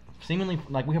 Seemingly,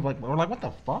 we're like, what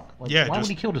the fuck? Yeah, why would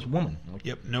he kill this woman?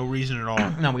 Yep, no reason at all.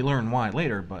 Now we learn why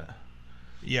later, but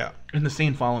Yeah. in the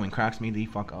scene following cracks me the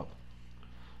fuck up.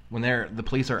 When the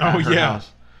police are at her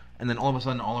house, and then all of a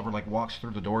sudden Oliver walks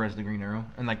through the door as the Green Arrow,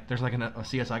 and there's a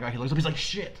CSI guy. He looks up, he's like,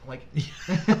 shit,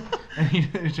 and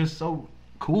it's just so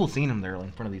cool seeing him there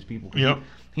in front of these people. Yep.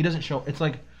 He doesn't show. It's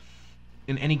like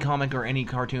in any comic or any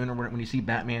cartoon or when you see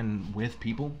Batman with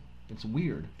people, it's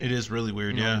weird. It is really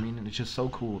weird. You know yeah. what I mean? And it's just so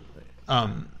cool.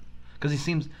 Um. Because he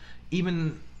seems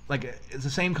even it's the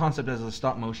same concept as the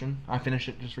stop motion. I finished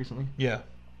it just recently. Yeah.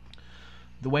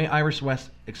 The way Iris West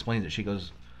explains it, she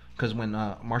goes, because when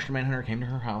Martian Manhunter came to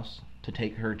her house to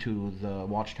take her to the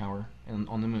watchtower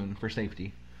on the moon for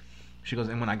safety, she goes,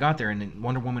 and when I got there, and then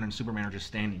Wonder Woman and Superman are just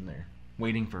standing there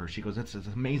waiting for her. She goes, it's an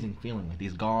amazing feeling.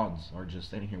 These gods are just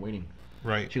standing here waiting.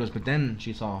 Right. She goes, but then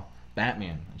she saw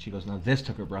Batman, and she goes, now this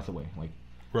took her breath away.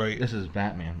 Right. This is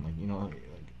Batman.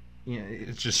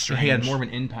 It's just He had strange. more of an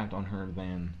impact on her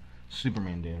than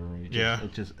Superman did. Or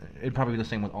it'd probably be the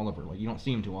same with Oliver. You don't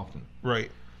see him too often.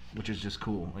 Right. Which is just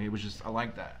cool. It was just, I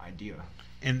like that idea.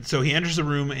 And so he enters the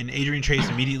room, and Adrian Chase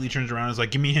immediately turns around and is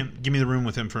like, give me the room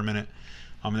with him for a minute.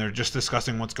 And they're just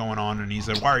discussing what's going on, and he's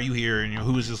like, why are you here? And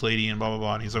who is this lady? And blah, blah,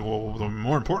 blah. And he's like, well, the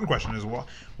more important question is, what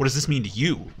does this mean to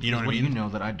you? You know what I mean? You know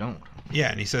that I don't. Yeah,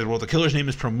 and he said, well, the killer's name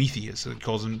is Prometheus. He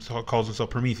calls himself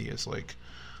Prometheus.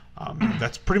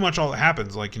 That's pretty much all that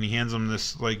happens. And he hands him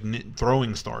this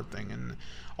throwing star thing, and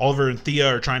Oliver and Thea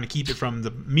are trying to keep it from the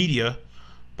media,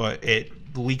 but it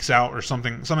leaks out or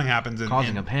something happens,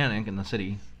 causing a panic in the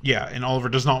city. Yeah, and Oliver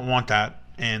does not want that,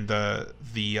 and the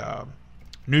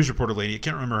news reporter lady, I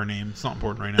can't remember her name, it's not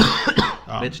important right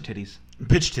now. Bitch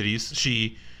titties.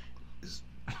 She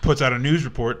puts out a news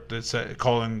report that's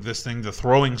calling this thing the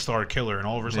Throwing Star Killer, and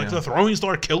Oliver's like, the Throwing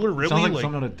Star Killer, really? Sounds like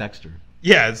something out of Dexter.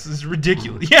 Yeah, it's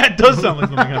ridiculous. Yeah, it does sound like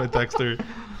something out of Dexter.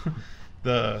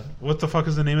 What the fuck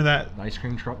is the name of that? The ice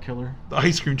cream truck killer. The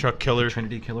ice cream truck killer. The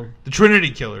Trinity killer. The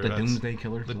Trinity killer. The Doomsday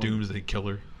killer. The Doomsday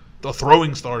killer. The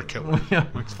Throwing Star Killer. Yeah.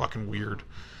 It's fucking weird.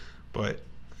 But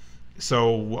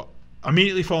so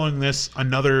immediately following this,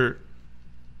 another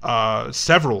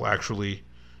several actually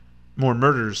more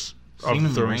murders of the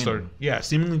Throwing Star. Yeah,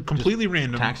 seemingly completely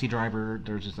random. Taxi driver.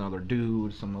 There's just another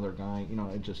dude, some other guy. You know,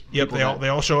 it just. Yep, they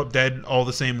all show up dead all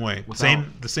the same way.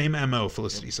 The same MO.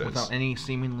 Felicity says without any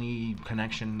seemingly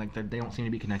connection. Like they don't seem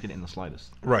to be connected in the slightest.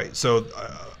 Right. So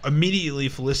immediately,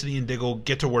 Felicity and Diggle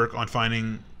get to work on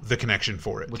finding the connection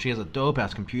for it. Which he has a dope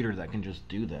ass computer that can just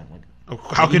do that. Like.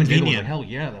 How convenient! Like, hell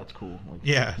yeah, that's cool. Like,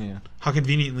 yeah, how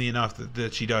conveniently enough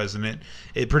that she does, and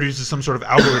it produces some sort of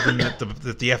algorithm that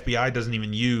the FBI doesn't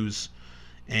even use,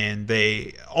 and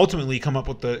they ultimately come up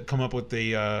with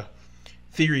the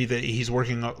theory that he's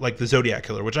working like the Zodiac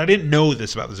Killer, which I didn't know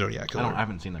this about the Zodiac Killer. I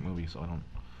haven't seen that movie, so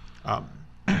I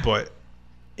don't. But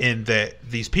in that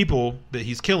these people that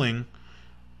he's killing,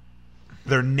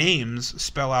 their names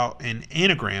spell out an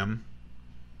anagram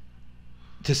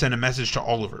to send a message to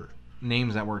Oliver.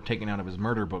 Names that were taken out of his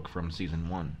murder book from season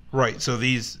 1. Right. So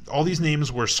all these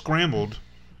names were scrambled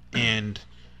and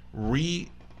redone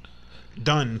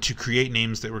to create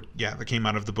names that came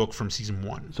out of the book from season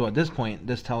 1. So at this point,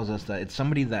 this tells us that it's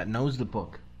somebody that knows the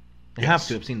book. They have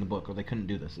to have seen the book, or they couldn't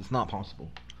do this. It's not possible.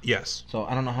 Yes. So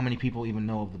I don't know how many people even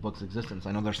know of the book's existence.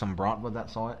 I know there's some Bratva that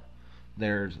saw it.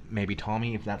 There's maybe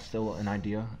Tommy, if that's still an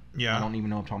idea. Yeah. I don't even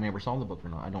know if Tommy ever saw the book or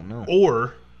not. I don't know.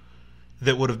 Or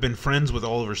that would have been friends with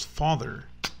Oliver's father.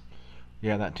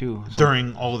 Yeah, that too. So,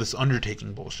 during all of this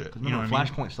undertaking bullshit. You know,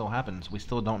 Flashpoint still happens. We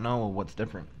still don't know what's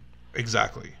different.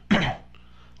 Exactly.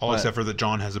 Except for that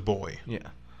John has a boy. Yeah.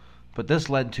 But this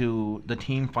led to the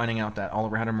team finding out that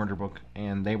Oliver had a murder book,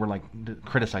 and they were like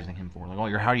criticizing him for, like,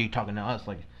 "Oh, how are you talking to us?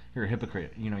 Like, you're a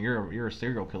hypocrite. You know, you're a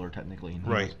serial killer technically." And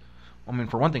right. I mean,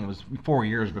 for one thing, it was 4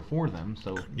 years before them,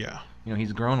 so yeah. You know,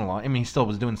 he's grown a lot. I mean, he still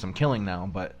was doing some killing now,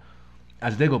 but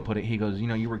as Diggle put it, he goes, "You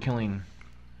know, you were killing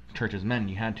Church's men.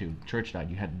 You had to. Church died.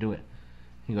 You had to do it."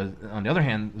 He goes, "On the other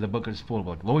hand, the book is full of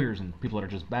like lawyers and people that are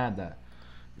just bad, that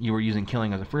you were using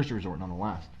killing as a first resort, not a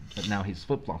last." But now he's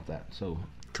flip-flopped that. So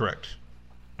correct.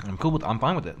 I'm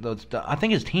fine with it. I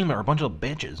think his team are a bunch of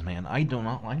bitches, man. I do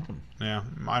not like them. Yeah,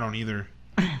 I don't either.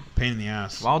 Pain in the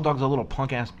ass. Wild Dog's a little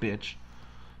punk ass bitch.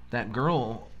 That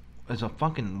girl is a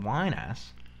fucking whine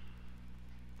ass.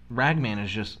 Ragman is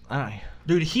just,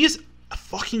 dude, he is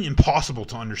fucking impossible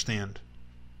to understand.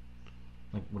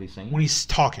 Like what he's saying? When he's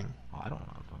talking. Oh, I don't know.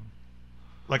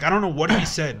 Like, I don't know what he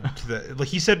said to that. Like,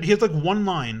 he has like one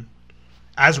line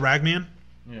as Ragman.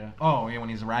 Yeah. Oh, yeah, when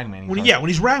he's Ragman. When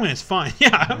he's Ragman, it's fine.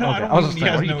 Yeah. I was just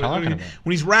like, what are you talking about?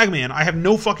 When he's Ragman, I have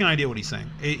no fucking idea what he's saying.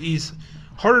 He's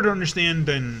harder to understand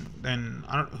than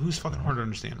who's fucking harder to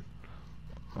understand?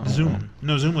 Zoom.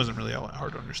 No, Zoom wasn't really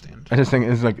hard to understand. I just think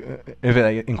it's like, if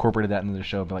it incorporated that into the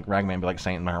show, it'd be like Ragman be like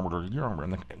saying,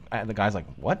 and the guy's like,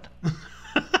 what?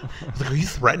 Like, are you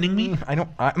threatening me?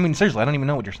 I mean, seriously, I don't even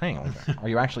know what you're saying. Like, are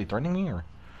you actually threatening me, or?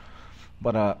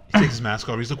 But he takes his mask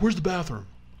off. He's like, "Where's the bathroom?"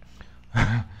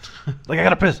 Like, I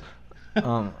gotta piss.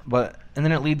 And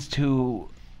then it leads to,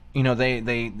 you know,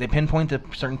 they pinpoint to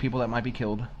certain people that might be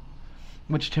killed,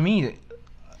 which to me,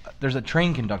 there's a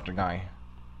train conductor guy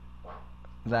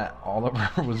that Oliver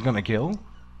was gonna kill.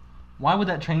 Why would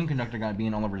that train conductor guy be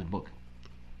in Oliver's book?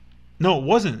 No, it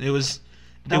wasn't. It was.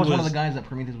 That was one of the guys that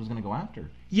Prometheus was going to go after.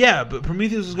 Yeah, but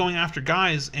Prometheus was going after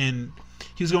guys, and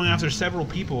he was going after several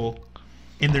people,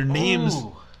 and their names,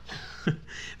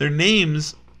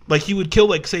 like he would kill,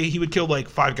 like, say he would kill like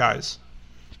 5 guys,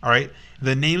 all right?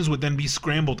 The names would then be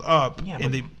scrambled up,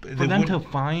 and for them to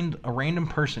find a random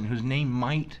person whose name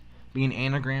might be an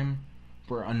anagram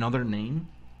for another name.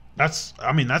 That's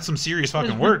some serious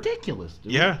fucking work. Ridiculous,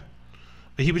 dude. Yeah,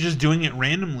 but he was just doing it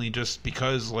randomly, just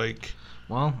because, like.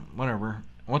 Well, whatever.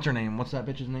 What's her name? What's that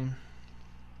bitch's name?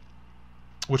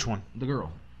 Which one? The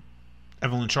girl.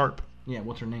 Evelyn Sharp. Yeah,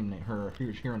 what's her name? Her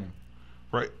hero name.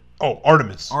 Right. Oh,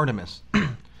 Artemis. Artemis.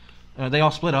 They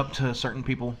all split up to certain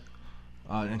people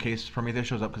in case Prometheus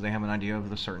shows up, because they have an idea of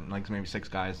the certain, like maybe 6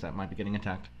 guys that might be getting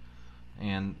attacked.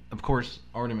 And, of course,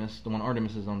 Artemis, the one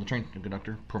Artemis is on the train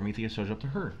conductor, Prometheus shows up to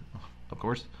her, of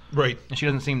course. Right. And she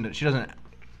doesn't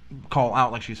call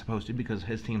out like she's supposed to because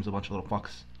his team's a bunch of little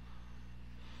fucks.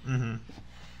 Mm-hmm.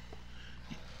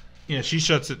 Yeah, she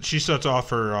shuts off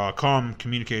her comm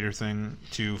communicator thing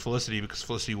to Felicity because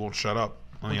Felicity won't shut up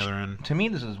on the other end. To me,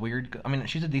 this is weird. I mean,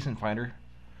 she's a decent fighter,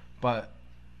 but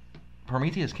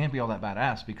Prometheus can't be all that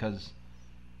badass because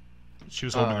she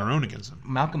was holding her own against him.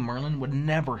 Malcolm Merlin would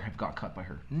never have got cut by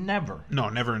her. Never. No,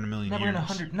 never in a million never years. Never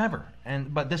in 100. Never.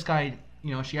 But this guy,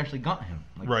 she actually got him.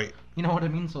 Like, right. You know what I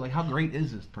mean? So, like, how great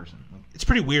is this person? Like, it's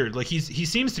pretty weird. Like, he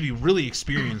seems to be really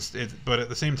experienced, but at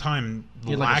the same time, he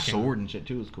had lacking. like a sword and shit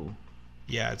too. Is cool.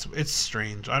 Yeah, it's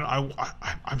strange.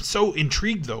 I'm so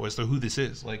intrigued though as to who this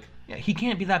is. Like, yeah, he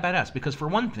can't be that badass because for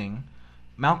one thing,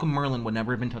 Malcolm Merlin would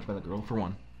never have been touched by the girl. For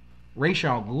one, Ra's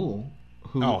al Ghul,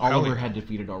 who Oliver had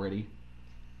defeated already,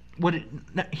 he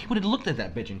would have looked at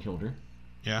that bitch and killed her.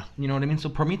 Yeah. You know what I mean? So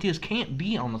Prometheus can't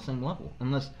be on the same level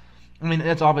unless. I mean,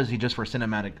 that's obviously just for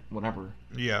cinematic whatever.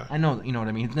 Yeah. I know, you know what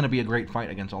I mean? It's going to be a great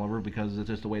fight against Oliver because it's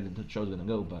just the way that the show's going to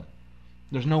go, but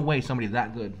there's no way somebody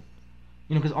that good.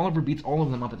 Because Oliver beats all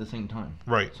of them up at the same time.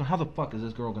 Right. So how the fuck is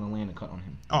this girl going to land a cut on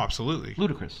him? Oh, absolutely.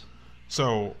 Ludicrous.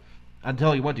 So. I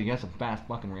tell you what, dude, you got some fast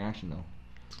fucking reaction, though.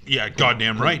 Yeah,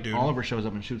 goddamn right, dude. Oliver shows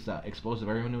up and shoots that explosive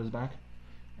arrow into his back.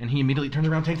 And he immediately turns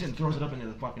around, takes it, and throws it up into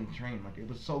the fucking train. Like, it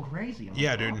was so crazy.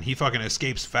 Yeah, dude, and he fucking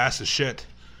escapes fast as shit.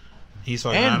 He's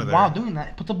fucking out of there. And while doing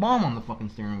that, puts a bomb on the fucking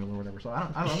steering wheel or whatever. So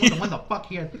I don't know when the fuck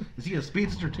he had. Is he a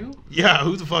speedster too? Yeah,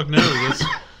 who the fuck knows?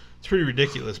 It's pretty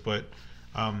ridiculous, but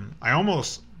I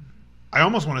almost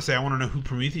want to say I want to know who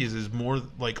Prometheus is more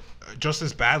like just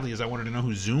as badly as I wanted to know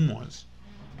who Zoom was.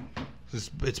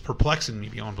 It's perplexing me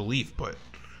beyond belief, but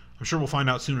I'm sure we'll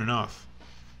find out soon enough.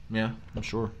 Yeah, I'm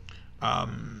sure.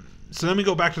 So then we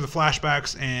go back to the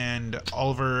flashbacks, and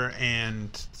Oliver and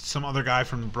some other guy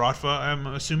from Bratva, I'm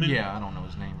assuming. Yeah, I don't know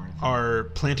his name or anything. Are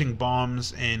planting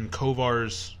bombs in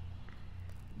Kovar's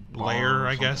lair,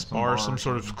 I guess, bar, some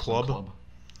sort of club.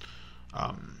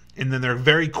 And then they're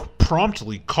very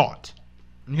promptly caught.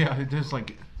 Yeah,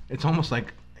 it's almost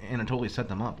like Anatoly set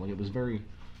them up. Like, it was very.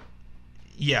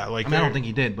 Yeah, like I don't think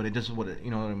he did, but it just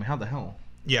how the hell?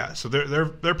 Yeah, so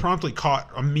they're promptly caught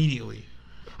immediately.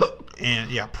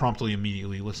 And yeah, promptly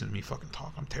immediately. Listen to me fucking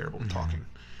talk. I'm terrible at talking.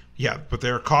 Yeah, but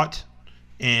they're caught,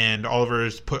 and Oliver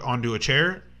is put onto a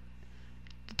chair,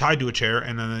 tied to a chair,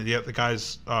 and then the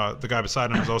guy beside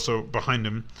him is also behind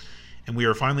him, and we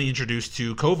are finally introduced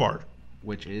to Kovar,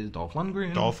 which is Dolph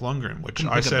Lundgren. Which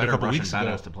I said a couple weeks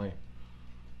ago to play.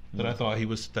 That I thought he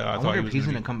was. I wonder if he's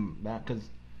going to come back because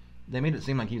they made it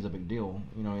seem like he was a big deal,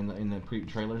 in the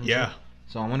pre-trailers. Yeah.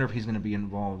 So I wonder if he's going to be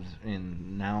involved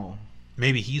in now.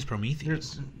 Maybe he's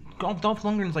Prometheus. Dolph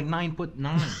Lundgren's like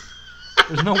 9'9".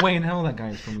 There's no way in hell that guy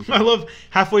is Prometheus. I love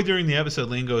halfway during the episode,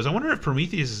 Lane goes, I wonder if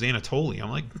Prometheus is Anatoly.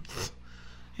 I'm like,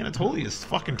 Anatoly is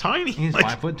fucking tiny. He's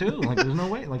 5'2". Like, there's no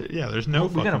way. Like, yeah, there's no.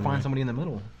 We gotta find way. somebody in the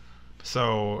middle.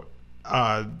 So,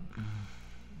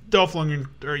 Dolph Lundgren.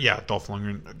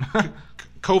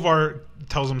 Kovar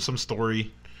tells him some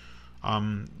story,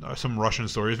 some Russian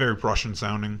story. It's very Russian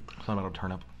sounding. Something about a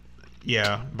turnip.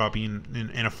 Yeah, about being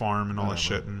in a farm and all that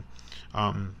shit, and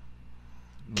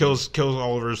kills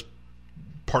Oliver's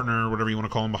partner or whatever you want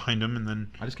to call him behind him, and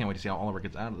then I just can't wait to see how Oliver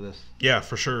gets out of this. Yeah,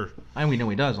 for sure. And we know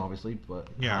he does, obviously, but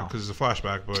yeah, because it's a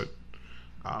flashback. But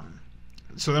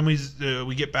so then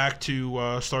we get back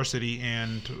to Star City,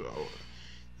 and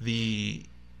the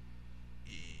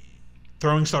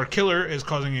Throwing Star Killer is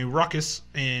causing a ruckus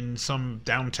in some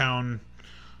downtown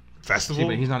festival. See,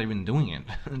 but he's not even doing it.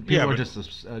 People are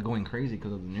just going crazy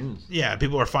because of the news. Yeah,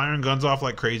 people are firing guns off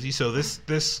like crazy. So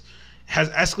this has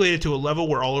escalated to a level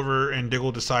where Oliver and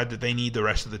Diggle decide that they need the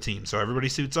rest of the team. So everybody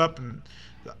suits up, and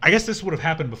I guess this would have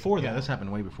happened before that. Yeah, this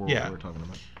happened way before what we were talking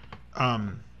about.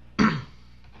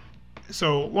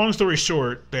 So long story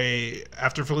short,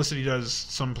 after Felicity does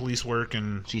some police work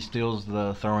and she steals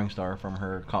the throwing star from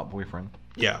her cop boyfriend.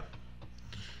 Yeah,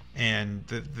 and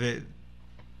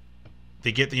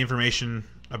they get the information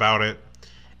about it,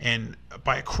 and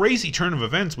by a crazy turn of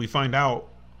events, we find out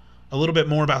a little bit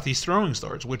more about these throwing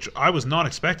stars, which I was not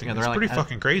expecting. Yeah, it's pretty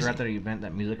fucking crazy. They're at that event,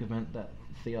 that music event that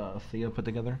Thea put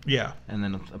together. Yeah. And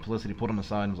then Felicity pulled him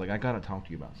aside and was like, I gotta talk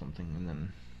to you about something. And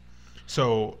then...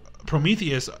 So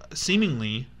Prometheus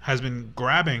seemingly has been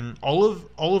grabbing all of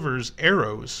Oliver's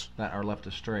arrows. That are left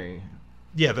astray.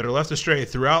 Yeah, that are left astray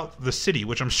throughout the city,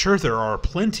 which I'm sure there are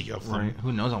plenty of them. Right.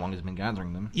 Who knows how long he's been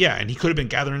gathering them. Yeah, and he could have been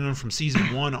gathering them from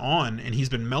season 1 on, and he's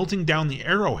been melting down the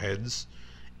arrowheads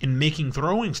and making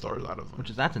throwing stars out of them.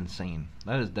 That's insane.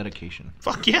 That is dedication.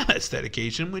 Fuck yeah, that's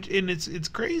dedication. And it's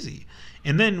crazy.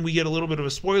 And then we get a little bit of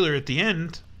a spoiler at the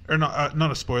end, or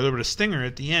not a spoiler, but a stinger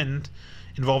at the end,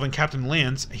 involving Captain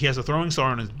Lance. He has a throwing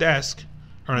star on his desk,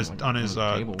 or on his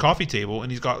table. coffee table,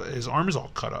 and he's got his arm is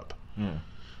all cut up. Yeah.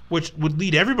 Which would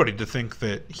lead everybody to think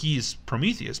that he's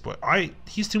Prometheus, but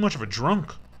he's too much of a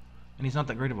drunk. And he's not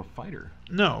that great of a fighter.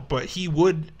 No, but he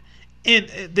would. And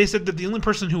they said that the only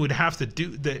person who would have to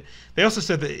do that. They also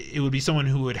said that it would be someone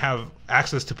who would have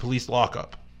access to police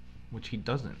lockup. Which he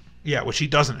doesn't. Yeah, which he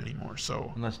doesn't anymore.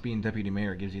 So Unless being deputy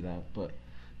mayor gives you that,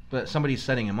 but somebody's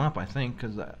setting him up, I think,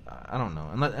 because I don't know.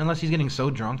 Unless he's getting so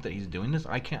drunk that he's doing this,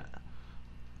 I can't.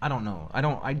 I don't know.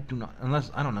 I do not.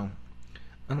 Unless I don't know.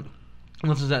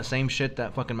 Unless it's that same shit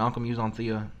that fucking Malcolm used on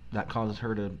Thea that causes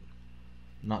her to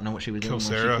not know what she was doing when she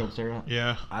killed Sarah.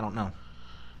 Yeah, I don't know.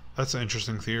 that's an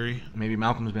interesting theory. Maybe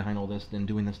Malcolm's behind all this, then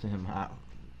doing this to him.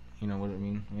 You know what I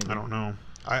mean? Maybe. I don't know.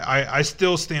 I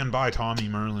still stand by Tommy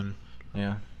Merlin.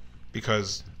 Yeah.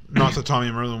 Because not that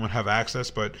Tommy Merlin would have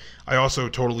access, but I also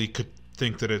totally could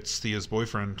think that it's Thea's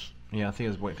boyfriend. Yeah,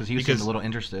 Thea's boy, because he seemed a little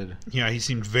interested. Yeah, he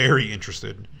seemed very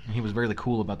interested. He was very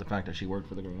cool about the fact that she worked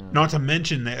for the Green Arrow. Not to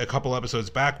mention that a couple episodes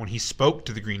back when he spoke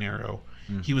to the Green Arrow,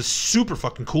 he was super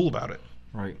fucking cool about it.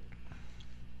 Right.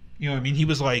 You know what I mean? He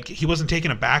was like, he wasn't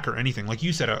taken aback or anything. Like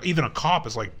you said, even a cop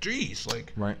is like, geez,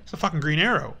 like, right. It's a fucking Green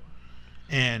Arrow.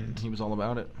 And he was all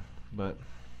about it, but...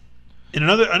 And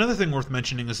another thing worth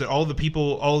mentioning is that all of the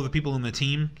people in the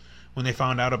team, when they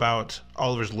found out about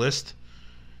Oliver's list,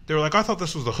 they were like, I thought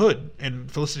this was the Hood. And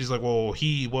Felicity's like, well,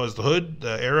 he was the Hood,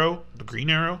 the Arrow, the Green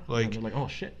Arrow. Like, they're like, oh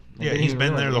shit. Yeah, he's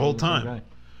been there the whole time.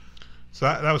 So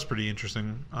that was pretty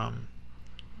interesting.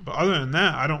 But other than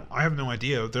that, I have no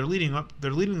idea. They're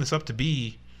leading this up to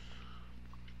be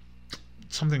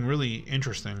something really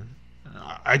interesting.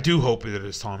 I do hope that it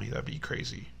is Tommy. That'd be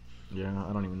crazy. Yeah,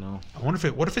 I don't even know. I wonder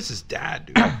what if it's his dad,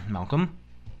 dude? Malcolm?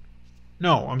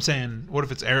 No, I'm saying, what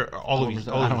if it's Oliver's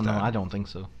I don't know. dad? I don't think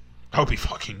so. That would be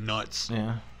fucking nuts.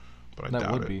 Yeah, but I that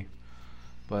doubt would it. be.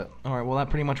 But all right, well, that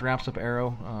pretty much wraps up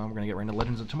Arrow. We're gonna get right into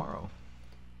Legends of Tomorrow.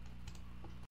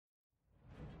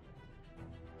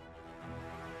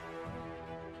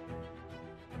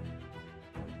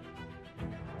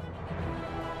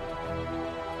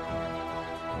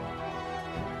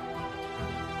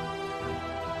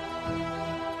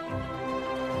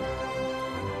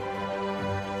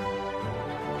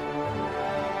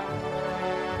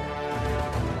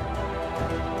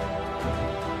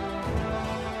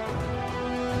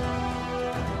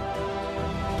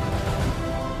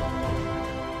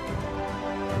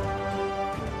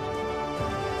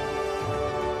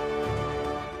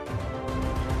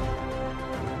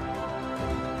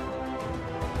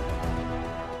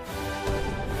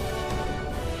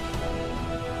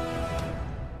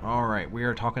 We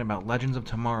are talking about Legends of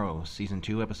Tomorrow, Season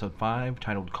 2, Episode 5,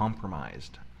 titled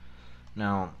Compromised.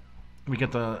 Now, we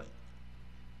get in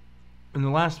the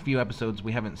last few episodes,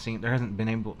 there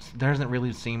hasn't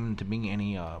really seemed to be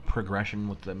any progression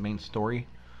with the main story,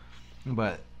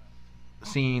 but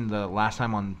seeing the last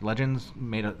time on Legends,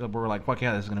 we're like, fuck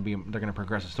yeah, they're gonna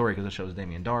progress the story, because it shows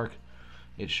Damien Dark,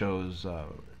 it shows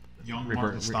young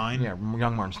Martin Stein.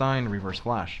 Young Martin Stein, Reverse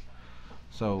Flash.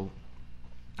 So,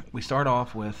 we start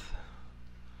off with,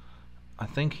 I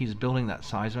think he's building that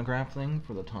seismograph thing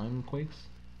for the time quakes.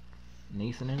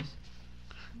 Nathan is.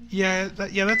 Yeah,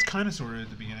 that's kind of sort of at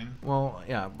the beginning. Well,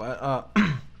 yeah, but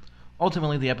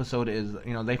ultimately the episode is,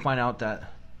 they find out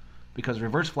that because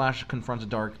Reverse Flash confronts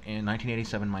Dark in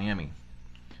 1987 Miami.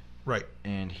 Right.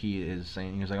 And he's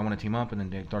like, I want to team up, and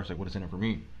then Dark's like, what is in it for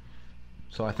me?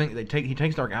 So I think he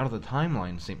takes Dark out of the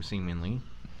timeline seemingly,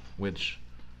 which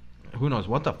who knows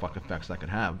what the fuck effects that could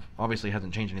have. Obviously, it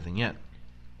hasn't changed anything yet.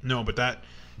 No, but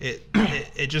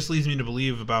it just leads me to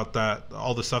believe about that,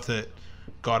 all the stuff that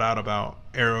got out about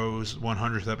Arrow's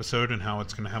 100th episode and how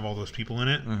it's going to have all those people in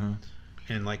it,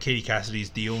 and like Katie Cassidy's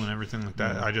deal and everything like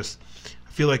that. I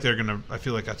feel like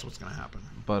that's what's going to happen.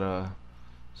 But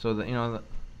so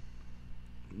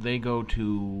they go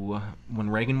to when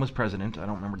Reagan was president. I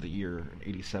don't remember the year,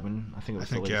 87. I think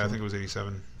it was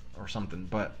 87 or something.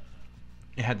 But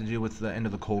it had to do with the end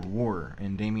of the Cold War,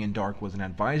 and Damien Dark was an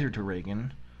advisor to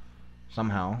Reagan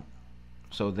somehow.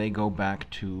 So they go back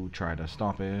to try to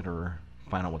stop it or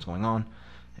find out what's going on.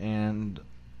 And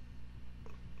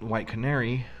White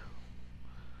Canary,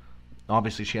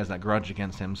 obviously she has that grudge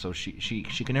against him, so she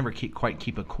can never quite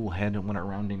keep a cool head when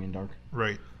around Damien Dark.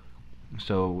 Right.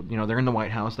 So, they're in the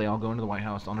White House. They all go into the White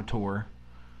House on a tour,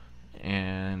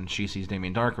 and she sees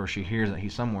Damien Dark, or she hears that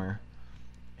he's somewhere,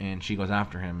 and she goes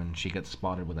after him, and she gets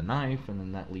spotted with a knife, and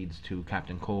then that leads to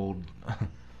Captain Cold,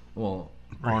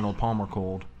 Arnold Palmer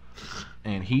Cold,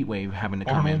 and Heatwave having to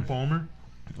come in. Palmer?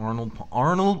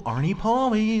 Arnie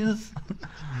Palmies.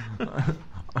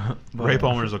 Ray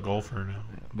Palmer's a golfer now.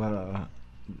 But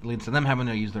leads to them having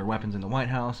to use their weapons in the White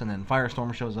House, and then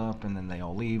Firestorm shows up, and then they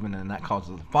all leave, and then that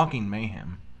causes fucking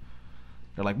mayhem.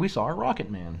 They're like, we saw a Rocket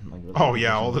Man. Like, Oh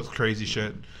yeah, all this crazy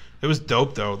shit. It was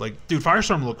dope though. Like, dude,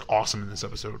 Firestorm looked awesome in this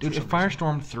episode. Dude, if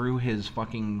Firestorm threw his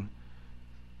fucking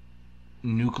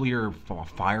nuclear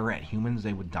fire at humans,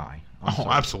 they would die. I'm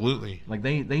sorry. Absolutely. Like,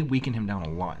 they weaken him down a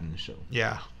lot in the show.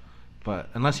 Yeah. But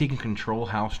unless he can control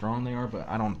how strong they are, but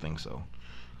I don't think so.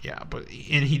 Yeah,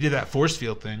 and he did that force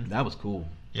field thing. That was cool.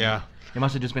 Yeah. It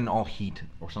must have just been all heat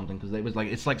or something, because it was like,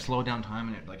 it's like slowed down time,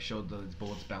 and it like showed the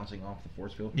bullets bouncing off the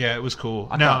force field. Yeah, it was cool.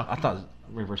 I thought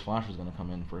Reverse Flash was gonna come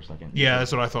in for a second. Yeah,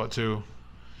 that's what I thought too.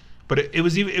 But it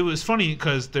was funny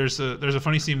because there's a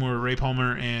funny scene where Ray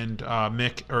Palmer and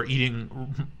Mick are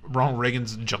eating Ronald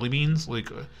Reagan's jelly beans.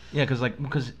 Yeah,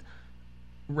 because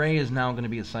Ray is now going to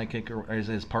be his sidekick or is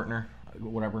his partner,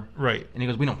 whatever. Right. And he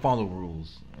goes, we don't follow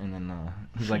rules. And then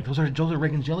he's like, those are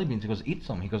Reagan's jelly beans. He goes, eat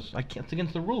some. He goes, I can't. It's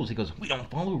against the rules. He goes, we don't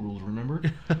follow rules. Remember?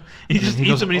 He just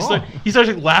eats them and he starts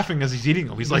like laughing as he's eating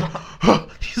them. He's like,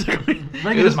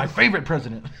 Reagan is my favorite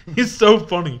president. He's so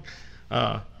funny.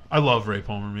 I love Ray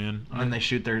Palmer, man. And then they're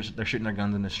shooting their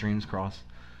guns and the streams cross.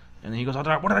 And then he goes, what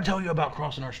did I tell you about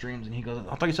crossing our streams? And he goes,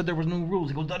 I thought you said there was no rules.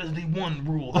 He goes, that is the one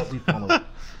rule that we follow.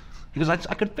 He goes,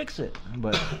 I could fix it.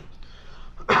 But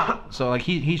so like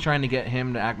he's trying to get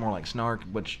him to act more like Snark,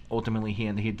 which ultimately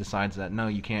he decides that no,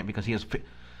 you can't, because he has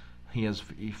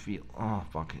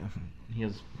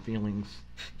feelings.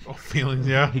 Oh, feelings,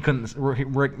 yeah.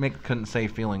 Mick couldn't say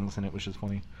feelings, and it was just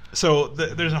funny. So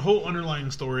there's a whole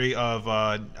underlying story of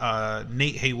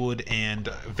Nate Haywood and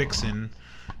Vixen,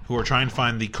 who are trying to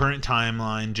find the current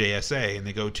timeline JSA, and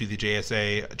they go to the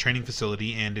JSA training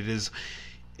facility, and it is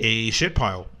a shit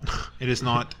pile. It is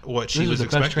not what she was expecting. This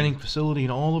is the best training facility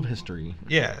in all of history.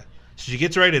 Yeah. So she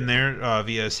gets right in there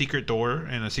via a secret door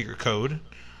and a secret code,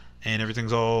 and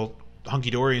everything's all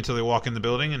hunky-dory until they walk in the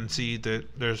building and see that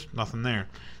there's nothing there.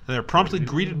 And they're promptly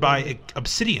greeted by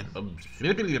Obsidian.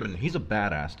 He's a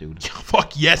badass, dude.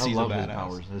 Fuck yes, he's a badass. His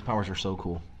powers. His powers are so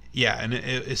cool. Yeah,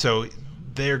 and so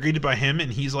they're greeted by him,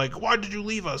 and he's like, "Why did you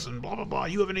leave us?" And blah blah blah.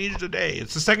 You haven't aged a day.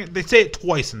 It's the second they say it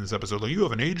twice in this episode. Like, you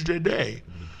haven't aged a day.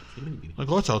 Like,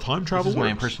 that's how time travel works. This is my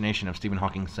impersonation of Stephen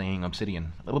Hawking saying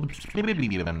Obsidian.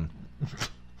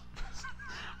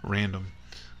 Random.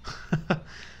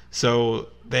 So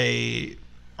they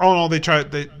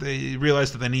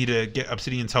realize that they need to get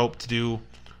Obsidian's help to do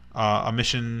a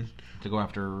mission to go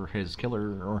after his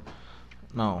killer, or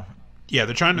no? Yeah,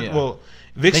 they're trying to. Yeah. Well,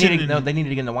 Vixen. They needed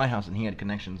to get in the White House, and he had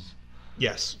connections.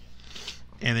 Yes,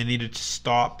 and they needed to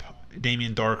stop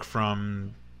Damien Dark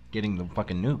from getting the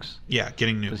fucking nukes. Yeah,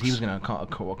 getting nukes, because he was going to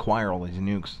acquire all these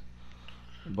nukes.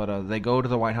 But they go to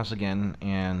the White House again,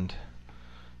 and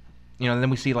then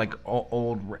we see like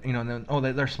old,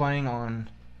 they're spying on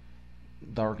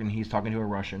Dark, and he's talking to a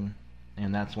Russian,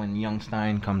 and that's when young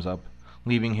Stein comes up,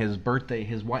 leaving his birthday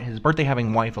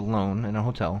having wife alone in a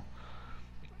hotel,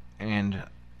 and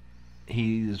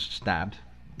he's stabbed.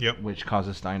 Yep. Which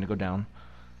causes Stein to go down.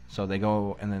 So they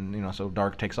go, and then so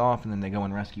Dark takes off, and then they go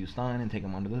and rescue Stein and take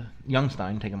him onto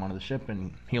the ship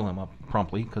and heal him up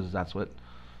promptly, because that's what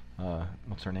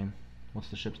what's her name? What's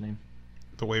the ship's name?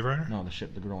 The Wave Rider? No, the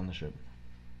ship, the girl on the ship.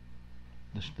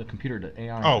 The computer, the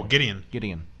AI. Oh, Gideon.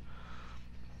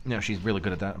 She's really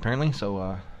good at that, apparently.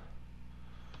 So,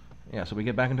 so we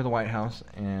get back into the White House,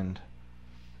 and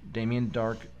Damien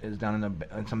Dark is down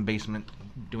in some basement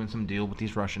doing some deal with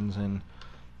these Russians, and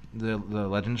the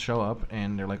legends show up,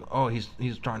 and they're like, oh, he's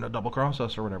trying to double cross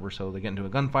us or whatever. So they get into a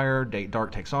gunfire.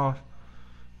 Dark takes off.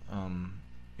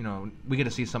 We get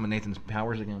to see some of Nathan's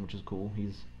powers again, which is cool.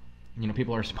 He's,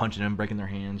 people are punching him, breaking their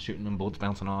hands, shooting him, bullets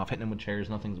bouncing off, hitting him with chairs.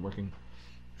 Nothing's working.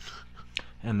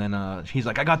 And then he's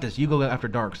like, I got this. You go after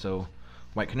Dark. So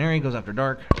White Canary goes after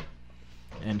Dark,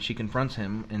 and she confronts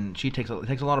him, and it takes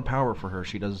a lot of power for her.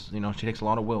 She does, she takes a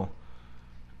lot of will.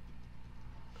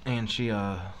 And she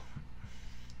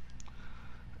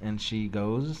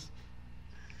goes,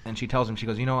 and she tells him, she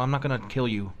goes, I'm not going to kill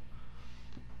you.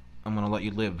 I'm going to let you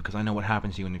live, because I know what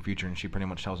happens to you in the future. And she pretty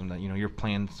much tells him that, your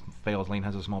plan fails. Lane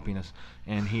has a small penis.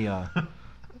 And he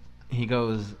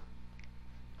goes,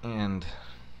 and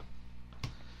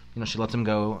she lets him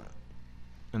go,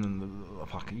 and then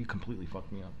fuck, you completely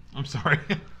fucked me up. I'm sorry.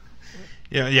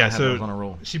 yeah. So on a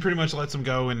roll. She pretty much lets him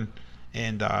go, and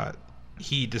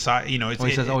he decides. He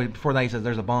says, before that, he says,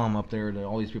 "There's a bomb up there.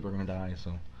 All these people are going to die."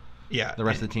 So yeah, the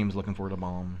rest of the team's looking for the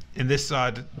bomb. And this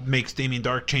makes Damien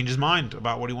Dark change his mind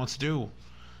about what he wants to do in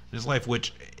his life,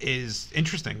 which is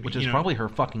interesting. Which is probably her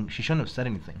fucking. She shouldn't have said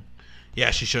anything.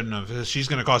 Yeah, she shouldn't have. She's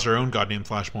going to cause her own goddamn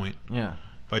flashpoint. Yeah.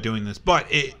 by doing this. But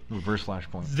Reverse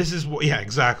Flashpoint. this is yeah,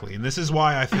 exactly, and this is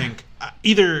why I think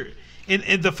either.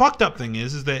 And the fucked up thing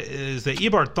is that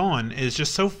Eobard Thawne is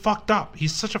just so fucked up.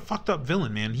 He's such a fucked up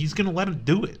villain, man. He's gonna let him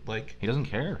do it. Like He doesn't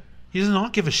care. he does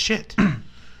not give a shit.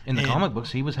 In the comic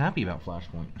books, he was happy about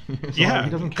Flashpoint. So Yeah, he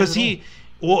doesn't care because at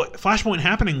Flashpoint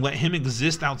happening let him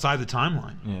exist outside the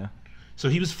timeline. all. Yeah. So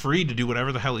he was free to do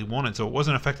whatever the hell he wanted. So it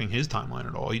wasn't affecting his timeline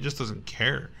at all. He just doesn't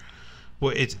care.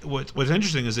 What's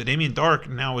interesting is that Damien Darhk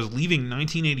now is leaving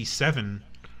 1987.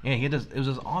 Yeah, he had this. It was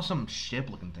this awesome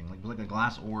ship-looking thing, like it was like a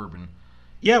glass orb, and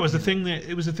Yeah, it was the thing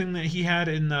that he had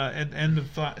in the at the end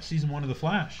of season 1 of The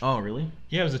Flash. oh really?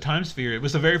 Yeah, it was a time sphere. It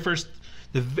was the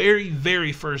very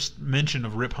very first mention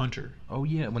of Rip Hunter. Oh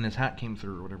yeah, when his hat came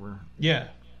through or whatever. Yeah.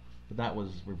 But that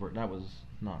was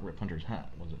not Rip Hunter's hat,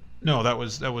 was it? No, that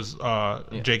was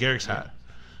Jay Garrick's hat.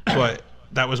 But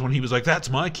that was when he was like, "That's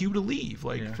my cue to leave,"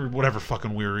 for whatever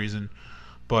fucking weird reason.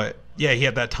 But yeah, he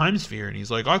had that time sphere, and he's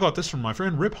like, "I got this from my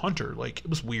friend Rip Hunter." Like, it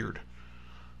was weird.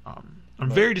 I'm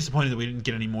very disappointed that we didn't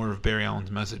get any more of Barry Allen's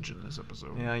message in this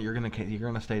episode. Yeah, you're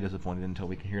gonna stay disappointed until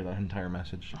we can hear that entire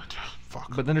message.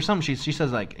 Fuck. But then there's something she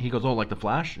says, like, he goes, "Oh, like the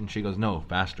Flash," and she goes, "No,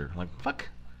 faster." Like, fuck.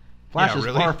 Flash Yeah, is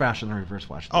really? far faster than Reverse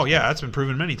Flash. Oh yeah, that's been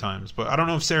proven many times, but I don't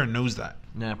know if Sarah knows that.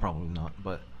 Nah, probably not.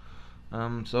 But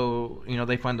so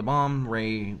they find the bomb.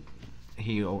 Ray,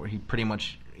 he pretty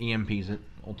much EMPs it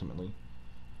ultimately,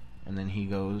 and then he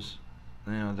goes.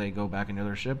 They go back into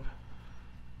their ship,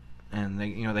 and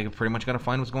they pretty much got to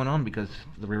find what's going on because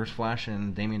the Reverse Flash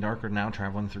and Damien Darhk are now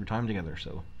traveling through time together.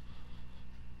 So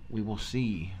we will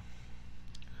see.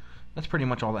 That's pretty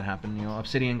much all that happened.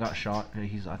 Obsidian got shot.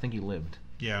 I think he lived.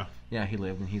 Yeah. Yeah, he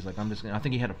lived, and he's like, I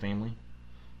think he had a family.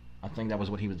 I think that was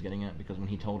what he was getting at, because when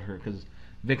he told her, because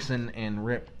Vixen and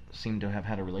Rip seem to have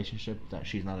had a relationship that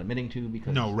she's not admitting to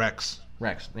because... No, Rex.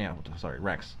 Rex, yeah, sorry,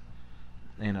 Rex.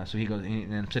 And so he goes,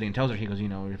 and Obsidian tells her, he goes,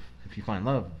 if you find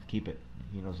love, keep it.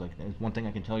 It's like, there's one thing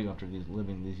I can tell you after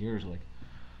living these years, like,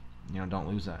 don't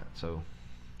lose that, so...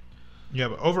 Yeah,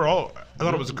 but overall, I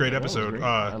thought it was a great episode.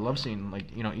 I love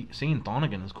seeing, seeing Thawne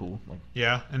again is cool. Like,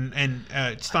 yeah, and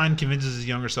Stein convinces his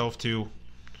younger self to,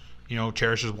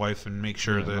 cherish his wife and make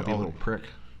sure that not be a all little prick.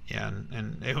 Yeah,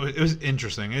 and it was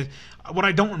interesting. What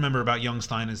I don't remember about young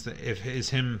Stein is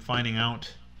him finding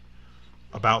out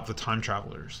about the time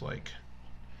travelers. Like,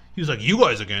 he was like, "You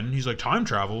guys again?" He's like, "Time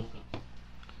travel."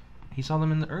 He saw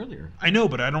them in the earlier. I know,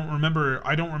 but I don't remember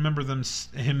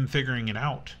him figuring it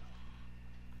out.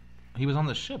 He was on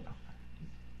the ship.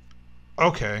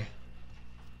 Okay.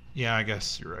 Yeah, I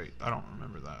guess you're right. I don't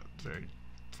remember that very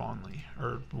fondly,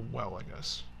 or well, I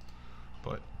guess.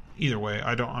 But either way,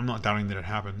 I'm not doubting that it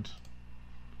happened.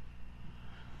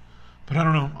 But I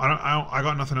don't know. I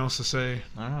got nothing else to say.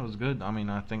 I don't know, it was good. I mean,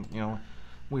 I think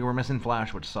we were missing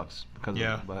Flash, which sucks because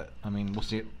Yeah. of it, but I mean, we'll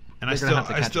see it. And They're gonna have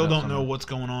to I catch still it up don't know somehow. what's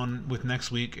going on with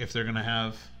next week, if they're gonna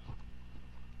have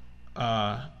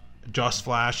just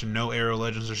Flash and no Arrow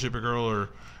Legends or Supergirl or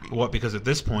what, because at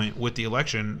this point with the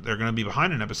election they're going to be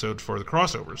behind an episode for the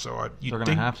crossover, so They're going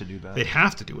to have to do that. They'd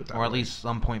have to do it that or at way. least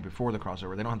some point before the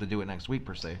crossover. They don't have to do it next week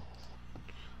per se.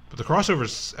 But the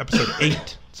crossover's episode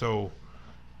 8, so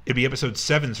it'd be episode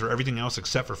 7 for everything else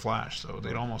except for Flash, so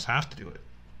they'd almost have to do it.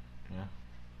 Yeah.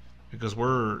 Because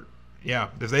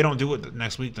if they don't do it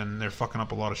next week, then they're fucking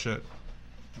up a lot of shit.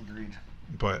 Agreed.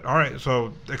 But all right,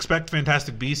 so expect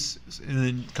Fantastic Beasts in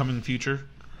the coming future,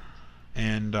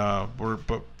 and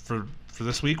but for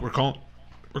this week we're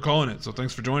calling it. So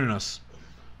thanks for joining us.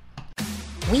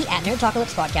 We at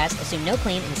Nerdtalkalypse Podcast assume no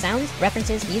claim in the sounds,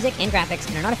 references, music, and graphics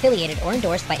and are not affiliated or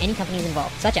endorsed by any companies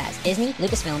involved, such as Disney,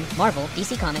 Lucasfilm, Marvel,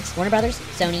 DC Comics, Warner Brothers,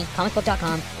 Sony,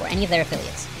 ComicBook.com, or any of their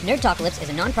affiliates. Nerdtalkalypse is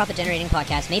a non-profit generating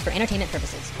podcast made for entertainment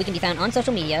purposes. We can be found on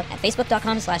social media at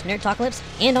Facebook.com/Nerdtalkalypse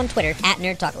and on Twitter at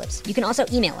Nerdtalkalypse. You can also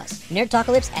email us,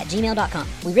 nerdtalkalypse@gmail.com.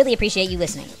 We really appreciate you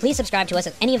listening. Please subscribe to us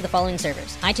at any of the following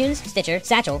servers: iTunes, Stitcher,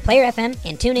 Satchel, Player FM,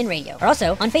 and TuneIn Radio. We're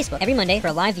also on Facebook every Monday for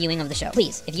a live viewing of the show.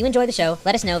 Please, if you enjoy the show,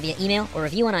 let us know via email or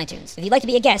review on iTunes. If you'd like to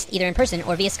be a guest, either in person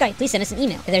or via Skype, please send us an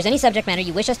email. If there's any subject matter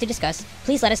you wish us to discuss,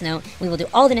 please let us know. We will do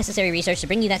all the necessary research to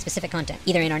bring you that specific content,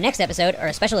 either in our next episode or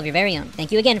a special of your very own.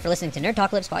 Thank you again for listening to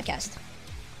Nerdtalkalypse Podcast.